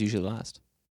these scenes usually last?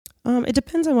 It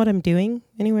depends on what I'm doing.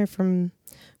 Anywhere from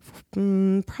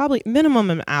probably minimum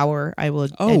an hour, I will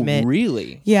admit. Oh,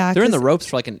 really? Yeah. They're in the ropes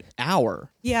for like an hour.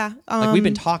 Yeah. Like we've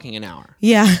been talking an hour.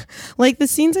 Yeah. Like the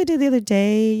scenes I did the other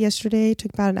day, yesterday,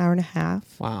 took about an hour and a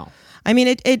half. Wow. I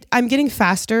mean, I'm getting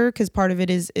faster because part of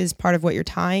it is part of what you're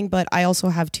tying, but I also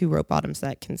have 2 rope bottoms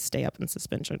that can stay up in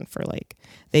suspension for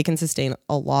they can sustain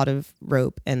a lot of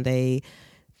rope, and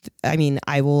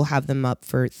I will have them up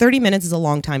for 30 minutes is a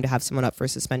long time to have someone up for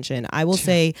suspension. I will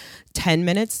say 10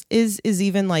 minutes is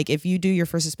even like, if you do your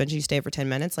first suspension, you stay for 10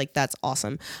 minutes, like that's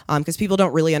awesome. Because people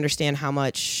don't really understand how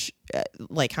much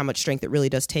strength it really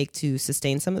does take to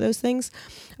sustain some of those things.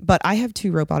 But I have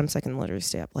 2 rope bottoms that can literally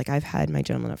stay up. Like I've had my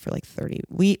gentleman up for like 30.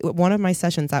 One of my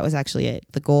sessions, that was actually it.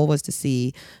 The goal was to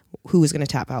see who was going to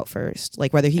tap out first,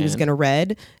 like whether he was going to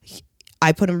red.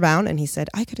 I put him down and he said,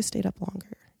 I could have stayed up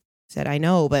longer. Said, I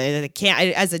know, but I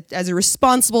can't. As a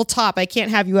responsible top, I can't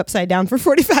have you upside down for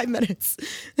 45 minutes.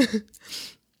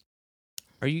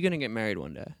 Are you gonna get married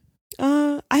one day?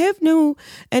 I have no,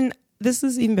 and this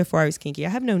is even before I was kinky. I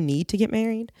have no need to get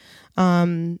married.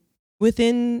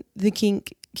 Within the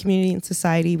kink community and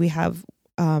society, we have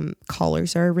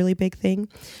collars are a really big thing.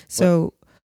 So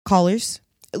collars,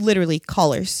 literally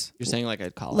collars. You're saying like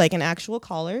a collar, like an actual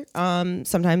collar.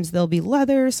 Sometimes they'll be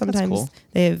leather. Sometimes cool.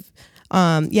 they have.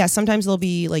 Sometimes they'll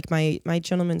be like my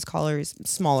gentleman's collar is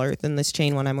smaller than this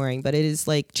chain one I'm wearing, but it is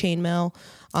like chainmail.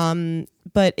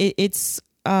 But it's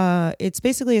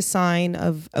basically a sign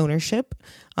of ownership,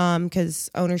 because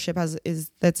ownership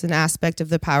that's an aspect of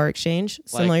the power exchange,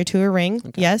 similar to a ring.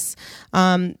 Okay. Yes.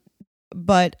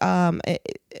 But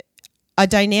a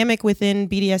dynamic within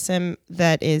BDSM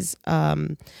that is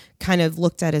kind of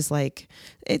looked at as like,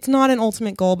 it's not an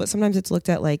ultimate goal, but sometimes it's looked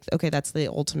at like, okay, that's the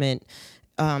ultimate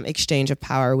exchange of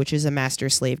power, which is a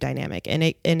master-slave dynamic, and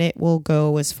it will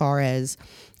go as far as,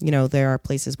 there are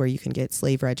places where you can get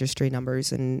slave registry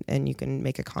numbers, and you can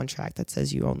make a contract that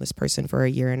says you own this person for a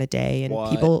year and a day, and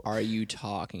what people are you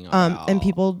talking about? And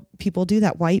people do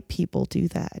that. White people do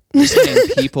that. You're saying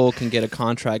people can get a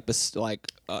contract,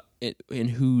 but in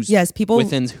whose people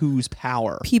within whose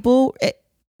power? People.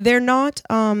 They're not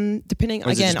depending or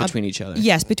is again it just between each other.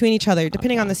 Yes, between each other,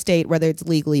 depending on the state, whether it's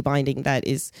legally binding. That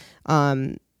is,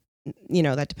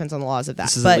 that depends on the laws of that.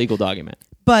 This is a legal document.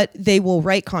 But they will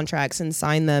write contracts and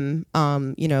sign them.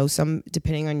 Some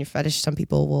depending on your fetish, some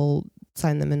people will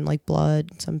sign them in like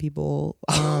blood. Some people,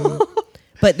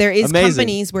 but there is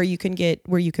companies where you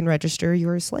can register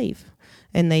you're a slave,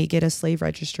 and they get a slave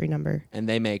registry number, and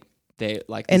they get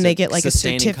like a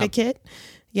certificate.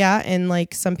 Yeah, and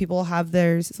like some people have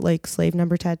their like slave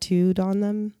number tattooed on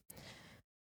them.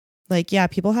 Like, yeah,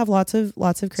 people have lots of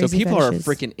crazy. So people fetishes. are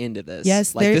freaking into this.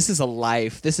 Yes, like this is a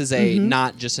life. This is a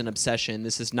not just an obsession.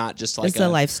 This is not just like a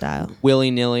lifestyle. Willy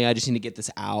nilly. I just need to get this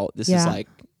out. This is like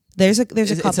there's a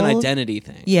couple. It's an identity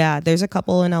thing. Yeah, there's a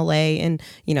couple in LA, and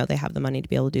they have the money to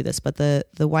be able to do this, but the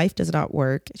wife does not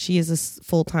work. She is a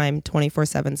full-time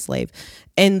 24/7 slave.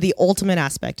 And the ultimate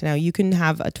aspect, now you can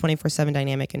have a 24/7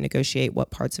 dynamic and negotiate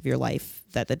what parts of your life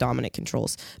that the dominant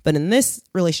controls. But in this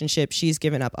relationship, she's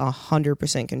given up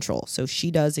 100% control. So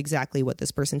she does exactly what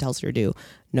this person tells her to do,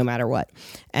 no matter what.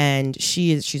 And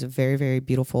she's a very, very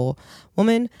beautiful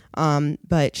woman.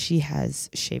 But she has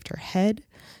shaved her head.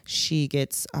 She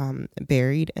gets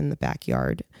buried in the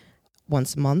backyard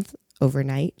once a month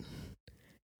overnight.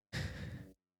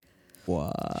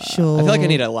 What? I feel like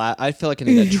I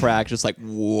need a track. Just like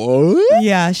what?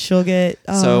 Yeah, she'll get.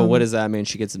 So what does that mean?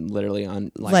 She gets literally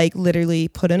on like literally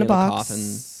put in a box,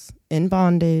 coffin, in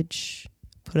bondage,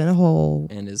 put in a hole,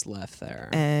 and is left there,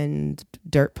 and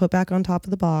dirt put back on top of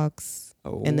the box,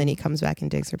 and then he comes back and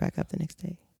digs her back up the next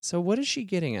day. So what is she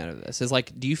getting out of this?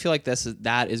 Do you feel like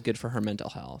that is good for her mental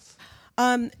health?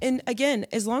 And again,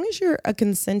 as long as you're a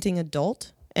consenting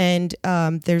adult and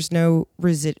there's no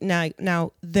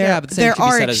now there are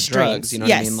extremes. Drugs, you know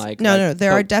yes. what I mean? No,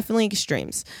 there are definitely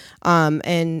extremes.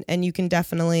 And you can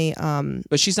definitely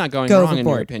but she's not going go wrong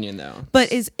overboard. In your opinion though.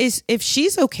 But is if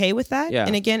she's okay with that, yeah.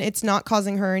 and again it's not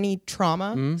causing her any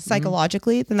trauma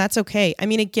psychologically, then that's okay. I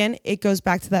mean, again, it goes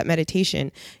back to that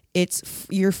meditation.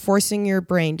 You're forcing your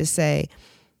brain to say,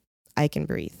 I can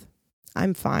breathe.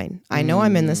 I'm fine. I know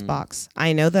I'm in this box.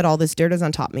 I know that all this dirt is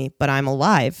on top of me, but I'm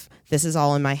alive. This is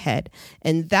all in my head.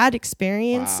 And that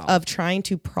experience of trying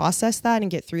to process that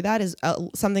and get through that is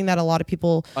something that a lot of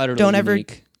people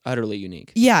Utterly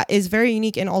unique. Yeah, is very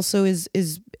unique, and also is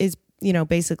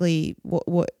basically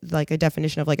what like a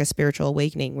definition of like a spiritual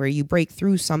awakening, where you break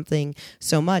through something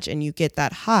so much and you get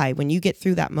that high. When you get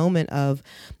through that moment of,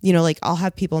 like I'll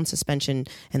have people in suspension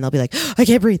and they'll be like, I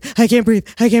can't breathe.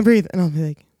 And I'll be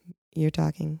like, you're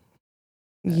talking.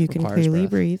 You can clearly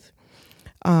breathe.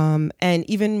 And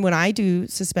even when I do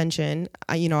suspension,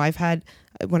 I've had,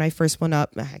 when I first went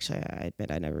up, actually, I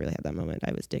admit I never really had that moment.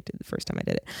 I was addicted the first time I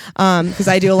did it. Because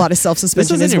I do a lot of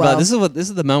self-suspension as well. This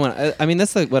is the moment. I mean,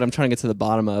 that's like what I'm trying to get to the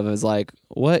bottom of, is like,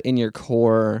 what in your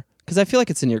core, because I feel like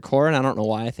it's in your core, and I don't know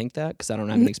why I think that, because I don't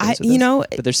have any experience with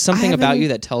this. But there's something about you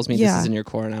that tells me this is in your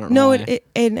core, and I don't know why.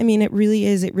 It really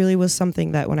is. It really was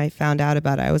something that when I found out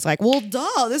about it, I was like, well,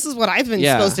 duh, this is what I've been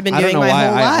supposed to be doing my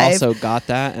whole life. I also got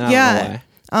that, and I don't know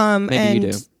why. Maybe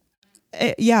you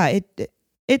do.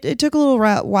 It took a little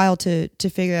while to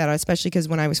figure that out, especially because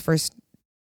when I was first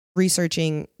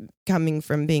researching, coming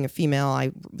from being a female,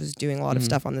 I was doing a lot of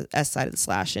stuff on the S side of the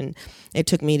slash, and it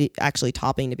took me to actually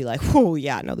topping to be like, oh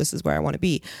yeah, no, this is where I want to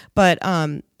be. But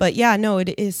yeah, no,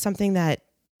 it is something that.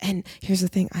 And here's the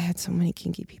thing, I had so many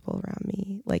kinky people around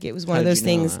me. Like, it was one of those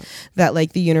things that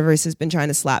like the universe has been trying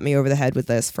to slap me over the head with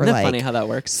this for like funny how that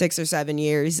works? 6 or 7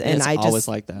 years. And I just always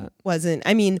like that. Wasn't,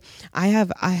 I mean, I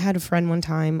had a friend one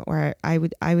time where I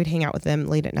would hang out with them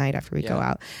late at night after we go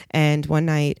out. And one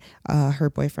night, her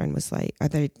boyfriend was like,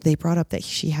 they brought up that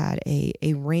she had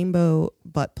a rainbow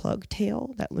butt plug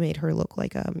tail that made her look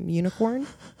like a unicorn.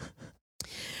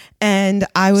 And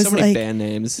I was so many like, band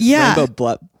names. Yeah.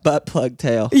 Rainbow butt plug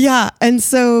tail. Yeah. And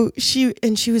so she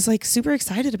was like super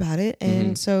excited about it.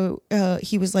 And so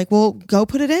he was like, well, go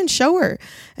put it in, show her.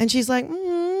 And she's like,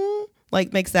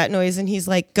 like makes that noise. And he's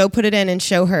like, go put it in and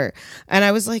show her. And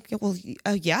I was like, well,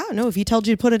 yeah, no, if he told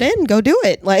you to put it in, go do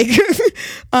it. Like,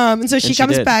 and so she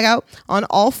comes back out on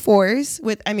all fours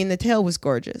with, I mean, the tail was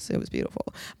gorgeous. It was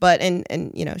beautiful. But,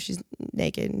 and she's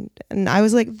naked. And I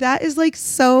was like, that is like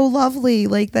so lovely.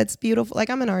 Like, that's beautiful. Like,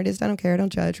 I'm an artist. I don't care. I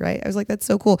don't judge. Right. I was like, that's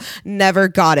so cool. Never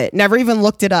got it. Never even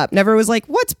looked it up. Never was like,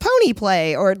 what's pony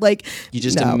play? Or like, you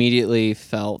just immediately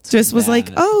felt just was like,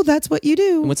 oh, that's what you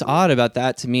do. And what's odd about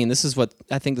that to me, and this is what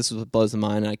I think this is what blows the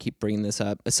mind, and I keep bringing this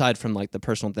up, aside from like the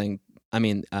personal thing, I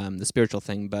mean, the spiritual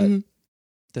thing, but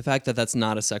the fact that that's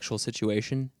not a sexual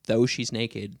situation, though she's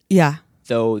naked. Yeah.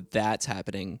 Though that's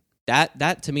happening.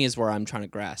 That to me is where I'm trying to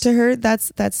grasp. To her,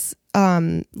 that's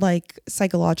like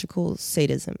psychological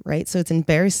sadism, right? So it's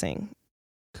embarrassing.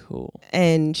 Cool.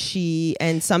 And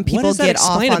some people get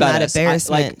off on that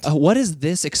embarrassment. What does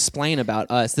this explain about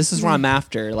us? This is where I'm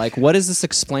after. Like, what does this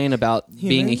explain about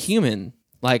being a human?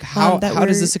 Like, how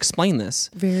does this explain this?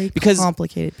 Very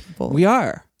complicated people. We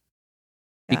are.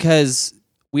 Yeah. Because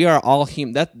we are all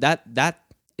human. That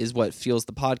is what fuels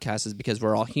the podcast, is because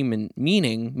we're all human,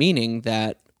 meaning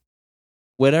that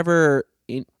whatever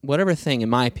thing, in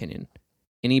my opinion,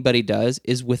 anybody does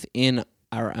is within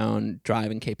our own drive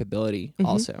and capability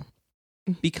also.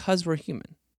 Because we're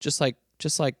human. Just like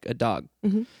a dog.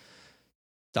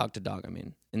 Dog to dog, I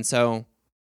mean. And so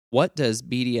what does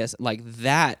BDS, like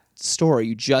that story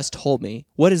you just told me,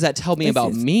 what does that tell me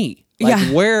about me?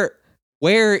 Like,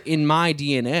 where in my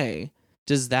DNA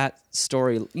does that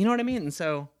story, you know what I mean? And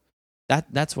so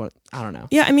that's what, I don't know.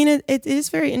 Yeah, I mean, it is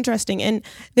very interesting. And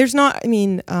there's not, I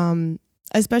mean,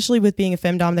 especially with being a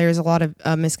femdom, there's a lot of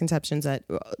misconceptions that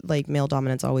like male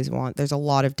dominants always want. There's a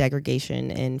lot of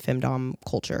degradation in femdom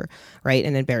culture, right?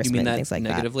 And embarrassment, you mean that and things like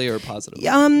negatively that. Or positively?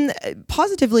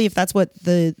 Positively, if that's what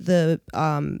the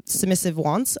submissive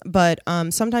wants. But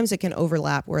sometimes it can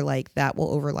overlap, where like that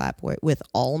will overlap with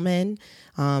all men.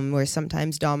 Where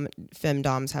sometimes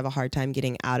femdoms have a hard time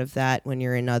getting out of that when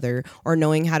you're another, or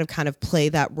knowing how to kind of play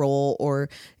that role or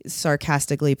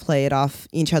sarcastically play it off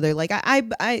each other. Like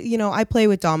I play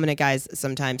with dominant guys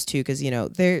sometimes too, because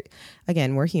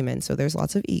we're human, so there's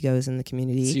lots of egos in the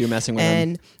community. So you're messing with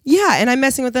them. And I'm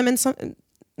messing with them, and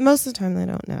most of the time they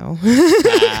don't know.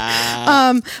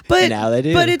 But now they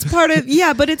do. But it's part of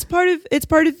it's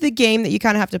part of the game that you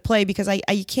kind of have to play, because I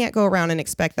can't go around and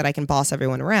expect that I can boss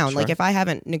everyone around. Sure. Like, if I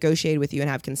haven't negotiated with you and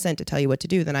have consent to tell you what to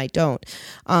do, then I don't.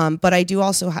 But I do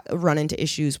also run into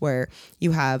issues where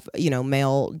you have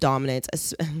male dominance,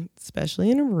 especially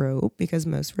in a rope, because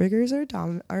most riggers are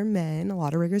men. A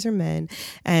lot of riggers are men,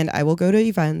 and I will go to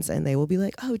events and they will be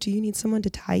like, "Oh, do you need someone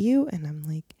to tie you?" And I'm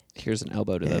like, here's an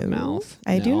elbow to the mouth.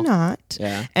 I do not.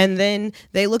 Yeah. And then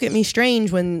they look at me strange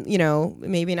when,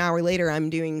 maybe an hour later I'm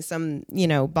doing some,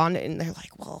 bond, and they're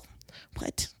like, well,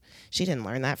 what? she didn't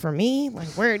learn that from me. Like,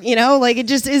 where, you know, like it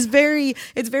just is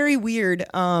it's very weird.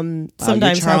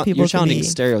 Sometimes how people you're can challenging be.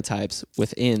 stereotypes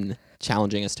within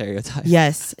challenging a stereotype.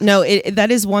 Yes. No,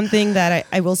 that is one thing that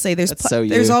I will say. There's That's so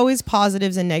there's you. always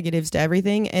positives and negatives to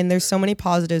everything, and there's so many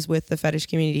positives with the fetish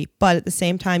community. But at the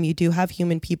same time, you do have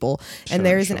human people, and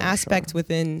there is an aspect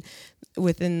within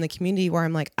the community where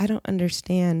I'm like, I don't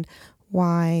understand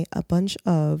why a bunch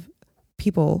of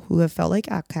people who have felt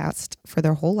like outcasts for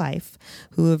their whole life,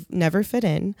 who have never fit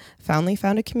in, finally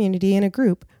found a community and a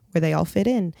group where they all fit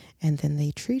in, and then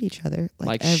they treat each other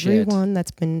like everyone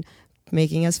that's been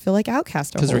making us feel like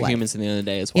outcasts because we're humans at the end of the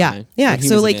day. Is why. Yeah. We're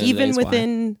So humans like at the end of the day even is why.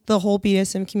 within the whole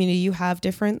BDSM community, you have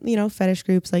different, you know, fetish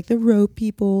groups like the rope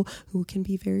people who can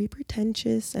be very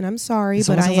pretentious. And I'm sorry, It's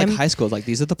but I almost am like high school. Like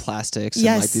these are the plastics.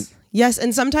 Yes. And like these, Yes,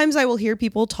 and sometimes I will hear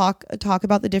people talk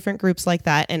about the different groups like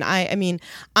that, and I mean,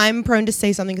 I'm prone to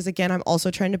say something because again, I'm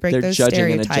also trying to break they're those judging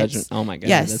stereotypes. and a judgment. Oh my god,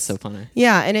 Yes. that's so funny.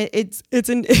 Yeah, and it's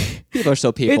People are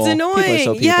still people. it's People are annoying.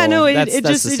 still people. Yeah, no, That's it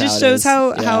just how shows is.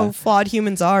 how flawed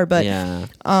humans are. But yeah.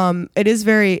 it is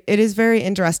very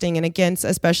interesting, and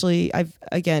especially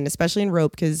in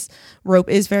rope, because rope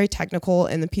is very technical,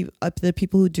 and the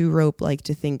people who do rope like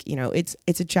to think, you know, it's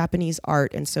a Japanese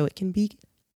art, and so it can be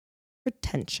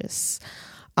pretentious.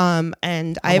 And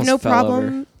I have no Almost fell problem.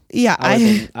 over. Yeah,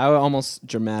 I almost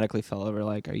dramatically fell over.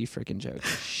 Like, are you freaking joking?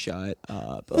 Shut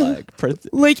up! Like,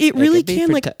 like it really could be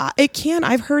can. It can.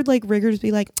 I've heard like riggers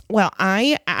be like, "Well,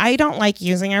 I don't like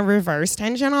using a reverse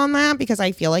tension on that because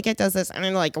I feel like it does this." And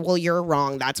I'm like, "Well, you're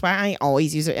wrong. That's why I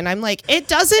always use it." And I'm like, "It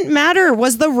doesn't matter.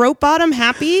 Was the rope bottom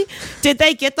happy? Did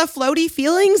they get the floaty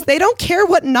feelings? They don't care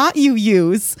what knot you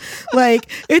use.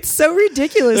 Like, it's so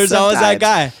ridiculous." There's always that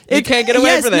guy. You can't get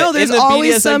away from that. No, there's In the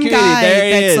always BDSM some community, guy there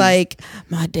he that's is. like,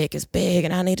 my dick is big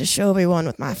and I need to show everyone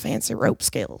with my fancy rope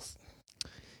skills. You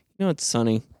know what's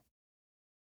funny?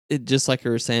 It just like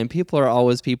you were saying, people are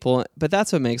always people, but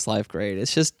that's what makes life great.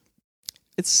 It's just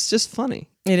funny.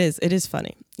 It is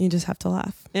funny. You just have to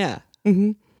laugh. Yeah.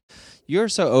 Mm-hmm. You're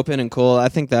so open and cool. I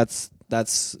think that's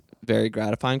very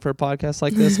gratifying for a podcast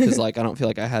like this because like I don't feel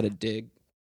like I had to dig.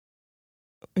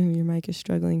 Your mic is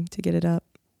struggling to get it up.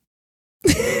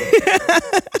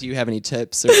 Do you have any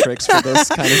tips or tricks for this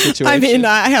kind of situation? I mean,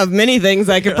 I have many things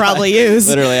I could probably use.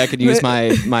 Literally, I could use my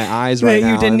eyes right that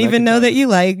now. you didn't and I even could know tell that you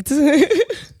liked.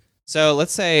 So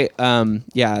let's say,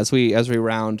 as we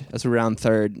round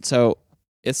third. So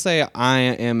let's say I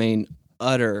am an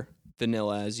utter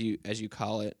vanilla, as you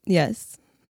call it, Yes.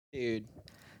 dude.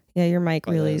 Yeah, your mic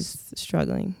Like really this. is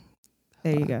struggling.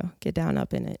 There you go. Get down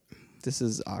up in it. This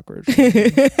is awkward.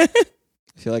 I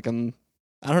feel like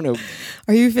I don't know.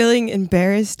 Are you feeling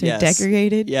embarrassed or Yes.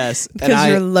 degraded? Yes, Because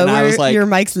you're lower. And I was like, your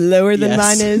mic's lower than Yes.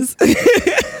 mine is.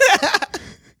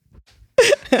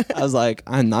 I was like,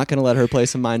 I'm not gonna let her play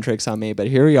some mind tricks on me, but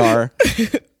here we are.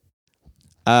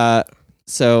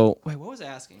 So wait, what was I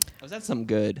asking? I was at something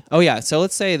good. Oh yeah. So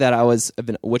let's say that I was,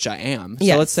 which I am. So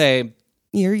Yes. let's say.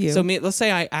 You're you. So let's say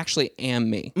I actually am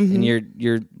me, Mhm. and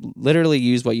you're literally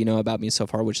used what you know about me so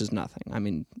far, which is nothing. I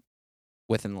mean,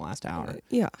 within the last hour.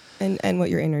 Yeah. And what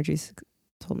your energies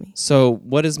told me. So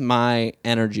what is my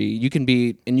energy? You can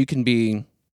be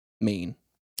mean.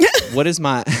 What is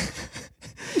my?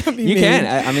 You can.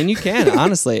 I mean, you can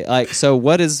honestly. Like, so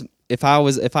what is if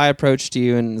I approached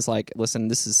you and it's like, listen,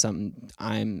 this is something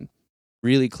I'm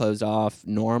really closed off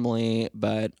normally,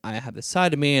 but I have this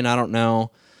side of me, and I don't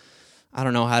know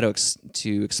how to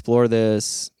explore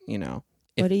this. You know.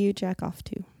 What do you jack off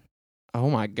to? Oh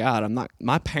my God, I'm not.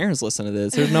 My parents listen to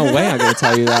this. There's no way I'm going to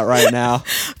tell you that right now.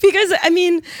 Because I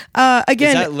mean,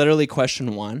 again, Is that literally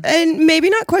question one? and maybe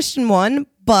not question one,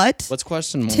 but What's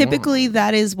question one? typically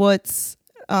that is what's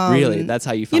Really, that's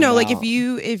how you find out. like if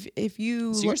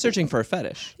you So you're searching for a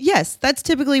fetish. yes, that's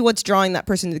typically what's drawing that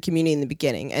person to the community in the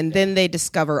beginning, and then they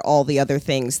discover all the other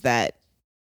things that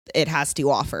it has to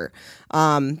offer.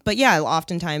 But yeah,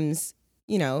 oftentimes,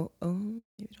 maybe it'll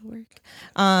work.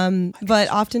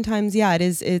 But oftentimes, yeah,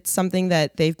 it's something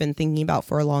that they've been thinking about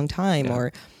for a long time,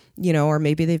 Yeah. or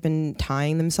maybe they've been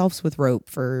tying themselves with rope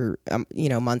for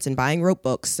months and buying rope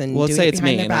books and Well, let's doing say it it's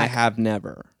behind me, their and I back. have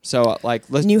never. So like,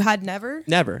 let's And you had never?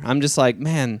 never. I'm just like,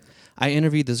 man. I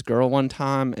interviewed this girl one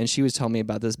time, and she was telling me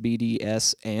about this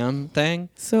BDSM thing.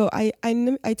 So I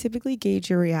typically gauge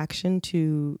your reaction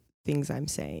to things I'm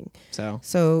saying.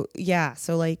 So Yeah,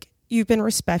 so like you've been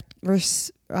what's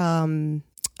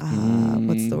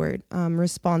the word?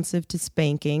 Responsive to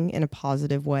spanking in a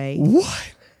positive way.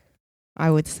 what? I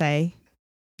would say.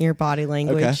 your body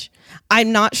language.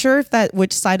 I'm not sure if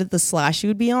which side of the slash you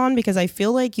would be on, because I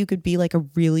feel like you could be like a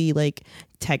really like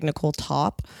technical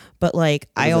top, but like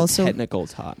I also technical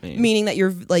top meaning that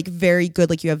you're like very good,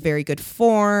 like you have very good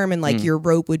form, and like your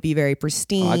rope would be very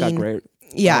pristine. I got great.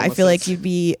 Yeah, I feel like you'd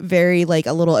be very like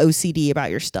a little OCD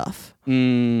about your stuff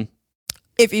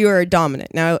if you were a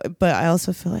dominant. Now, but I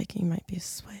also feel like you might be a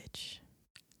switch.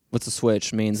 What's a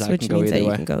switch? Means I Switch can go means either that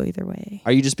way. you can go either way.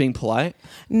 Are you just being polite?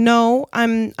 No,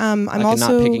 I'm also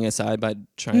not picking a side by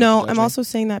trying. No, to I'm me? also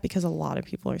saying that because a lot of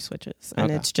people are switches,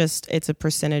 and it's a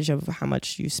percentage of how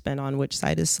much you spend on which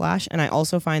side is slash. And I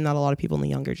also find that a lot of people in the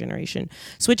younger generation,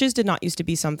 switches did not used to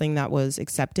be something that was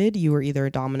accepted. You were either a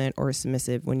dominant or a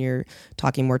submissive when you're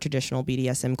talking more traditional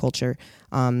BDSM culture,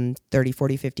 30,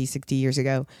 40, 50, 60 years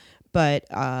ago. But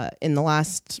in the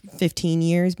last 15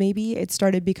 years, maybe it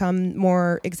started to become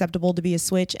more acceptable to be a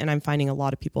switch. And I'm finding a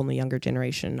lot of people in the younger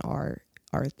generation are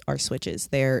switches.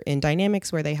 They're in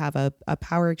dynamics where they have a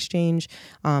power exchange,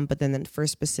 but then for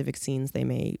specific scenes, they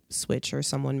may switch, or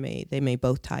they may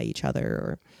both tie each other.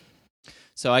 Or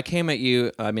So I came at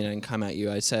you. I mean, I didn't come at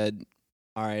you. I said,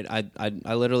 all right,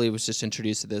 I literally was just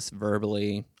introduced to this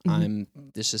verbally.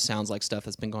 This just sounds like stuff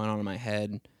that's been going on in my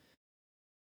head.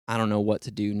 I don't know what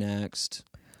to do next.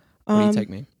 Where do you take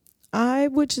me? I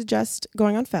would suggest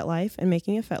going on FetLife and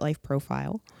making a FetLife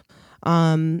profile.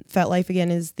 FetLife,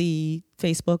 again, is the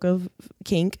Facebook of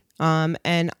kink.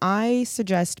 And I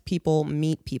suggest people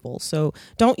meet people. So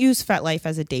don't use FetLife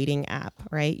as a dating app,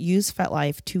 right? Use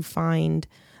FetLife to find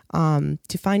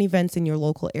events in your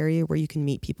local area where you can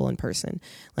meet people in person.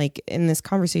 Like in this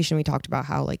conversation, we talked about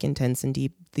how like intense and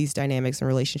deep these dynamics and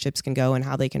relationships can go, and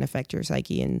how they can affect your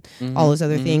psyche and all those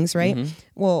other things, right?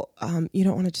 Well, you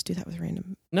don't want to just do that with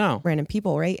random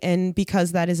people, right? And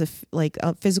because that is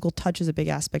a physical touch is a big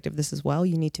aspect of this as well.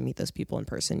 You need to meet those people in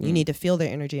person. You need to feel their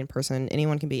energy in person.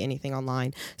 Anyone can be anything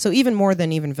online. So even more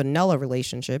than even vanilla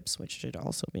relationships, which should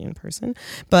also be in person,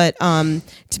 but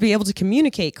to be able to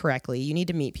communicate correctly, you need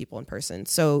to meet people in person.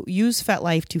 So use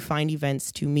FetLife to find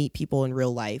events, to meet people in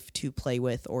real life, to play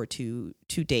with, or to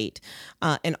date.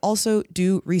 And also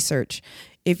do research.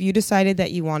 If you decided that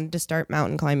you wanted to start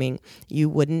mountain climbing, you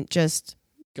wouldn't just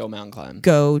go mountain climb.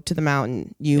 Go to the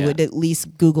mountain. You would at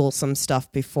least Google some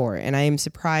stuff before. And I am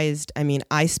surprised. I mean,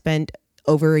 I spent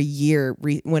over a year.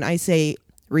 When I say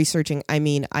researching, I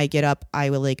mean, I get up, I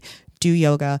will like do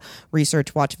yoga,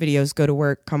 research, watch videos, go to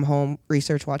work, come home,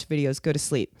 research, watch videos, go to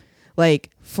sleep. Like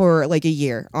for like a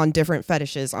year on different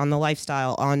fetishes, on the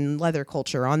lifestyle, on leather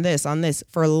culture, on this,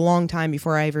 for a long time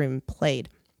before I ever even played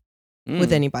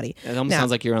with anybody. It almost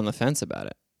sounds like you're on the fence about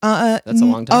it. That's a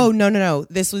long time. Oh, no.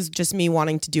 This was just me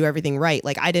wanting to do everything right.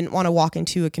 Like I didn't want to walk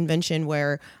into a convention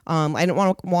where I didn't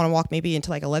want to walk maybe into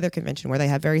like a leather convention where they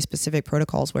have very specific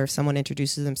protocols where if someone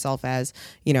introduces themselves as,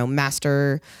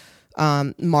 master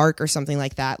Mark or something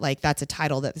like that's a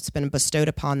title that's been bestowed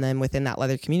upon them within that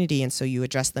leather community, and so you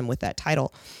address them with that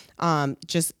title.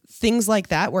 Just things like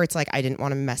that where it's like I didn't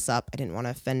want to mess up, I didn't want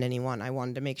to offend anyone, I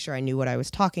wanted to make sure I knew what I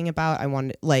was talking about. I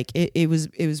wanted it was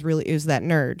that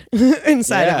nerd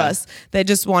inside of us that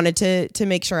just wanted to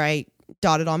make sure I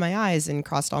dotted all my I's and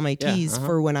crossed all my T's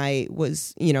for when I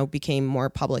was, became more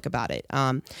public about it.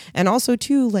 And also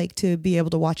too, like to be able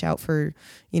to watch out for,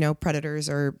 predators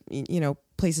or,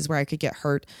 places where I could get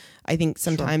hurt. I think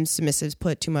sometimes submissives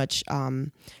put too much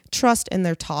trust in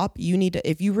their top. You need to,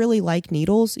 if you really like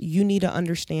needles, you need to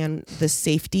understand the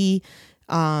safety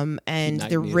and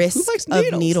the risk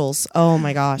of needles. Oh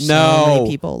my gosh. No. So many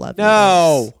people love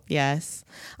needles. Yes.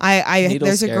 I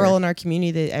there's a girl in our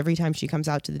community that every time she comes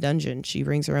out to the dungeon, she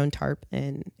brings her own tarp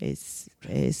and it's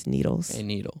needles. A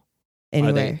needle.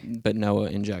 Anywhere. But no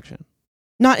injection.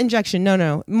 Not injection.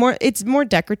 No. It's more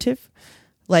decorative.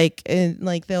 Like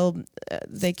they'll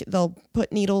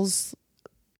put needles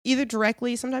either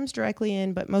sometimes directly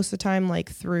in, but most of the time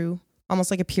like through,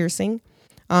 almost like a piercing.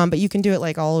 But you can do it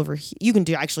like all over. You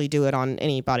can actually do it on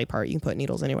any body part. You can put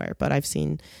needles anywhere. But I've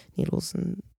seen needles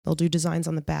and they'll do designs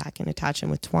on the back and attach them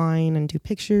with twine and do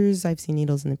pictures. I've seen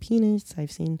needles in the penis.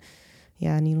 I've seen,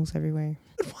 needles everywhere.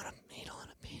 What a needle in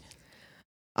a penis.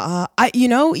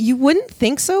 You wouldn't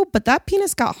think so, but that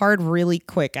penis got hard really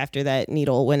quick after that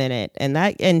needle went in it,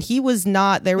 and he was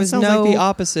not. There was sounds like the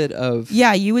opposite of.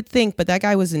 Yeah, you would think, but that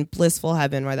guy was in blissful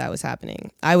heaven where that was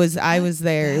happening. I was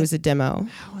there. It was a demo.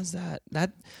 How is that?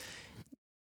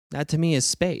 That to me is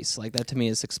space. Like that to me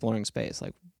is exploring space.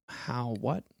 Like how?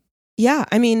 What? Yeah,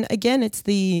 I mean, again,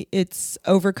 it's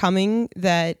overcoming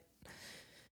that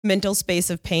mental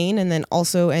space of pain, and then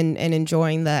also and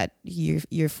enjoying that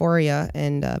euphoria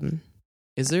and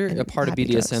is there a part of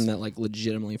BDSM drugs that like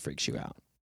legitimately freaks you out?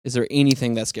 Is there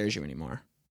anything that scares you anymore?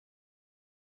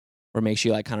 or makes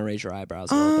you like kind of raise your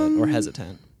eyebrows a little bit or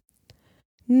hesitant?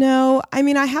 No, I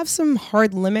mean, I have some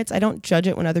hard limits. I don't judge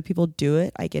it when other people do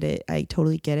it. I get it. I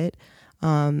totally get it.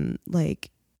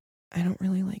 Like, I don't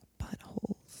really like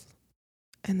buttholes.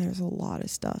 And there's a lot of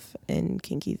stuff and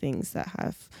kinky things that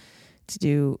have to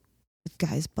do with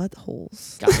guys'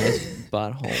 buttholes. Guys'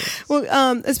 buttholes.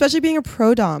 Well, especially being a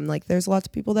pro dom, like there's lots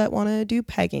of people that want to do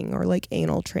pegging or like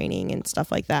anal training and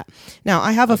stuff like that. Now,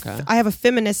 I have a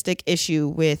feministic issue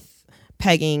with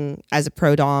pegging as a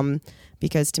pro dom,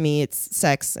 because to me it's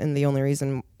sex, and the only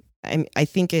reason I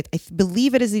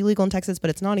believe it is illegal in Texas,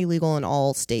 but it's not illegal in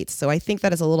all states. So I think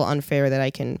that is a little unfair that I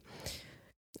can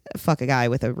fuck a guy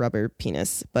with a rubber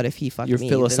penis, but if he fucked me, you're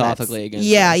philosophically against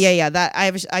yeah. That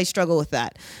I struggle with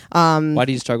that. Why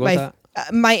do you struggle with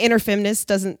that? My inner feminist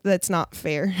doesn't. That's not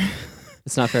fair.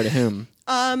 It's not fair to whom?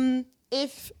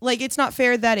 If like it's not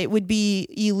fair that it would be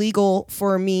illegal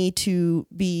for me to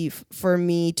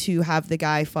have the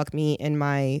guy fuck me in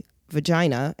my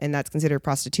vagina, and that's considered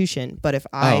prostitution. But if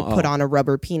I put on a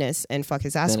rubber penis and fuck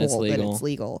his asshole, then it's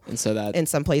legal. And so that in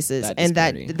some places,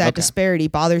 that disparity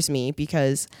bothers me,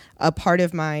 because a part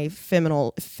of my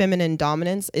feminine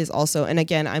dominance is also, and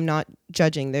again, I'm not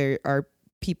judging. There are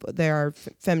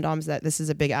femdoms that this is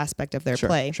a big aspect of their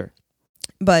play. Sure.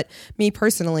 But me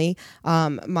personally,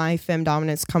 my femme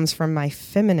dominance comes from my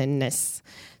feminineness.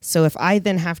 So if I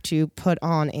then have to put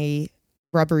on a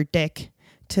rubber dick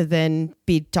to then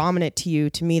be dominant to you,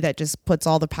 to me that just puts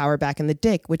all the power back in the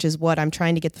dick, which is what I'm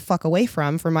trying to get the fuck away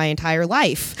from for my entire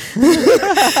life.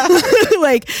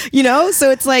 Like, you know, so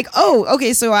it's like, oh,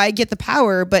 okay, so I get the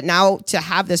power, but now to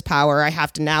have this power, I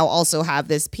have to now also have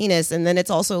this penis. And then it's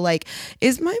also like,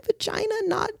 is my vagina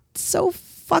not so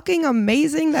fucking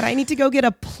amazing that I need to go get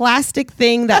a plastic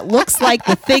thing that looks like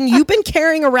the thing you've been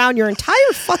carrying around your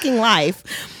entire fucking life?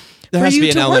 There has to be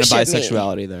an element of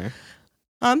bisexuality there.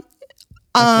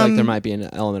 I feel like there might be an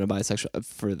element of bisexual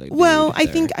for the. Well, I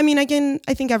think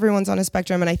everyone's on a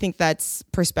spectrum, and I think that's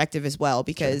perspective as well,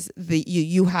 because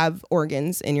you have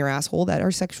organs in your asshole that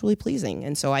are sexually pleasing,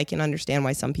 and so I can understand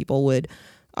why some people would,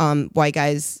 why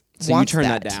guys. So you turn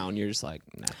that down. You're just like,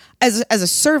 nah. As a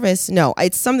service, no.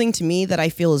 It's something to me that I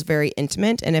feel is very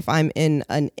intimate, and if I'm in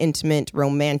an intimate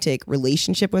romantic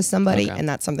relationship with somebody, and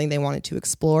that's something they wanted to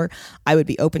explore, I would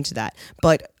be open to that.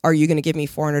 But are you going to give me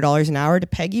 $400 an hour to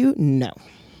peg you? No.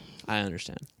 I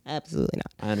understand. Absolutely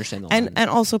not. I understand the line. And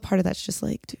also part of that's just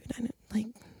like, dude, I don't like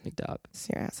big dog. It's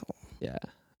your asshole. Yeah,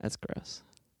 that's gross.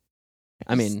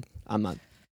 I mean, I'm not.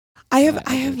 I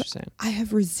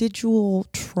have residual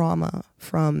trauma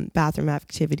from bathroom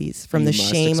activities, from the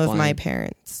shame of my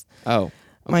parents. Oh.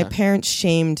 Okay. My parents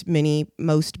shamed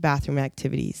most bathroom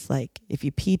activities. Like if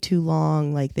you pee too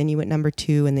long, like then you went number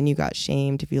 2 and then you got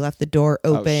shamed. If you left the door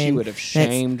open. Oh, she would have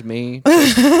shamed me.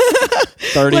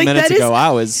 30 minutes ago,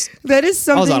 I was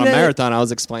on a marathon. I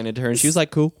was explaining to her and she was like,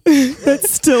 cool. That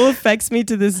still affects me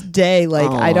to this day.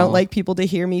 Like I don't like people to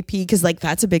hear me pee, because like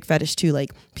that's a big fetish too,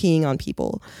 like peeing on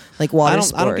people, like water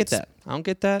sports. I don't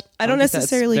get that. I don't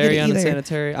necessarily get it either. Very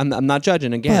unsanitary. I'm not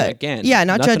judging again. Yeah,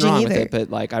 not Nothing judging wrong either. With it, but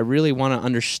like I really want to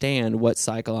understand what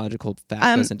psychological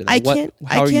goes into that.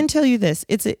 I can tell you this.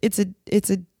 It's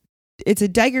a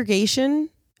degradation.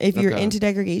 If you're into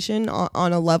degradation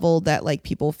on a level that like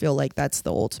people feel like that's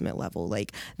the ultimate level,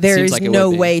 like there's like no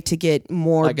way to get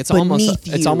more like it's beneath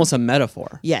you. It's almost a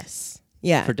metaphor. Yes.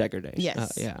 Yeah. For degradation.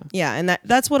 Yes. Yeah. And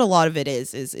that's what a lot of it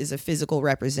is a physical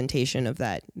representation of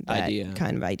that idea.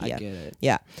 Kind of idea. I get it.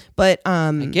 Yeah. But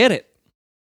I get it.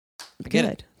 I get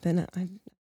it. Then I've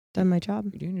done my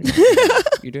job.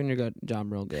 You're doing your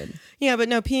job real good. Yeah, but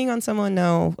no, peeing on someone,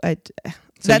 no.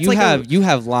 So that's you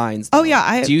have lines. Though. Oh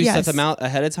yeah, do you set them out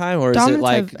ahead of time, or is it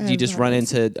like do you just run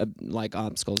into like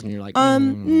obstacles and you're like?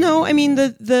 No, I mean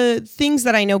the things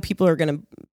that I know people are gonna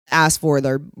ask for,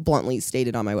 they're bluntly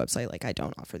stated on my website. Like I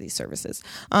don't offer these services.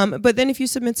 But then if you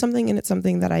submit something and it's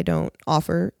something that I don't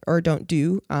offer or don't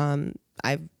do,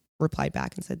 I've replied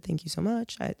back and said thank you so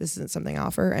much. This isn't something I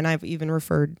offer, and I've even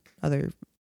referred other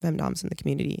femdoms in the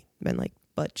community. Been like,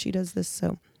 but she does this,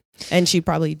 so, and she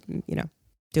probably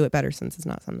do it better since it's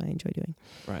not something I enjoy doing.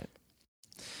 Right.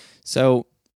 So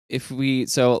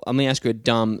let me ask you a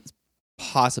dumb,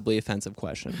 possibly offensive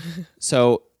question.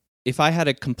 So if I had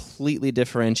to completely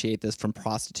differentiate this from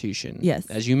prostitution, yes,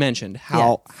 as you mentioned,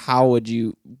 how would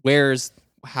you? Where's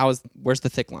the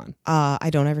thick line? I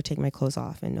don't ever take my clothes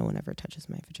off, and no one ever touches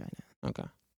my vagina. Okay.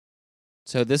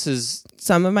 So this is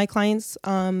some of my clients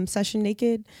session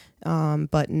naked,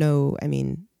 but no, I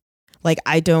mean. Like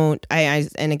I don't,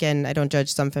 and again, I don't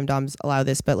judge. Some femdoms allow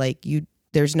this, but like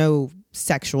there's no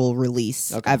sexual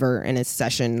release ever in a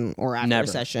session or after Never. a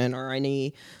session or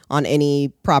on any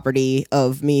property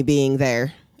of me being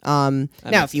there. Now,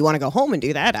 if you want to go home and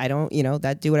do that, I don't,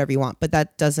 that do whatever you want, but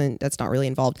that's not really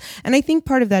involved. And I think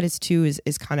part of that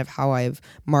is kind of how I've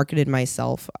marketed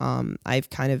myself. I've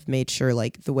kind of made sure,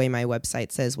 like the way my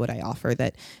website says what I offer,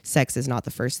 that sex is not the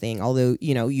first thing. Although,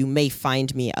 you may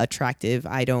find me attractive.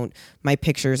 My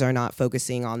pictures are not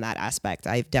focusing on that aspect.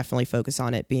 I definitely focus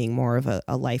on it being more of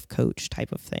a life coach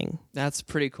type of thing. That's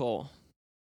pretty cool.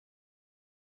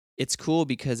 It's cool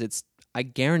because I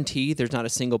guarantee there's not a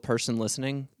single person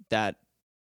listening that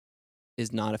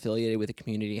is not affiliated with the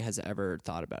community has ever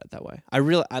thought about it that way. I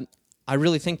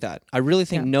really think that. I really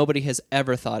think nobody has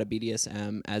ever thought of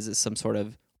BDSM as some sort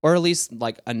of, or at least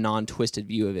like a non-twisted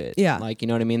view of it. Yeah. Like, you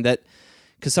know what I mean? That,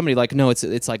 because somebody like, no,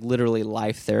 it's like literally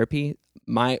life therapy.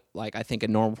 I think a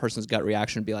normal person's gut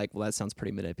reaction would be like, well, that sounds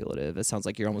pretty manipulative. It sounds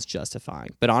like you're almost justifying.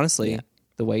 But honestly,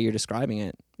 the way you're describing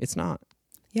it, it's not.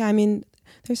 Yeah, I mean,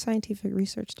 there's scientific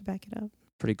research to back it up.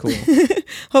 Pretty cool.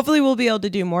 Hopefully we'll be able to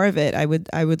do more of it. I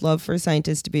would love for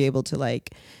scientists to be able to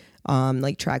like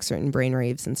track certain brain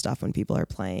waves and stuff when people are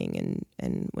playing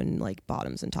and when like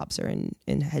bottoms and tops are in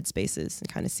headspaces, and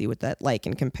kind of see what that like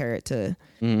and compare it to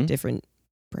different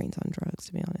brains on drugs.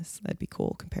 To be honest, that'd be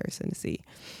cool comparison to see.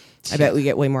 I bet we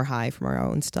get way more high from our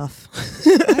own stuff.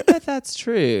 I bet that's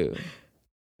true.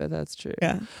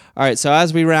 Yeah. All right. So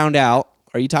as we round out,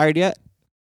 are you tired yet?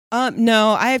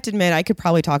 No, I have to admit, I could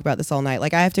probably talk about this all night.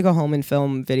 Like, I have to go home and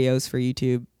film videos for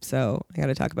YouTube, so I got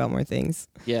to talk about more things.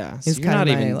 Yeah, so It's you're kind not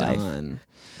of my even life. done.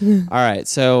 All right,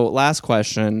 so last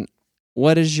question.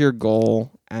 What is your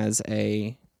goal as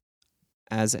a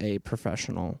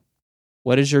professional?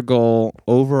 What is your goal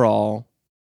overall?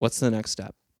 What's the next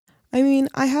step? I mean,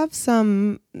 I have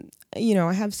some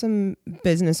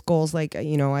business goals. Like,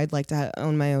 I'd like to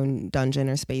own my own dungeon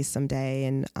or space someday.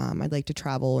 And I'd like to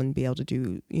travel and be able to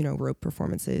do, rope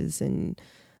performances and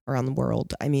around the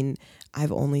world. I mean,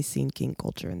 I've only seen kink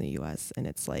culture in the US, and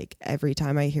it's like every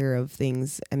time I hear of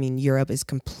things, I mean, Europe is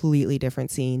completely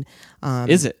different scene.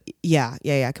 Is it?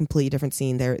 Yeah, completely different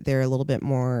scene. They're a little bit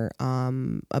more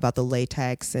about the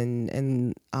latex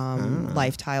and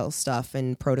lifestyle stuff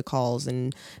and protocols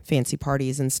and fancy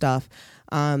parties and stuff.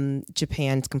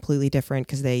 Japan's completely different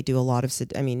because they do a lot of,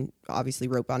 obviously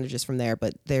rope bondage is from there,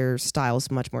 but their style is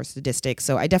much more sadistic.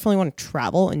 So I definitely want to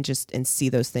travel and see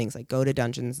those things, like go to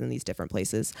dungeons in these different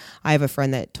places. I have a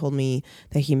friend that told me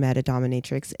that he met a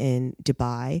dominatrix in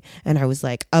Dubai, and I was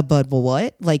like, but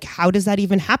what? Like, how does that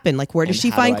even happen? Like, where does she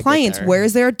find clients? Where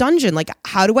is there a dungeon? Like,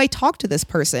 how do I talk to this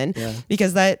person? Yeah.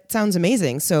 Because that sounds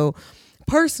amazing. So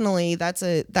personally, that's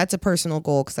a personal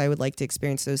goal, because I would like to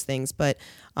experience those things. But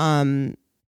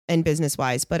and business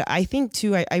wise, but I think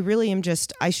too, I really am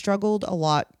I struggled a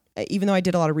lot, even though I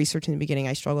did a lot of research in the beginning.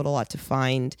 I struggled a lot to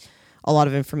find a lot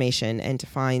of information and to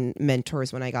find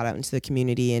mentors when I got out into the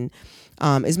community. And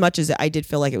as much as I did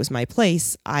feel like it was my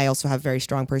place, I also have very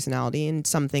strong personality, and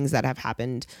some things that have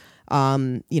happened,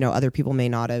 other people may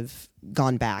not have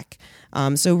gone back.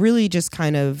 So really just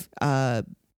kind of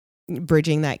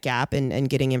bridging that gap and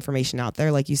getting information out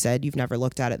there. Like you said, you've never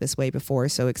looked at it this way before,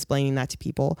 so explaining that to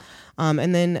people.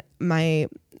 And then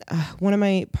one of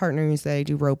my partners that I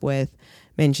do rope with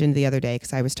mentioned the other day,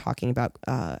 because I was talking about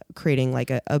creating like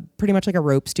a pretty much like a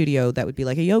rope studio that would be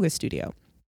like a yoga studio.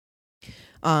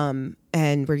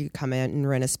 And where you come in and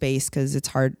rent a space, because it's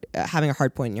hard, having a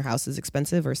hard point in your house is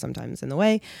expensive or sometimes in the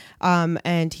way.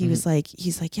 And he was like,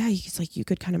 yeah, you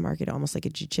could kind of market it almost like a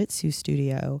jiu-jitsu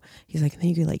studio. He's like, and then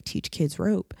you could like teach kids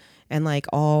rope. And like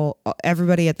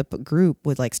everybody at the group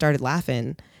would like started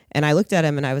laughing. And I looked at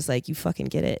him and I was like, you fucking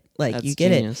get it. Like, That's you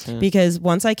get genius, it. yeah. Because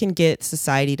once I can get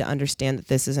society to understand that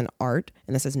this is an art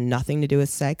and this has nothing to do with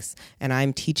sex, and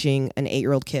I'm teaching an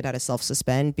 8-year-old kid how to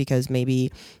self-suspend because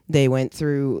maybe they went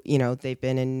through, they've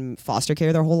been in foster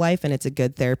care their whole life and it's a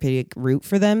good therapeutic route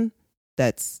for them,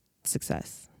 that's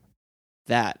success.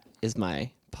 That is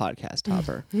my podcast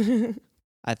topper.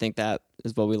 I think that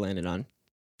is what we landed on.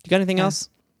 You got anything else?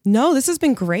 No, this has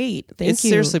been great. Thank you. It's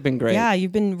seriously been great. Yeah,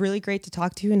 you've been really great to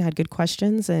talk to and had good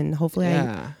questions, and hopefully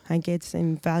I get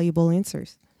some valuable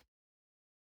answers.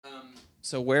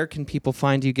 So where can people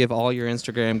find you? Give all your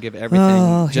Instagram, give everything.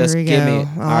 Oh, Just here we give go. me.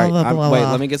 All right, wait,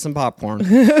 let me get some popcorn.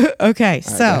 Okay, All right,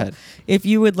 go so ahead. if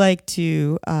you would like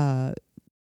to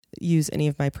use any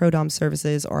of my ProDom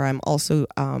services, or I'm also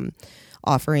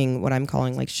offering what I'm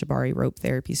calling like Shibari rope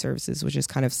therapy services, which is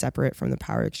kind of separate from the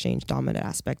power exchange dominant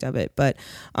aspect of it. But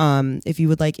if you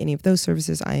would like any of those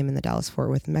services, I am in the Dallas-Fort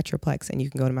Worth Metroplex, and you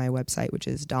can go to my website, which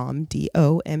is DOMME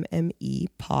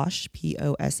Posh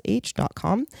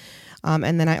POSH.com.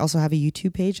 And then I also have a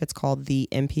YouTube page that's called The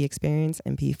MP Experience,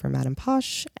 MP for Madam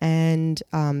Posh, and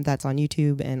that's on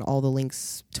YouTube, and all the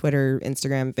links, Twitter,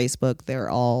 Instagram, Facebook, they're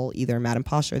all either Madam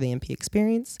Posh or The MP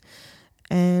Experience.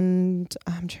 And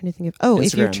I'm trying to think of, Instagram.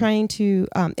 If you're trying to,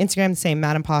 Instagram, the same,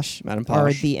 Madam Posh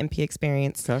or The MP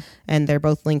Experience. Okay. And they're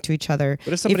both linked to each other.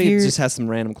 But if somebody just has some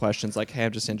random questions, like, hey,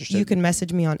 I'm just interested. You can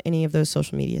message me on any of those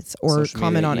social medias, or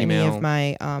comment on any of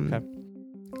my,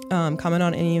 comment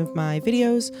on any of my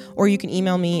videos, or you can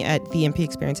email me at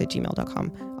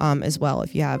thempexperience@gmail.com as well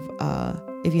if you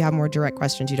have more direct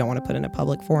questions you don't want to put in a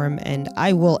public forum, and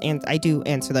I do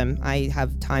answer them. I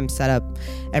have time set up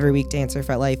every week to answer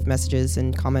FetLife messages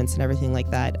and comments and everything like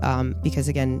that, because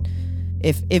again,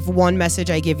 if one message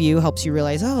I give you helps you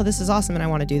realize, oh, this is awesome and I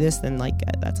want to do this, then like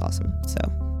that's awesome. So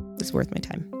it's worth my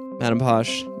time. Madam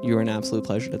Posh, you were an absolute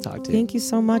pleasure to talk to. Thank you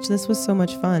so much. This was so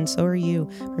much fun. So are you.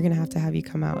 We're going to have you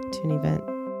come out to an event.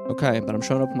 Okay, but I'm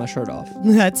showing up with my shirt off.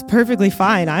 That's perfectly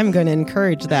fine. I'm going to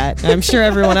encourage that. I'm sure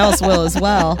everyone else will as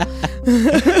well.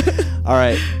 All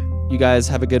right. You guys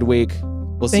have a good week.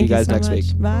 We'll see you guys next week.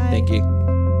 Bye. Thank you.